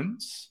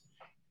returns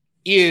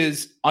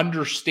is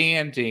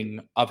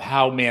understanding of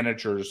how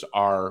managers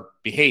are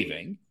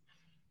behaving,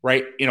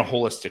 right, in a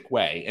holistic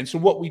way. And so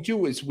what we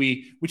do is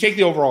we take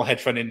the overall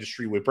hedge fund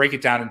industry, we break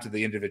it down into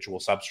the individual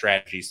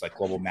sub-strategies like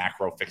global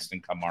macro, fixed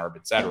income, ARB,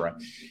 et cetera.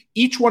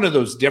 Each one of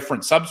those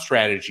different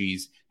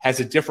sub-strategies has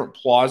a different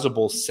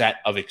plausible set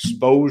of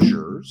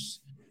exposures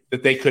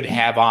that they could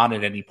have on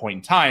at any point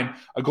in time.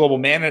 A global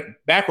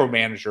macro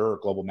manager or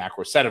global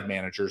macro set of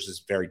managers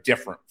is very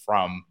different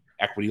from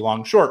equity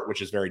long short,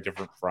 which is very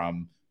different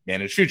from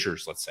managed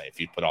futures, let's say, if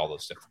you put all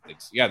those different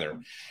things together.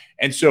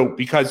 And so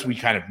because we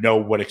kind of know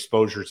what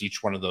exposures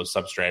each one of those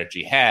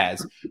sub-strategy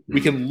has,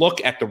 we can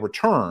look at the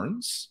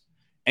returns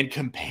and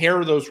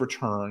compare those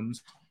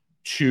returns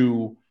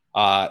to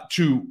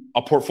to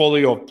a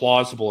portfolio of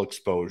plausible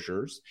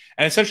exposures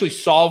and essentially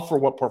solve for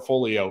what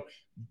portfolio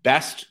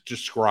best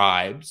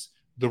describes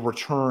the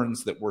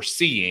returns that we're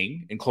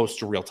seeing in close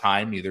to real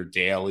time, either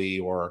daily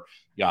or,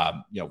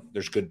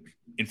 there's good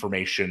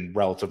information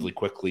relatively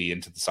quickly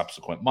into the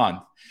subsequent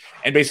month,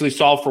 and basically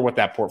solve for what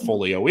that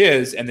portfolio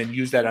is, and then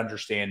use that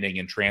understanding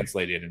and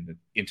translate it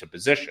into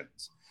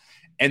positions.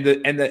 And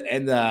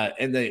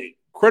the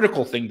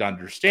critical thing to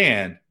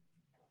understand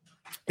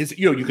is,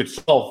 you could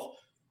solve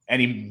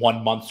any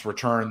 1 month's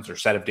returns or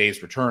set of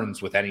days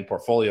returns with any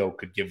portfolio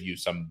could give you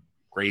some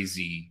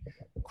crazy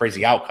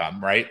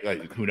outcome, right?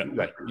 Like, who knows?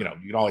 Like, you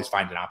can always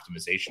find an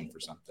optimization for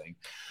something.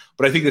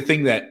 But I think the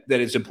thing that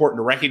is important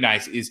to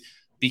recognize is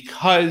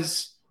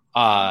because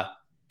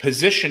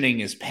positioning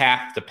is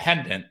path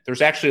dependent,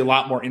 there's actually a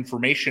lot more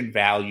information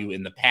value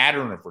in the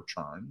pattern of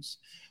returns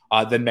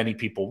than many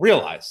people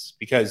realize.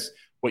 Because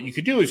what you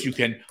could do is you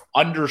can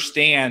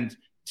understand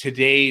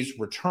today's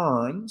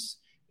returns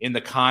in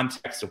the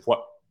context of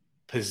what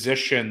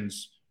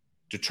positions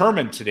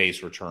determine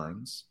today's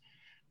returns,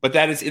 but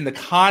that is in the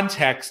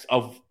context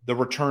of the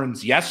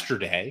returns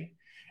yesterday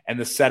and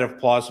the set of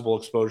plausible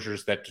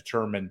exposures that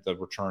determined the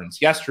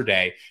returns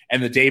yesterday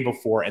and the day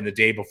before and the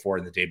day before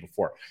and the day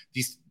before.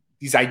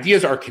 These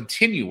ideas are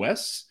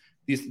continuous.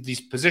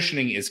 These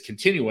positioning is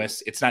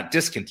continuous. It's not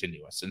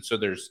discontinuous. And so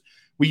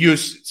we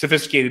use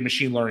sophisticated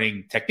machine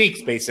learning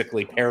techniques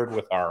basically paired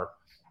with our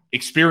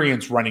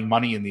experience running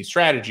money in these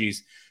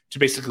strategies to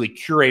basically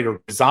curate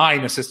or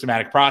design a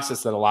systematic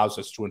process that allows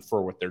us to infer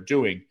what they're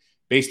doing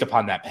based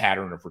upon that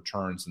pattern of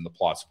returns and the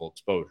plausible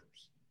exposures.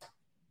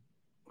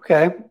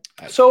 Okay.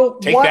 So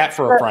take that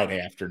for a Friday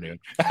afternoon.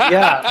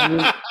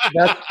 Yeah.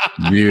 That's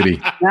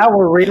beauty. Now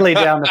we're really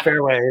down the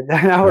fairway.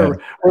 Now we're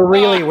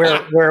really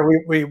where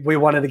we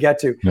wanted to get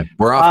to. Yeah,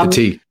 we're off the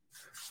tee.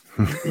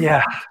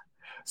 Yeah.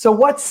 So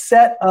what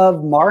set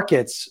of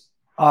markets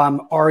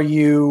are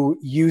you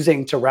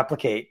using to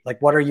replicate?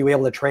 Like, what are you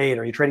able to trade?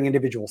 Are you trading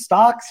individual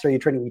stocks? Are you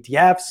trading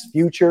ETFs,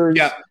 futures?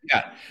 Yeah.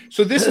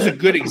 So this is a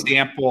good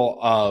example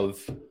of,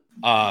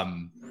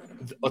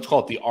 let's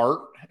call it the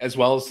art as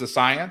well as the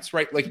science,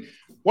 right? Like,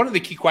 one of the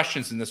key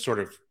questions in this sort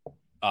of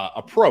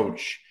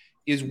approach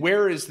is,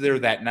 where is there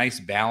that nice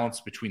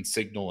balance between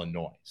signal and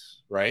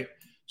noise, right?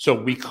 So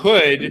we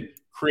could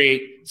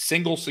create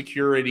single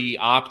security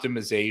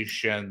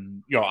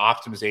optimizations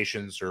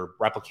or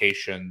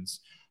replications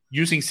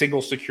using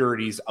single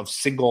securities of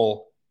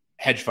single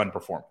hedge fund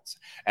performance.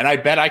 And I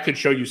bet I could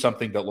show you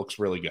something that looks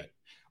really good,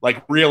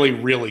 like really,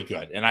 really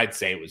good. And I'd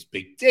say it was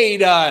big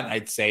data, and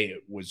I'd say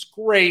it was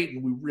great,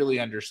 and we really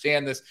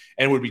understand this,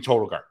 and it would be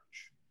total garbage,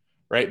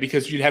 right?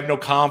 Because you'd have no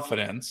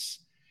confidence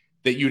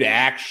that you'd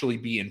actually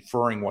be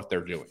inferring what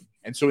they're doing.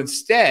 And so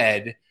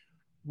instead,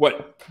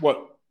 what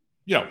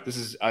this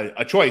is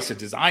a choice, a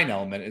design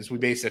element, is we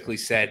basically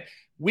said,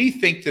 we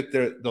think that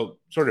the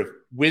sort of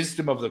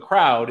wisdom of the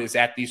crowd is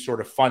at these sort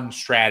of fund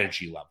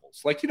strategy levels.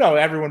 Like,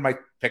 everyone might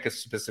pick a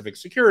specific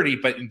security,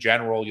 but in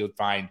general, you'll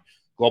find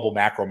global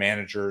macro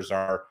managers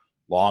are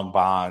long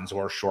bonds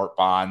or short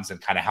bonds, and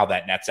kind of how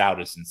that nets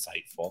out is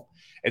insightful.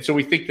 And so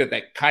we think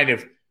that kind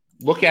of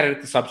look at it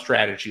at the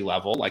sub-strategy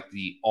level, like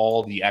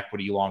all the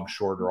equity long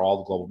short or all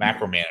the global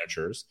macro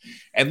managers,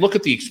 and look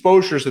at the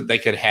exposures that they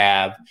could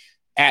have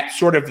at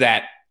sort of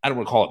that, I don't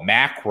want to call it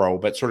macro,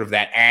 but sort of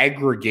that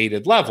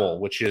aggregated level,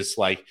 which is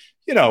like,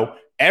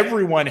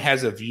 everyone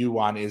has a view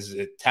on, is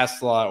it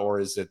Tesla or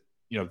is it,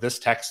 this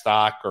tech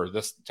stock or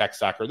this tech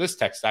stock or this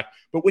tech stock?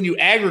 But when you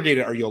aggregate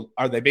it,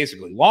 are they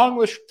basically long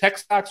the tech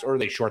stocks or are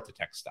they short the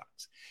tech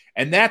stocks?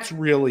 And that's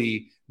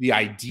really the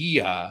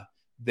idea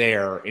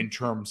there in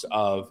terms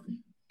of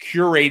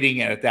curating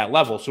it at that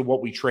level. So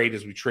what we trade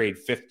is we trade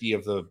 50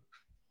 of the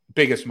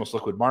biggest, most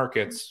liquid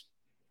markets,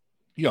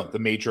 the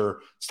major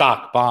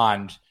stock,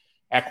 bond,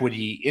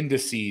 equity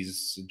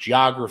indices,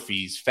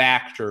 geographies,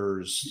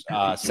 factors,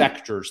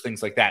 sectors,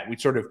 things like that. We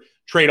sort of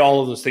trade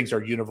all of those things.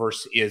 Our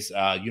universe is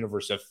a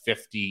universe of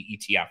 50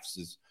 ETFs.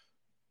 Is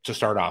to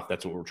start off,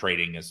 that's what we're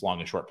trading, as long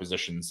and short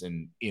positions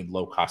in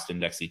low cost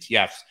index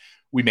ETFs.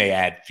 We may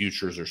add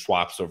futures or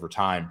swaps over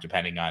time,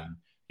 depending on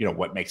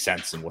what makes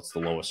sense and what's the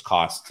lowest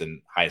cost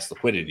and highest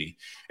liquidity.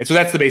 And so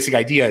that's the basic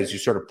idea, is you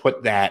sort of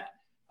put that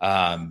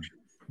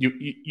you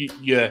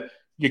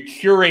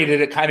curated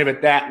it kind of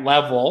at that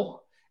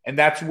level. And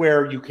that's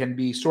where you can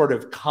be sort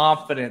of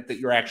confident that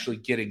you're actually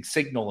getting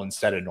signal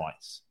instead of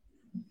noise.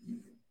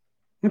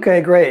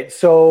 Okay, great.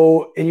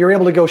 So, and you're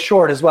able to go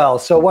short as well.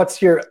 So is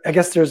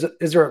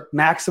there a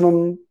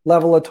maximum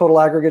level of total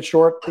aggregate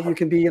short that you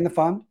can be in the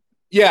fund?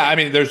 Yeah. I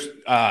mean, there's,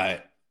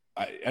 I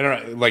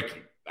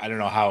don't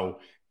know how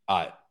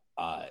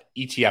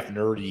ETF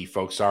nerdy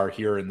folks are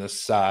here in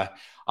this,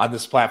 on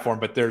this platform,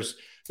 but there's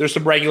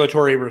some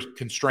regulatory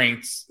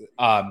constraints,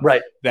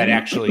 right, that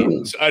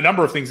actually, a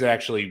number of things that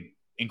actually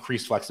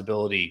increased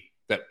flexibility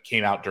that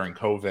came out during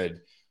COVID,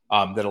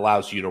 that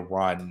allows you to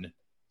run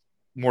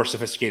more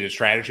sophisticated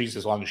strategies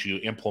as long as you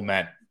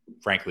implement,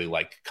 frankly,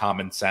 like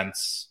common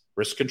sense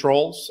risk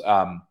controls,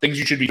 things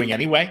you should be doing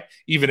anyway,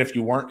 even if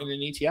you weren't in an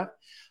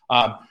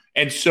ETF.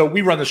 And so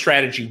we run the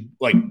strategy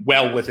like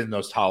well within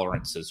those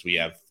tolerances. We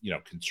have,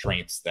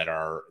 constraints that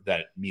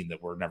mean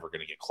that we're never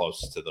going to get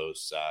close to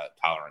those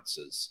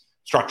tolerances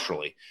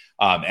structurally.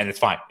 And it's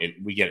fine.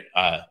 We get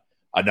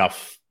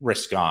enough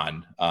risk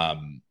on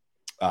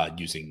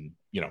using,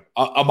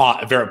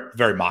 a very,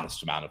 very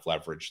modest amount of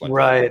leverage, like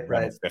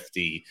right.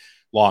 50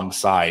 long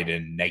side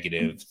and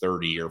negative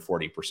 30 or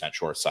 40%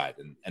 short side.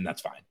 And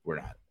that's fine. We're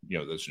not,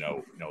 there's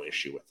no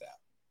issue with that.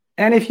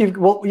 And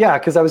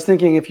because I was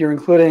thinking if you're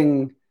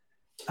including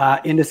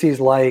indices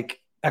like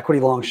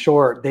equity long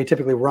short, they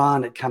typically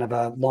run at kind of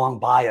a long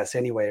bias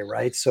anyway,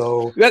 right?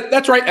 So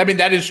that's right. I mean,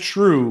 that is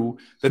true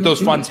that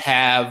those funds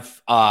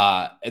have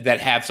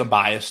some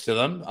bias to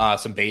them,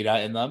 some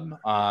beta in them.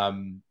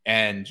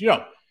 And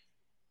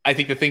I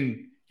think the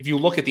thing, if you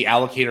look at the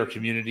allocator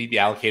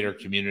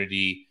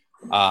community,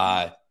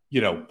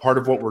 part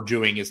of what we're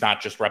doing is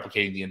not just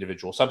replicating the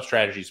individual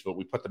sub-strategies, but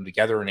we put them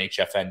together in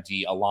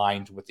HFND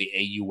aligned with the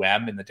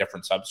AUM in the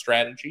different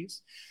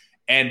sub-strategies.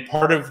 And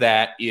part of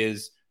that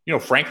is,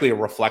 frankly, a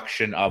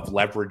reflection of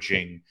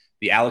leveraging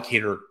the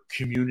allocator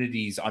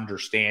community's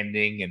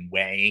understanding and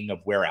weighing of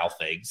where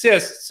alpha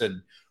exists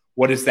and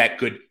what is that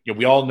good.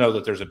 We all know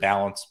that there's a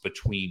balance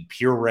between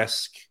pure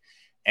risk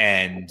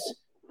and,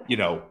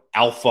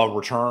 alpha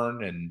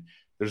return. And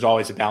there's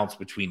always a balance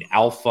between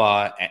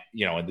alpha,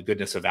 and the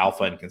goodness of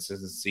alpha and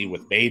consistency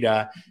with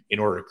beta in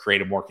order to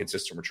create a more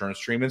consistent return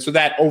stream. And so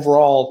that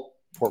overall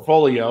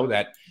portfolio,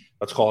 that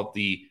let's call it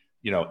the,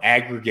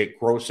 aggregate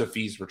gross of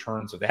fees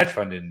returns of the hedge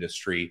fund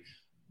industry,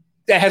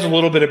 that has a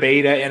little bit of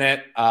beta in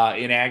it,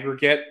 in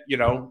aggregate,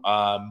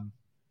 that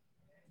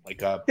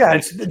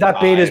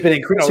beta has been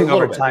increasing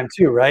over time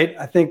too, right?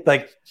 I think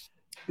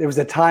there was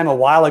a time a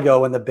while ago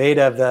when the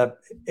beta of the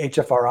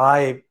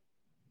HFRI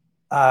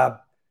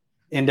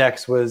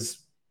index was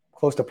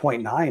close to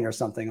 0.9 or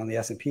something on the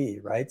S&P,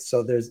 right?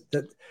 So there's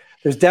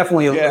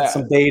definitely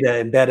some data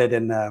embedded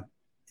in the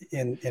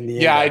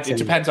index. It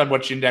depends on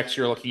which index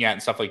you're looking at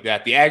and stuff like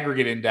that. The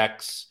aggregate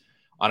index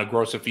on a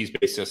gross of fees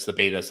basis, the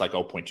beta is like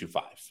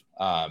 0.25.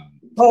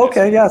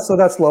 Okay, yeah, so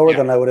that's lower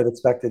than I would have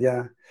expected.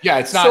 Yeah,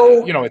 it's not.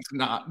 It's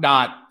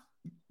not.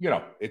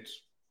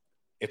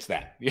 It's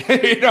that. Yeah.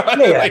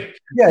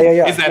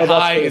 Is that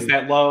high? Is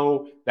that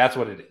low? That's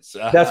what it is.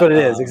 That's what it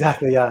is.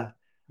 Exactly. Yeah.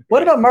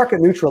 What about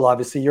market neutral?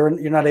 Obviously, you're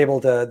not able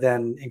to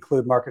then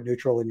include market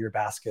neutral in your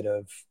basket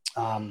of.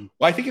 Well,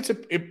 I think it's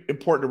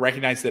important to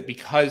recognize that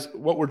because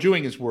what we're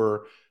doing is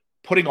we're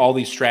putting all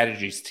these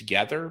strategies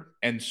together.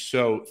 And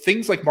so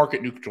things like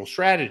market neutral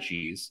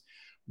strategies,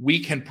 we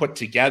can put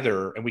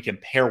together and we can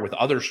pair with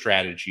other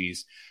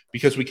strategies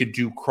because we can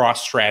do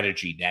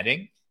cross-strategy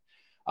netting.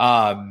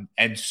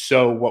 And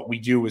so what we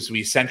do is we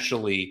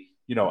essentially,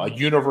 a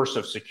universe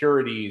of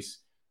securities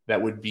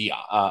that would be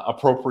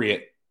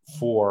appropriate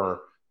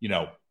for,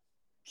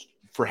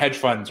 for hedge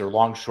funds or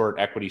long short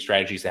equity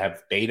strategies that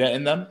have beta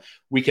in them,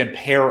 we can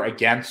pair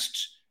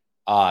against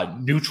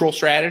neutral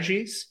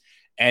strategies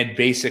and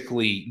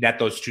basically net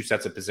those two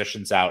sets of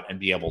positions out and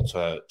be able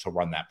to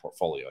run that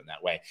portfolio in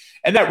that way.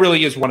 And that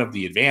really is one of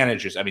the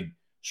advantages. I mean,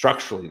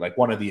 structurally, like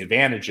one of the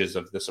advantages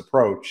of this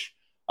approach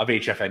of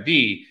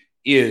HFND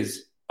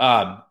is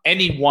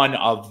any one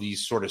of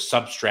these sort of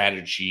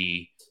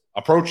sub-strategy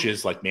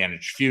approaches like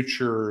managed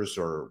futures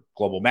or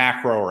global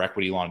macro or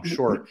equity long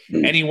short,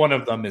 any one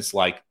of them is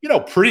like,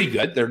 pretty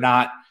good. They're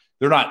not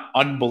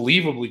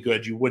unbelievably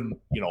good. You wouldn't,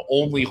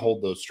 only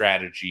hold those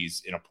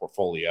strategies in a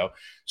portfolio.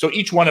 So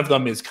each one of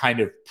them is kind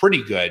of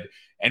pretty good.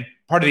 And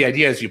part of the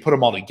idea is you put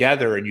them all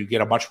together and you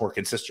get a much more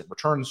consistent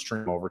return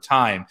stream over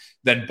time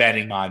than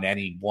betting on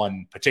any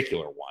one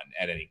particular one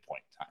at any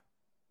point in time.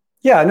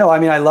 Yeah, no, I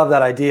mean, I love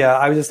that idea.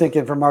 I was just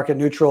thinking for market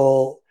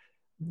neutral,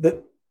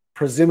 that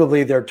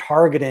presumably they're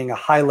targeting a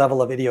high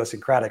level of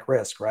idiosyncratic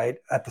risk, right,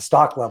 at the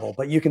stock level.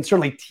 But you can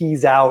certainly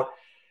tease out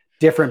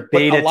different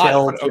beta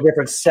tilts, or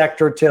different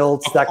sector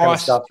tilts, that kind of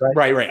stuff,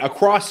 right? Right.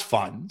 Across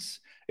funds,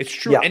 it's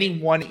true. Yeah. Any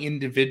one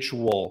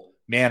individual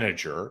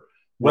manager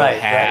will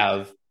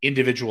have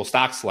individual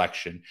stock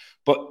selection.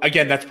 But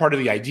again, that's part of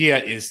the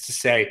idea is to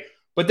say,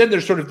 but then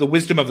there's sort of the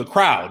wisdom of the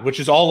crowd, which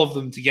is all of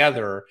them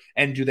together.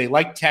 And do they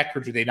like tech or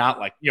do they not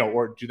like,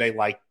 or do they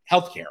like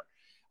healthcare?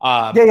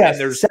 And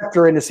there's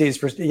sector indices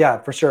for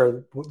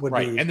sure would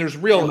be. And there's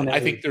real, I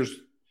think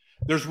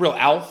there's real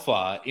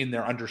alpha in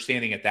their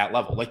understanding at that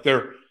level. Like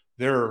they're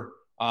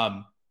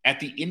at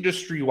the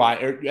industry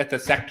wide or at the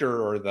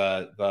sector or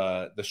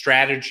the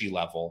strategy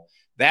level,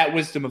 that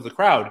wisdom of the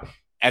crowd,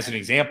 as an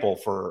example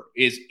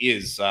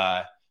is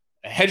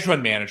hedge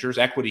fund managers,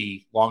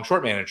 equity long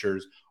short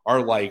managers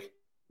are like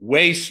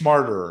way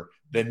smarter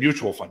than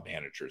mutual fund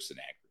managers in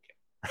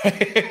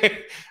aggregate.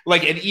 Right?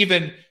 Like, and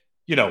even,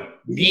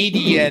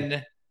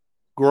 median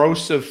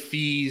gross of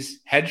fees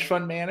hedge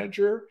fund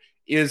manager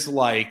is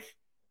like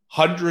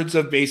hundreds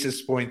of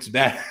basis points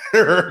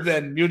better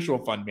than mutual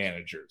fund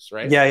managers,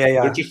 right? Yeah.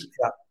 They're just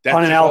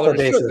on an alpha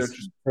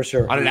basis, for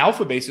sure. On an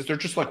alpha basis, they're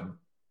just like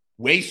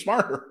way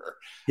smarter.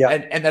 Yeah.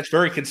 And that's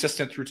very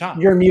consistent through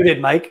time. You're muted,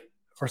 Mike,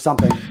 or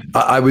something.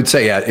 I would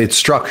say it's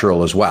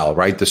structural as well,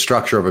 right? The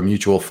structure of a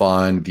mutual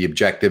fund, the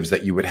objectives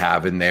that you would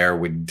have in there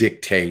would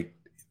dictate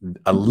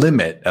a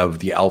limit of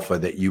the alpha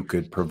that you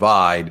could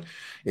provide.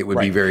 It would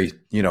be very,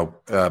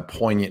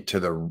 poignant to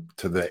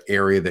the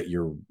area that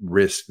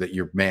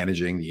you're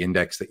managing, the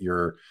index that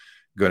you're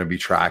going to be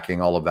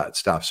tracking, all of that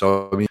stuff.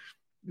 So, I mean,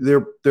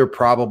 they're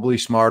probably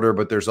smarter,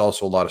 but there's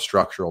also a lot of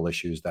structural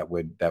issues that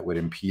would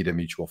impede a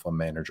mutual fund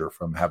manager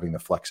from having the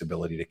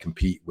flexibility to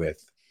compete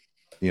with,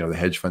 the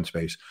hedge fund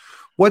space.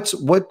 What's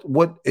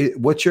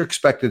your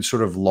expected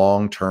sort of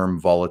long-term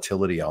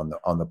volatility on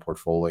the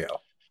portfolio?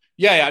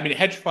 Yeah. I mean,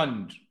 hedge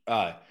fund,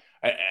 I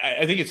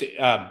think it's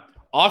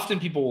often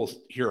people will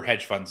hear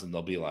hedge funds and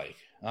they'll be like,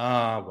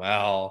 their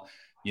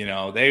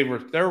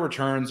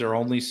returns are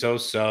only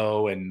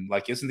so, and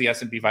like, isn't the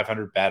S&P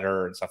 500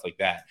 better and stuff like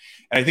that?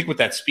 And I think what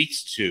that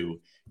speaks to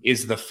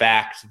is the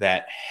fact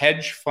that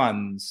hedge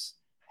funds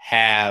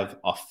have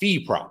a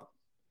fee problem.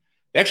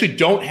 They actually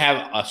don't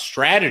have a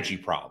strategy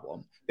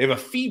problem. They have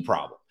a fee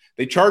problem.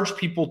 They charge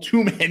people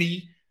too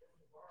many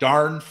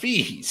darn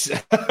fees,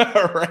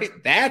 right?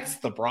 That's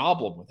the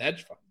problem with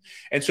hedge funds.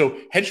 And so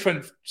hedge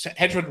fund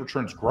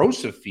returns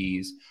gross of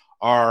fees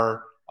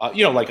are,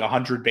 like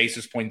 100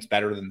 basis points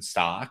better than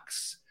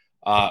stocks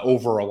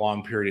over a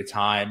long period of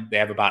time. They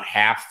have about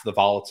half the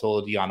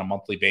volatility on a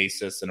monthly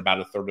basis and about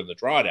a third of the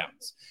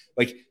drawdowns.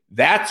 Like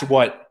that's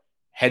what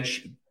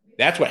hedge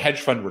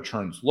fund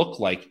returns look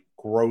like,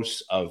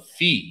 gross of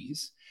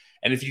fees.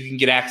 And if you can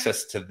get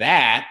access to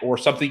that or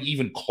something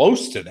even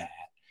close to that,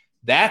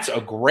 that's a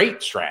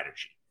great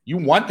strategy. You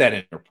want that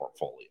in your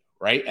portfolio,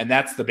 right? And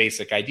that's the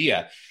basic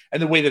idea.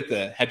 And the way that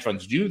the hedge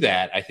funds do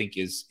that, I think,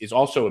 is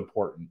also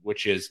important,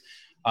 which is,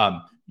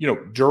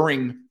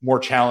 during more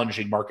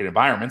challenging market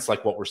environments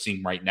like what we're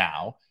seeing right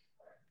now,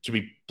 to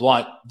be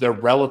blunt, they're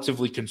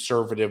relatively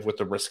conservative with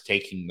the risk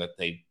taking that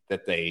they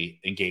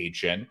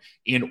engage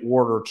in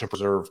order to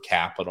preserve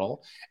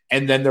capital.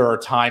 And then there are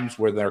times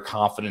where their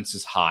confidence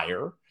is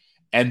higher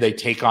and they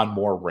take on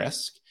more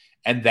risk.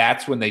 And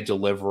that's when they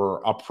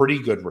deliver a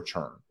pretty good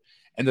return.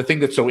 And the thing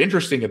that's so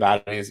interesting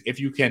about it is if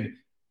you can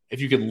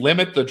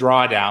limit the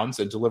drawdowns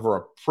and deliver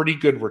a pretty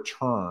good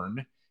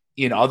return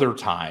in other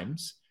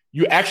times,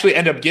 you actually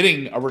end up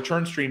getting a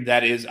return stream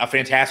that is a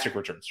fantastic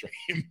return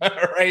stream,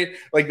 right?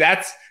 Like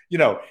that's,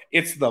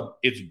 it's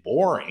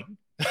boring.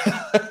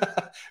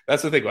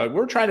 That's the thing.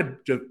 We're trying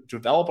to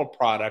develop a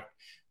product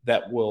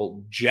that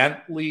will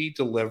gently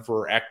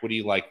deliver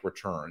equity-like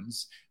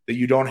returns that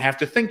you don't have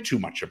to think too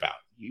much about.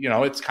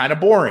 It's kind of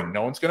boring.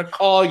 No one's going to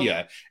call you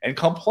and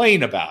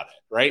complain about it,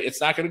 right? It's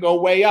not going to go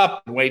way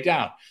up and way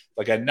down.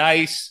 Like a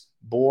nice,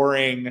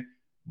 boring,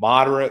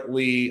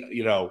 moderately,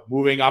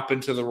 moving up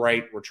into the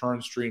right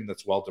return stream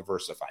that's well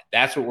diversified.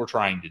 That's what we're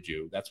trying to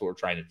do. That's what we're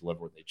trying to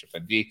deliver with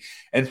HFND.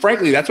 And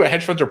frankly, that's what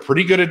hedge funds are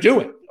pretty good at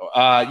doing.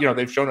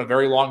 They've shown a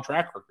very long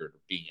track record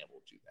of being able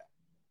to do that.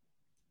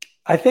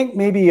 I think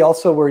maybe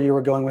also where you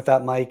were going with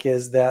that, Mike,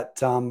 is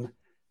that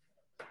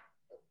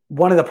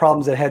one of the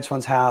problems that hedge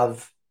funds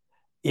have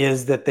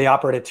is that they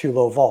operate at too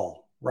low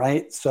vol,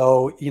 right?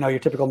 So, your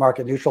typical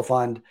market neutral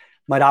fund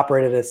might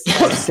operate at a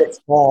 6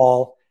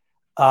 vol.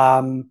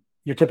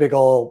 Your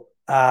typical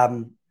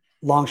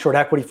long short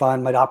equity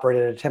fund might operate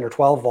at a 10 or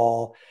 12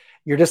 vol.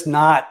 You're just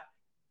not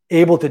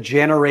able to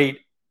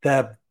generate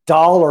the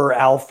dollar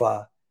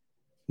alpha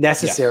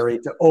necessary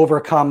to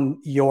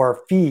overcome your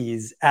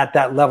fees at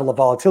that level of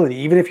volatility.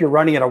 Even if you're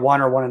running at a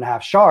 1 or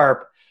 1.5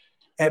 sharp,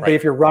 but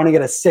if you're running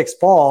at a 6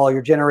 vol,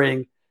 you're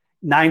generating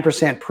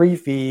 9%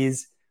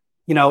 pre-fees.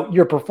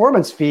 Your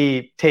performance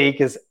fee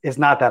take is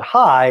not that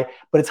high,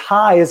 but it's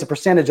high as a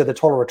percentage of the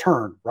total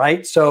return,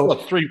 right?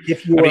 So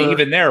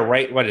even there,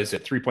 right? What is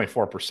it?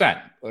 3.4%,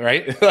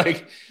 right?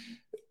 Like,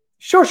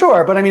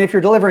 sure. But I mean, if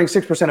you're delivering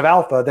 6% of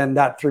alpha, then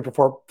that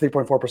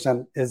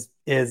 3.4%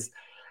 is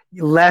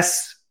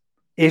less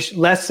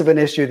of an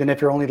issue than if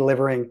you're only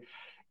delivering,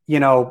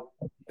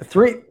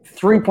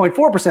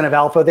 3.4% of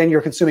alpha, then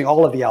you're consuming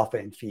all of the alpha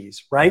in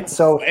fees, right?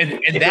 So,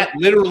 and that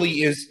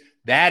literally is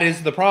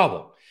the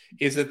problem.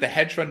 Is that the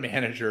hedge fund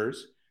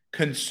managers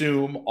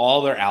consume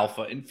all their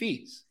alpha in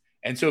fees.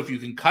 And so if you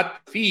can cut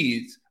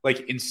fees,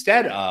 like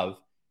instead of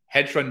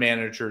hedge fund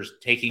managers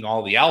taking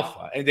all the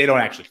alpha, and they don't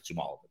actually consume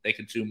all of it, they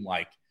consume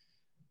like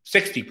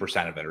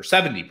 60% of it or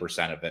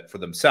 70% of it for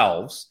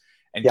themselves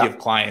and give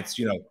clients,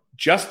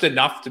 just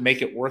enough to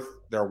make it worth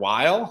their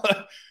while,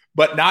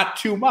 but not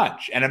too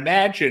much. And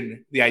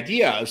imagine the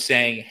idea of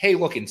saying, hey,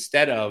 look,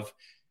 instead of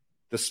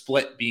the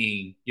split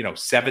being,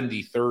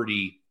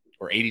 70-30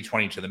 or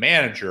 80-20 to the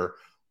manager,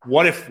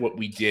 what if what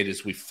we did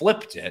is we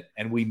flipped it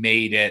and we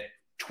made it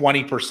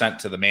 20%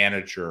 to the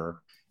manager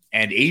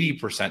and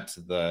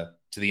 80%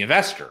 to the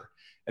investor?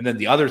 And then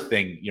the other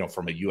thing,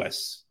 from a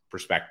U.S.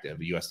 perspective,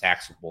 a U.S.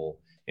 taxable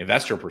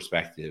investor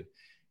perspective,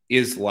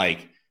 is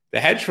like the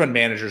hedge fund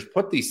managers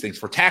put these things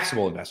for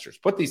taxable investors,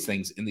 put these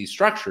things in these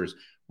structures,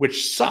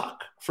 which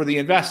suck for the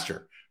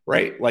investor,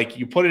 right? Like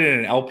you put it in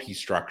an LP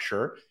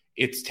structure,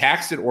 It's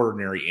taxed at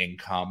ordinary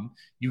income.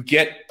 You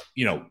get,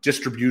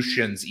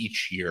 distributions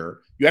each year.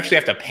 You actually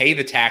have to pay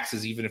the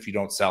taxes even if you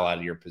don't sell out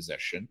of your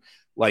position.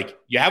 Like,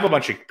 you have a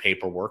bunch of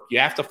paperwork. You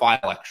have to file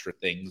extra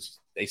things.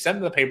 They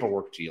send the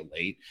paperwork to you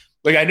late.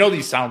 Like, I know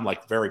these sound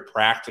like very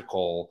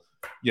practical,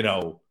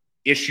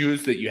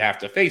 issues that you have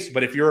to face.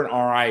 But if you're an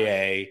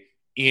RIA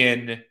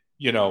in,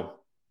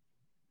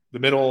 the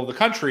middle of the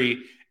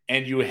country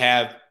and you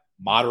have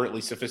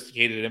moderately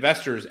sophisticated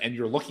investors and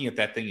you're looking at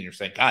that thing and you're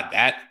saying, God,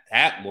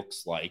 that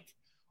looks like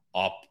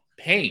a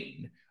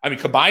pain. I mean,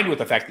 combined with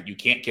the fact that you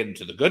can't get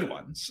into the good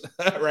ones,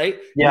 right?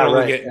 Yeah, you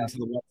right. Get into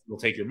the ones that will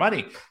take your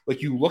money.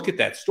 Like, you look at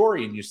that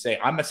story and you say,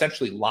 I'm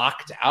essentially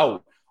locked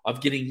out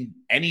of getting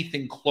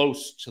anything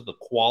close to the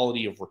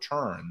quality of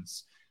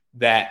returns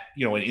that,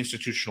 an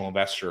institutional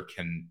investor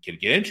can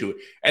get into.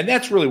 And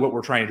that's really what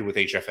we're trying to do with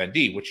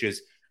HFND, which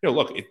is,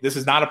 look, this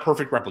is not a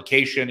perfect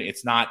replication.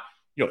 It's not,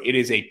 it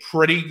is a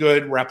pretty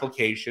good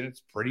replication.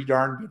 It's pretty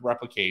darn good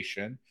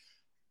replication,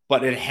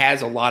 but it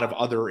has a lot of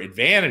other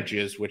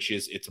advantages, which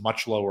is it's a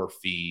much lower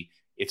fee.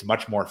 It's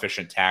much more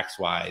efficient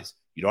tax-wise.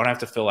 You don't have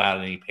to fill out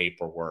any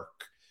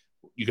paperwork.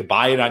 You can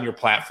buy it on your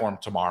platform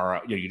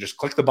tomorrow. You just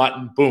click the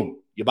button, boom,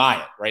 you buy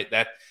it, right?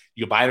 That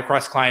you buy it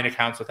across client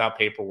accounts without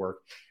paperwork.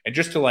 And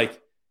just to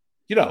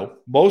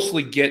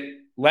mostly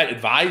let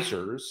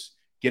advisors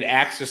get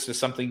access to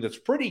something that's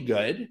pretty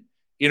good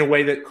in a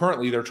way that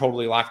currently they're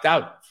totally locked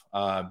out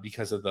of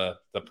because of the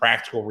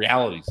practical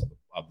realities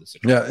of the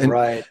situation. Yeah,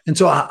 right. And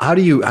so how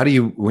do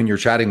you when you're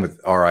chatting with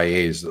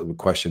RIAs, the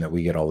question that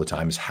we get all the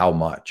time is how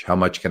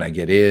much can I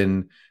get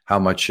in? How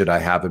much should I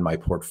have in my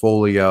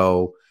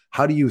portfolio?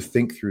 How do you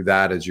think through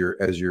that as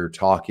you're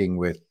talking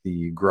with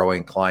the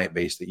growing client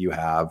base that you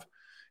have?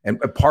 And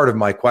part of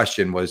my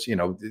question was,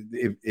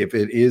 if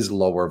it is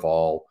lower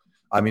vol,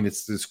 I mean,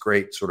 it's this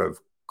great sort of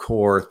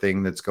core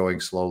thing that's going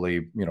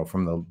slowly,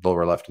 from the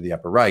lower left to the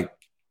upper right.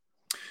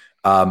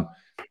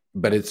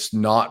 But it's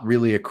not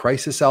really a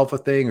crisis alpha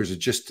thing, or is it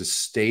just to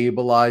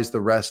stabilize the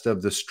rest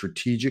of the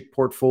strategic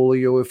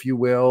portfolio, if you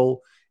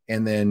will?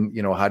 And then,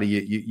 how do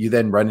you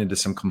then run into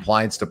some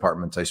compliance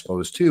departments, I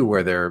suppose, too,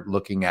 where they're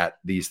looking at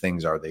these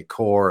things. Are they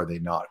core? Are they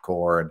not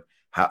core? And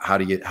how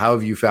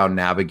have you found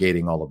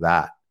navigating all of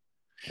that?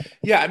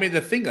 Yeah. I mean,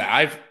 the thing that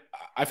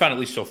I found, at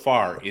least so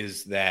far,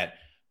 is that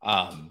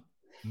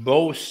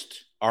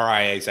most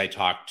RIAs I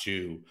talk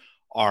to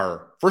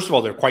are, first of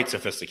all, they're quite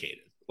sophisticated.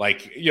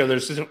 Like, they're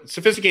as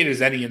sophisticated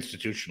as any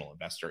institutional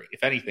investor.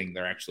 If anything,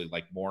 they're actually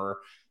more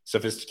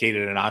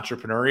sophisticated and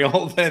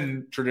entrepreneurial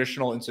than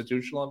traditional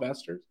institutional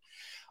investors.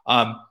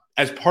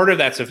 As part of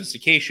that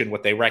sophistication,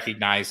 what they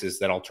recognize is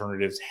that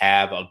alternatives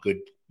have a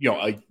good,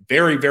 a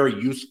very,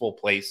 very useful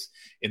place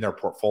in their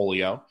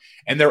portfolio.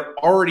 And they're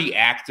already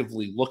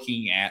actively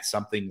looking at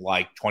something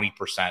like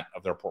 20%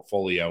 of their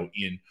portfolio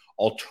in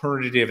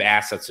alternative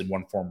assets in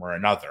one form or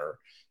another,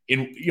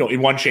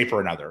 in one shape or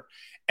another.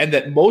 And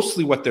that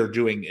mostly what they're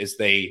doing is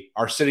they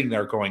are sitting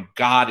there going,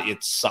 God,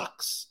 it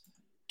sucks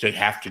to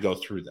have to go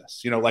through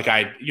this.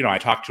 I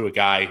talked to a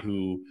guy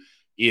who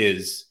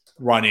is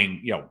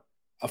running,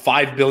 a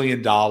 $5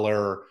 billion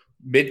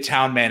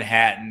Midtown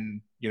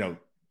Manhattan,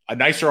 a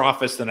nicer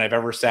office than I've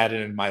ever sat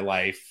in my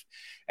life.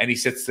 And he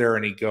sits there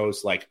and he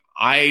goes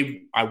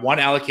I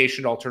want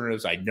allocation to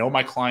alternatives. I know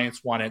my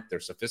clients want it. They're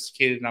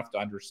sophisticated enough to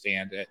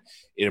understand it.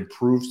 It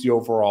improves the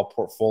overall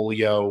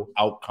portfolio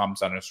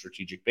outcomes on a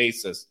strategic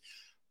basis.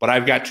 But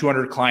I've got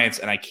 200 clients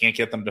and I can't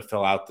get them to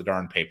fill out the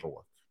darn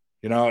paperwork.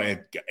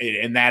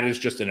 And that is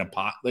just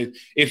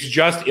it's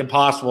just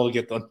impossible to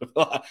get them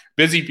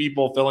busy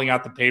people filling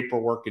out the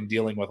paperwork and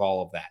dealing with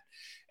all of that.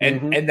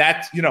 And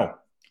that's,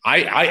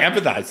 I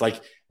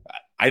empathize.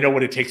 I know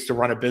what it takes to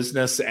run a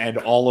business and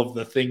all of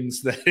the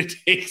things that it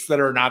takes that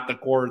are not the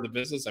core of the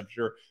business. I'm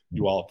sure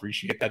you all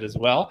appreciate that as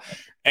well.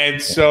 And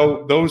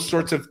so those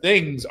sorts of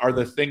things are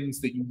the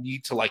things that you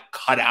need to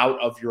cut out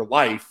of your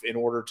life in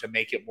order to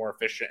make it more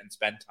efficient and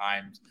spend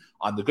time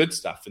on the good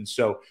stuff. And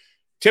so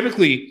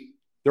typically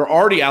they're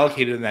already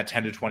allocated in that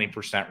 10 to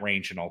 20%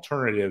 range in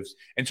alternatives.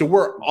 And so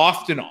we're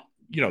often,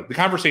 the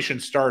conversation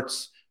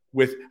starts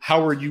with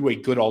how are you a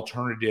good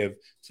alternative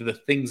to the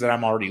things that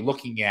I'm already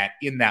looking at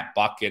in that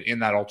bucket, in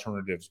that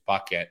alternatives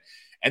bucket.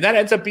 And that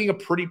ends up being a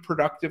pretty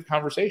productive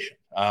conversation.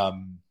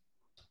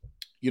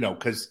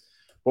 Because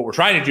what we're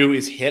trying to do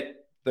is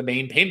hit the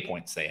main pain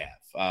points they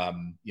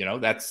have.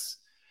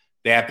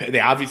 They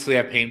obviously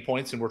have pain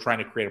points, and we're trying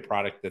to create a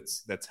product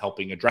that's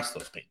helping address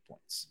those pain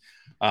points.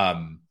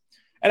 And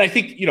I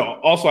think,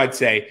 also I'd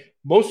say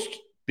most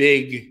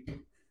big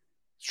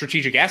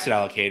strategic asset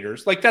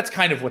allocators, that's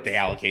kind of what they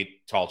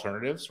allocate to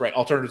alternatives, right?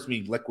 Alternatives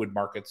mean liquid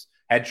markets,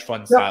 hedge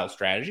fund style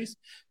strategies,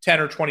 10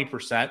 or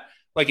 20%.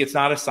 It's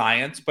not a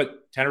science,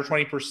 but 10 or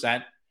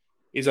 20%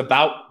 is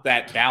about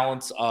that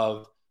balance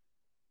of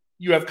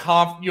you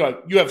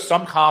have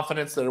some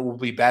confidence that it will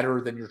be better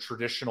than your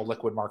traditional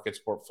liquid markets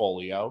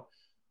portfolio,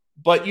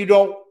 but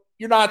you're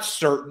not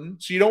certain.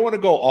 So you don't want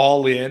to go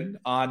all in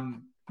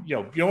on, you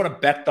don't want to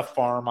bet the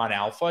farm on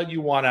alpha.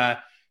 You want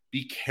to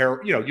be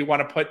careful. You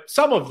want to put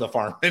some of the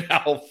farm in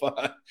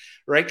alpha,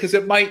 right? Because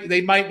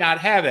they might not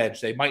have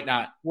edge. They might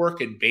not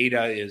work, and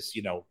beta is,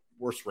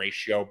 worse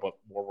ratio, but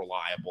more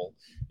reliable,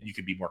 and you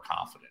can be more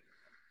confident.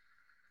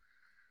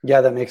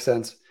 Yeah, that makes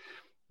sense.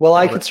 Well,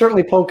 I could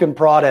certainly poke and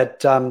prod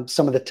at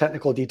some of the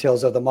technical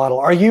details of the model.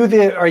 Are you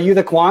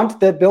the quant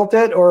that built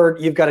it, or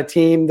you've got a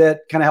team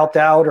that kind of helped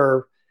out,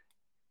 or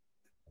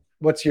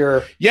what's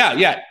your?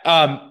 Yeah.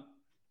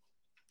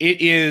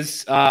 It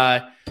is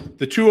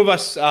the two of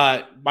us.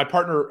 My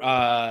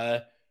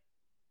partner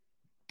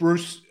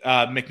Bruce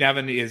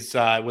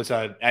McNevin was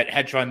at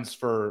hedge funds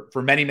for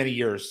many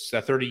years,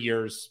 30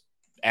 years,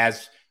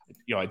 as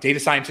a data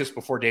scientist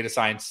before data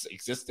science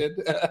existed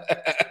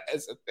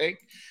as a thing.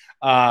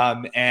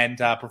 And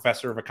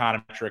professor of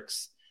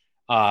econometrics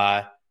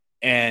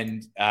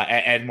and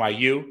at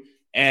NYU,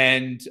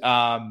 and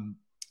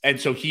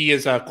so he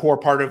is a core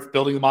part of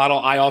building the model.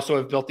 I also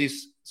have built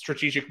these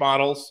strategic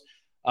models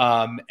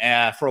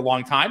for a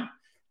long time,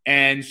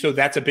 and so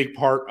that's a big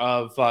part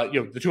of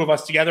the two of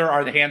us together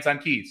are the hands on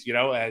keys.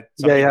 Some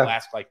people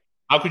ask, like,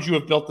 how could you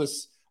have built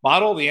this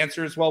model? The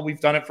answer is, well,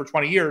 we've done it for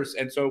 20 years,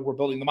 and so we're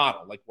building the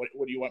model. Like, what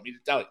do you want me to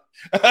tell you?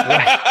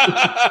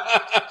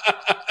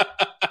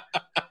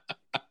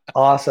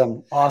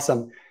 Awesome.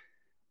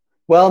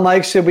 Well,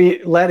 Mike, should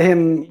we let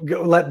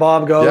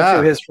Bob go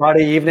to his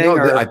Friday evening?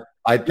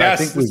 I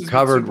think we've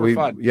covered.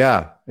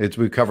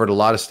 We've covered a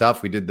lot of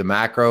stuff. We did the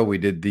macro. We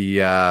did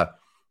the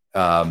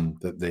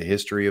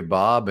history of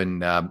Bob,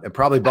 and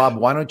probably, Bob,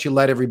 why don't you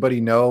let everybody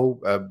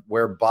know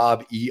where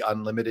Bob E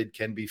Unlimited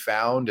can be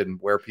found, and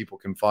where people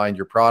can find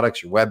your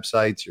products, your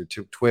websites, your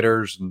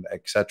Twitters, and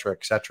et cetera,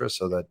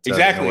 so that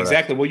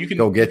exactly. Well, you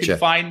can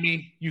find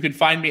me. You can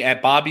find me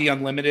at Bob E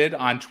Unlimited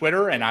on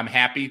Twitter, and I'm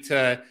happy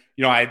to.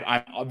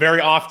 I'm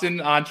very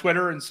often on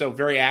Twitter, and so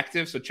very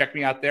active. So check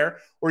me out there,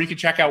 or you can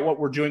check out what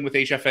we're doing with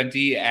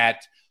HFND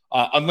at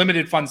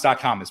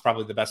unlimitedfunds.com. Is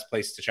probably the best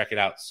place to check it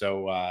out.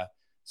 So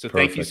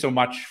thank you so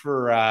much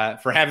for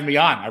having me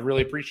on. I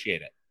really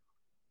appreciate it.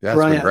 Yeah, it's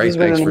been great. It's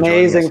been an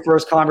amazing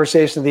first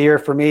conversation of the year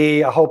for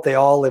me. I hope they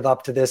all live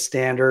up to this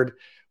standard.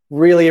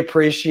 Really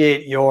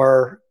appreciate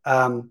your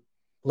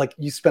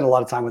you spend a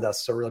lot of time with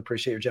us, so really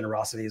appreciate your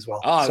generosity as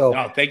well.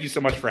 Thank you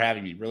so much for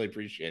having me. Really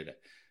appreciate it.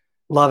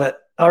 Love it.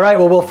 All right.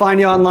 Well, we'll find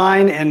you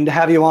online and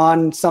have you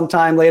on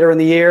sometime later in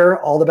the year.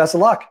 All the best of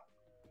luck.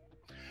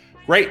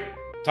 Great.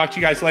 Talk to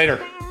you guys later.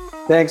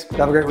 Thanks.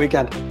 Have a great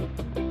weekend.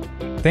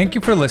 Thank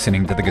you for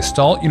listening to the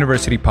Gestalt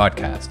University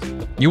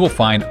podcast. You will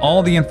find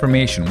all the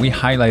information we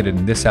highlighted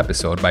in this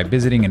episode by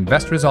visiting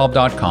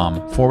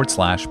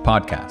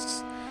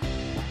investresolve.com/podcasts.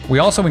 We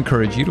also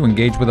encourage you to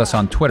engage with us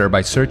on Twitter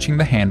by searching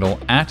the handle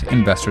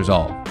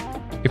 @InvestResolve.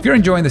 If you're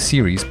enjoying the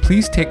series,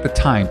 please take the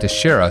time to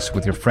share us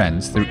with your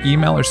friends through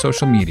email or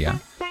social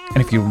media. And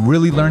if you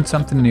really learned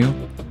something new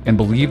and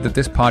believe that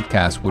this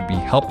podcast would be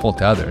helpful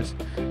to others,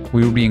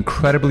 we would be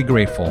incredibly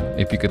grateful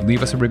if you could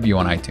leave us a review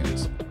on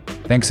iTunes.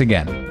 Thanks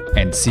again,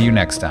 and see you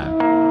next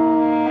time.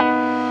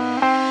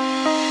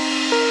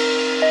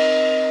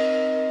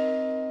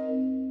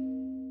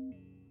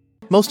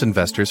 Most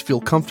investors feel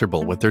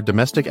comfortable with their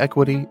domestic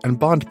equity and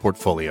bond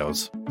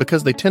portfolios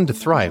because they tend to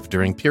thrive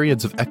during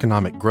periods of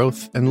economic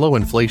growth and low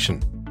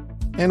inflation.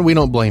 And we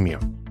don't blame you.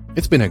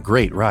 It's been a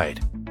great ride.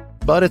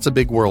 But it's a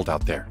big world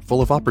out there,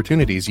 full of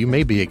opportunities you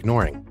may be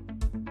ignoring.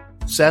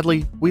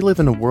 Sadly, we live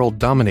in a world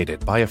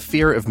dominated by a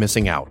fear of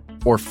missing out,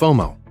 or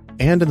FOMO.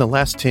 And in the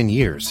last 10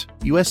 years,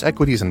 U.S.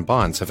 equities and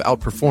bonds have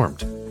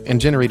outperformed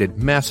and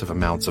generated massive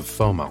amounts of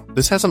FOMO.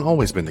 This hasn't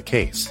always been the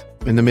case.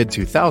 In the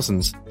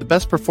mid-2000s, the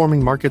best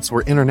performing markets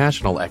were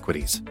international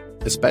equities,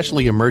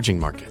 especially emerging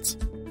markets,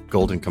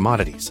 gold and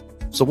commodities.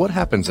 So what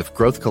happens if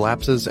growth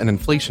collapses and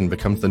inflation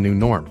becomes the new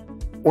norm?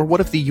 Or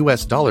what if the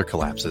U.S. dollar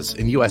collapses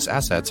and U.S.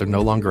 assets are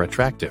no longer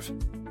attractive?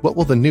 What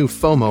will the new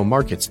FOMO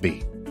markets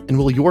be? And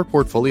will your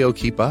portfolio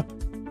keep up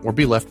or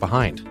be left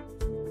behind?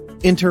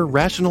 Enter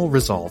Rational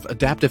ReSolve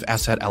Adaptive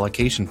Asset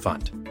Allocation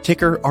Fund,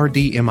 ticker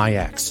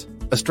RDMIX,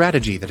 a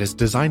strategy that is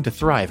designed to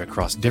thrive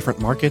across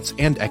different markets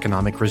and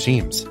economic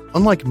regimes.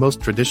 Unlike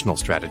most traditional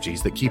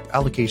strategies that keep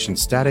allocation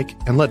static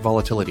and let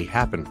volatility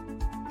happen,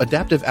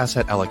 adaptive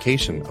asset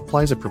allocation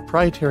applies a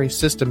proprietary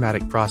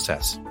systematic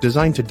process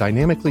designed to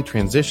dynamically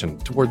transition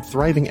toward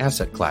thriving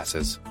asset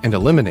classes and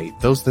eliminate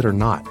those that are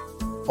not,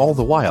 all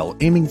the while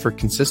aiming for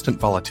consistent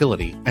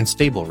volatility and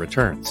stable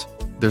returns.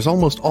 There's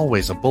almost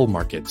always a bull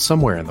market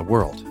somewhere in the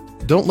world.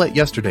 Don't let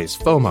yesterday's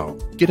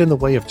FOMO get in the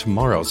way of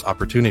tomorrow's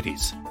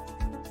opportunities.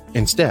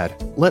 Instead,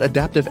 let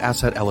adaptive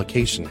asset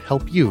allocation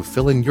help you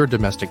fill in your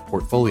domestic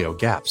portfolio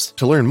gaps.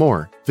 To learn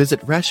more, visit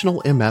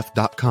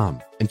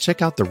rationalmf.com and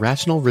check out the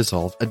Rational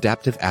ReSolve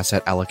Adaptive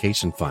Asset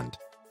Allocation Fund.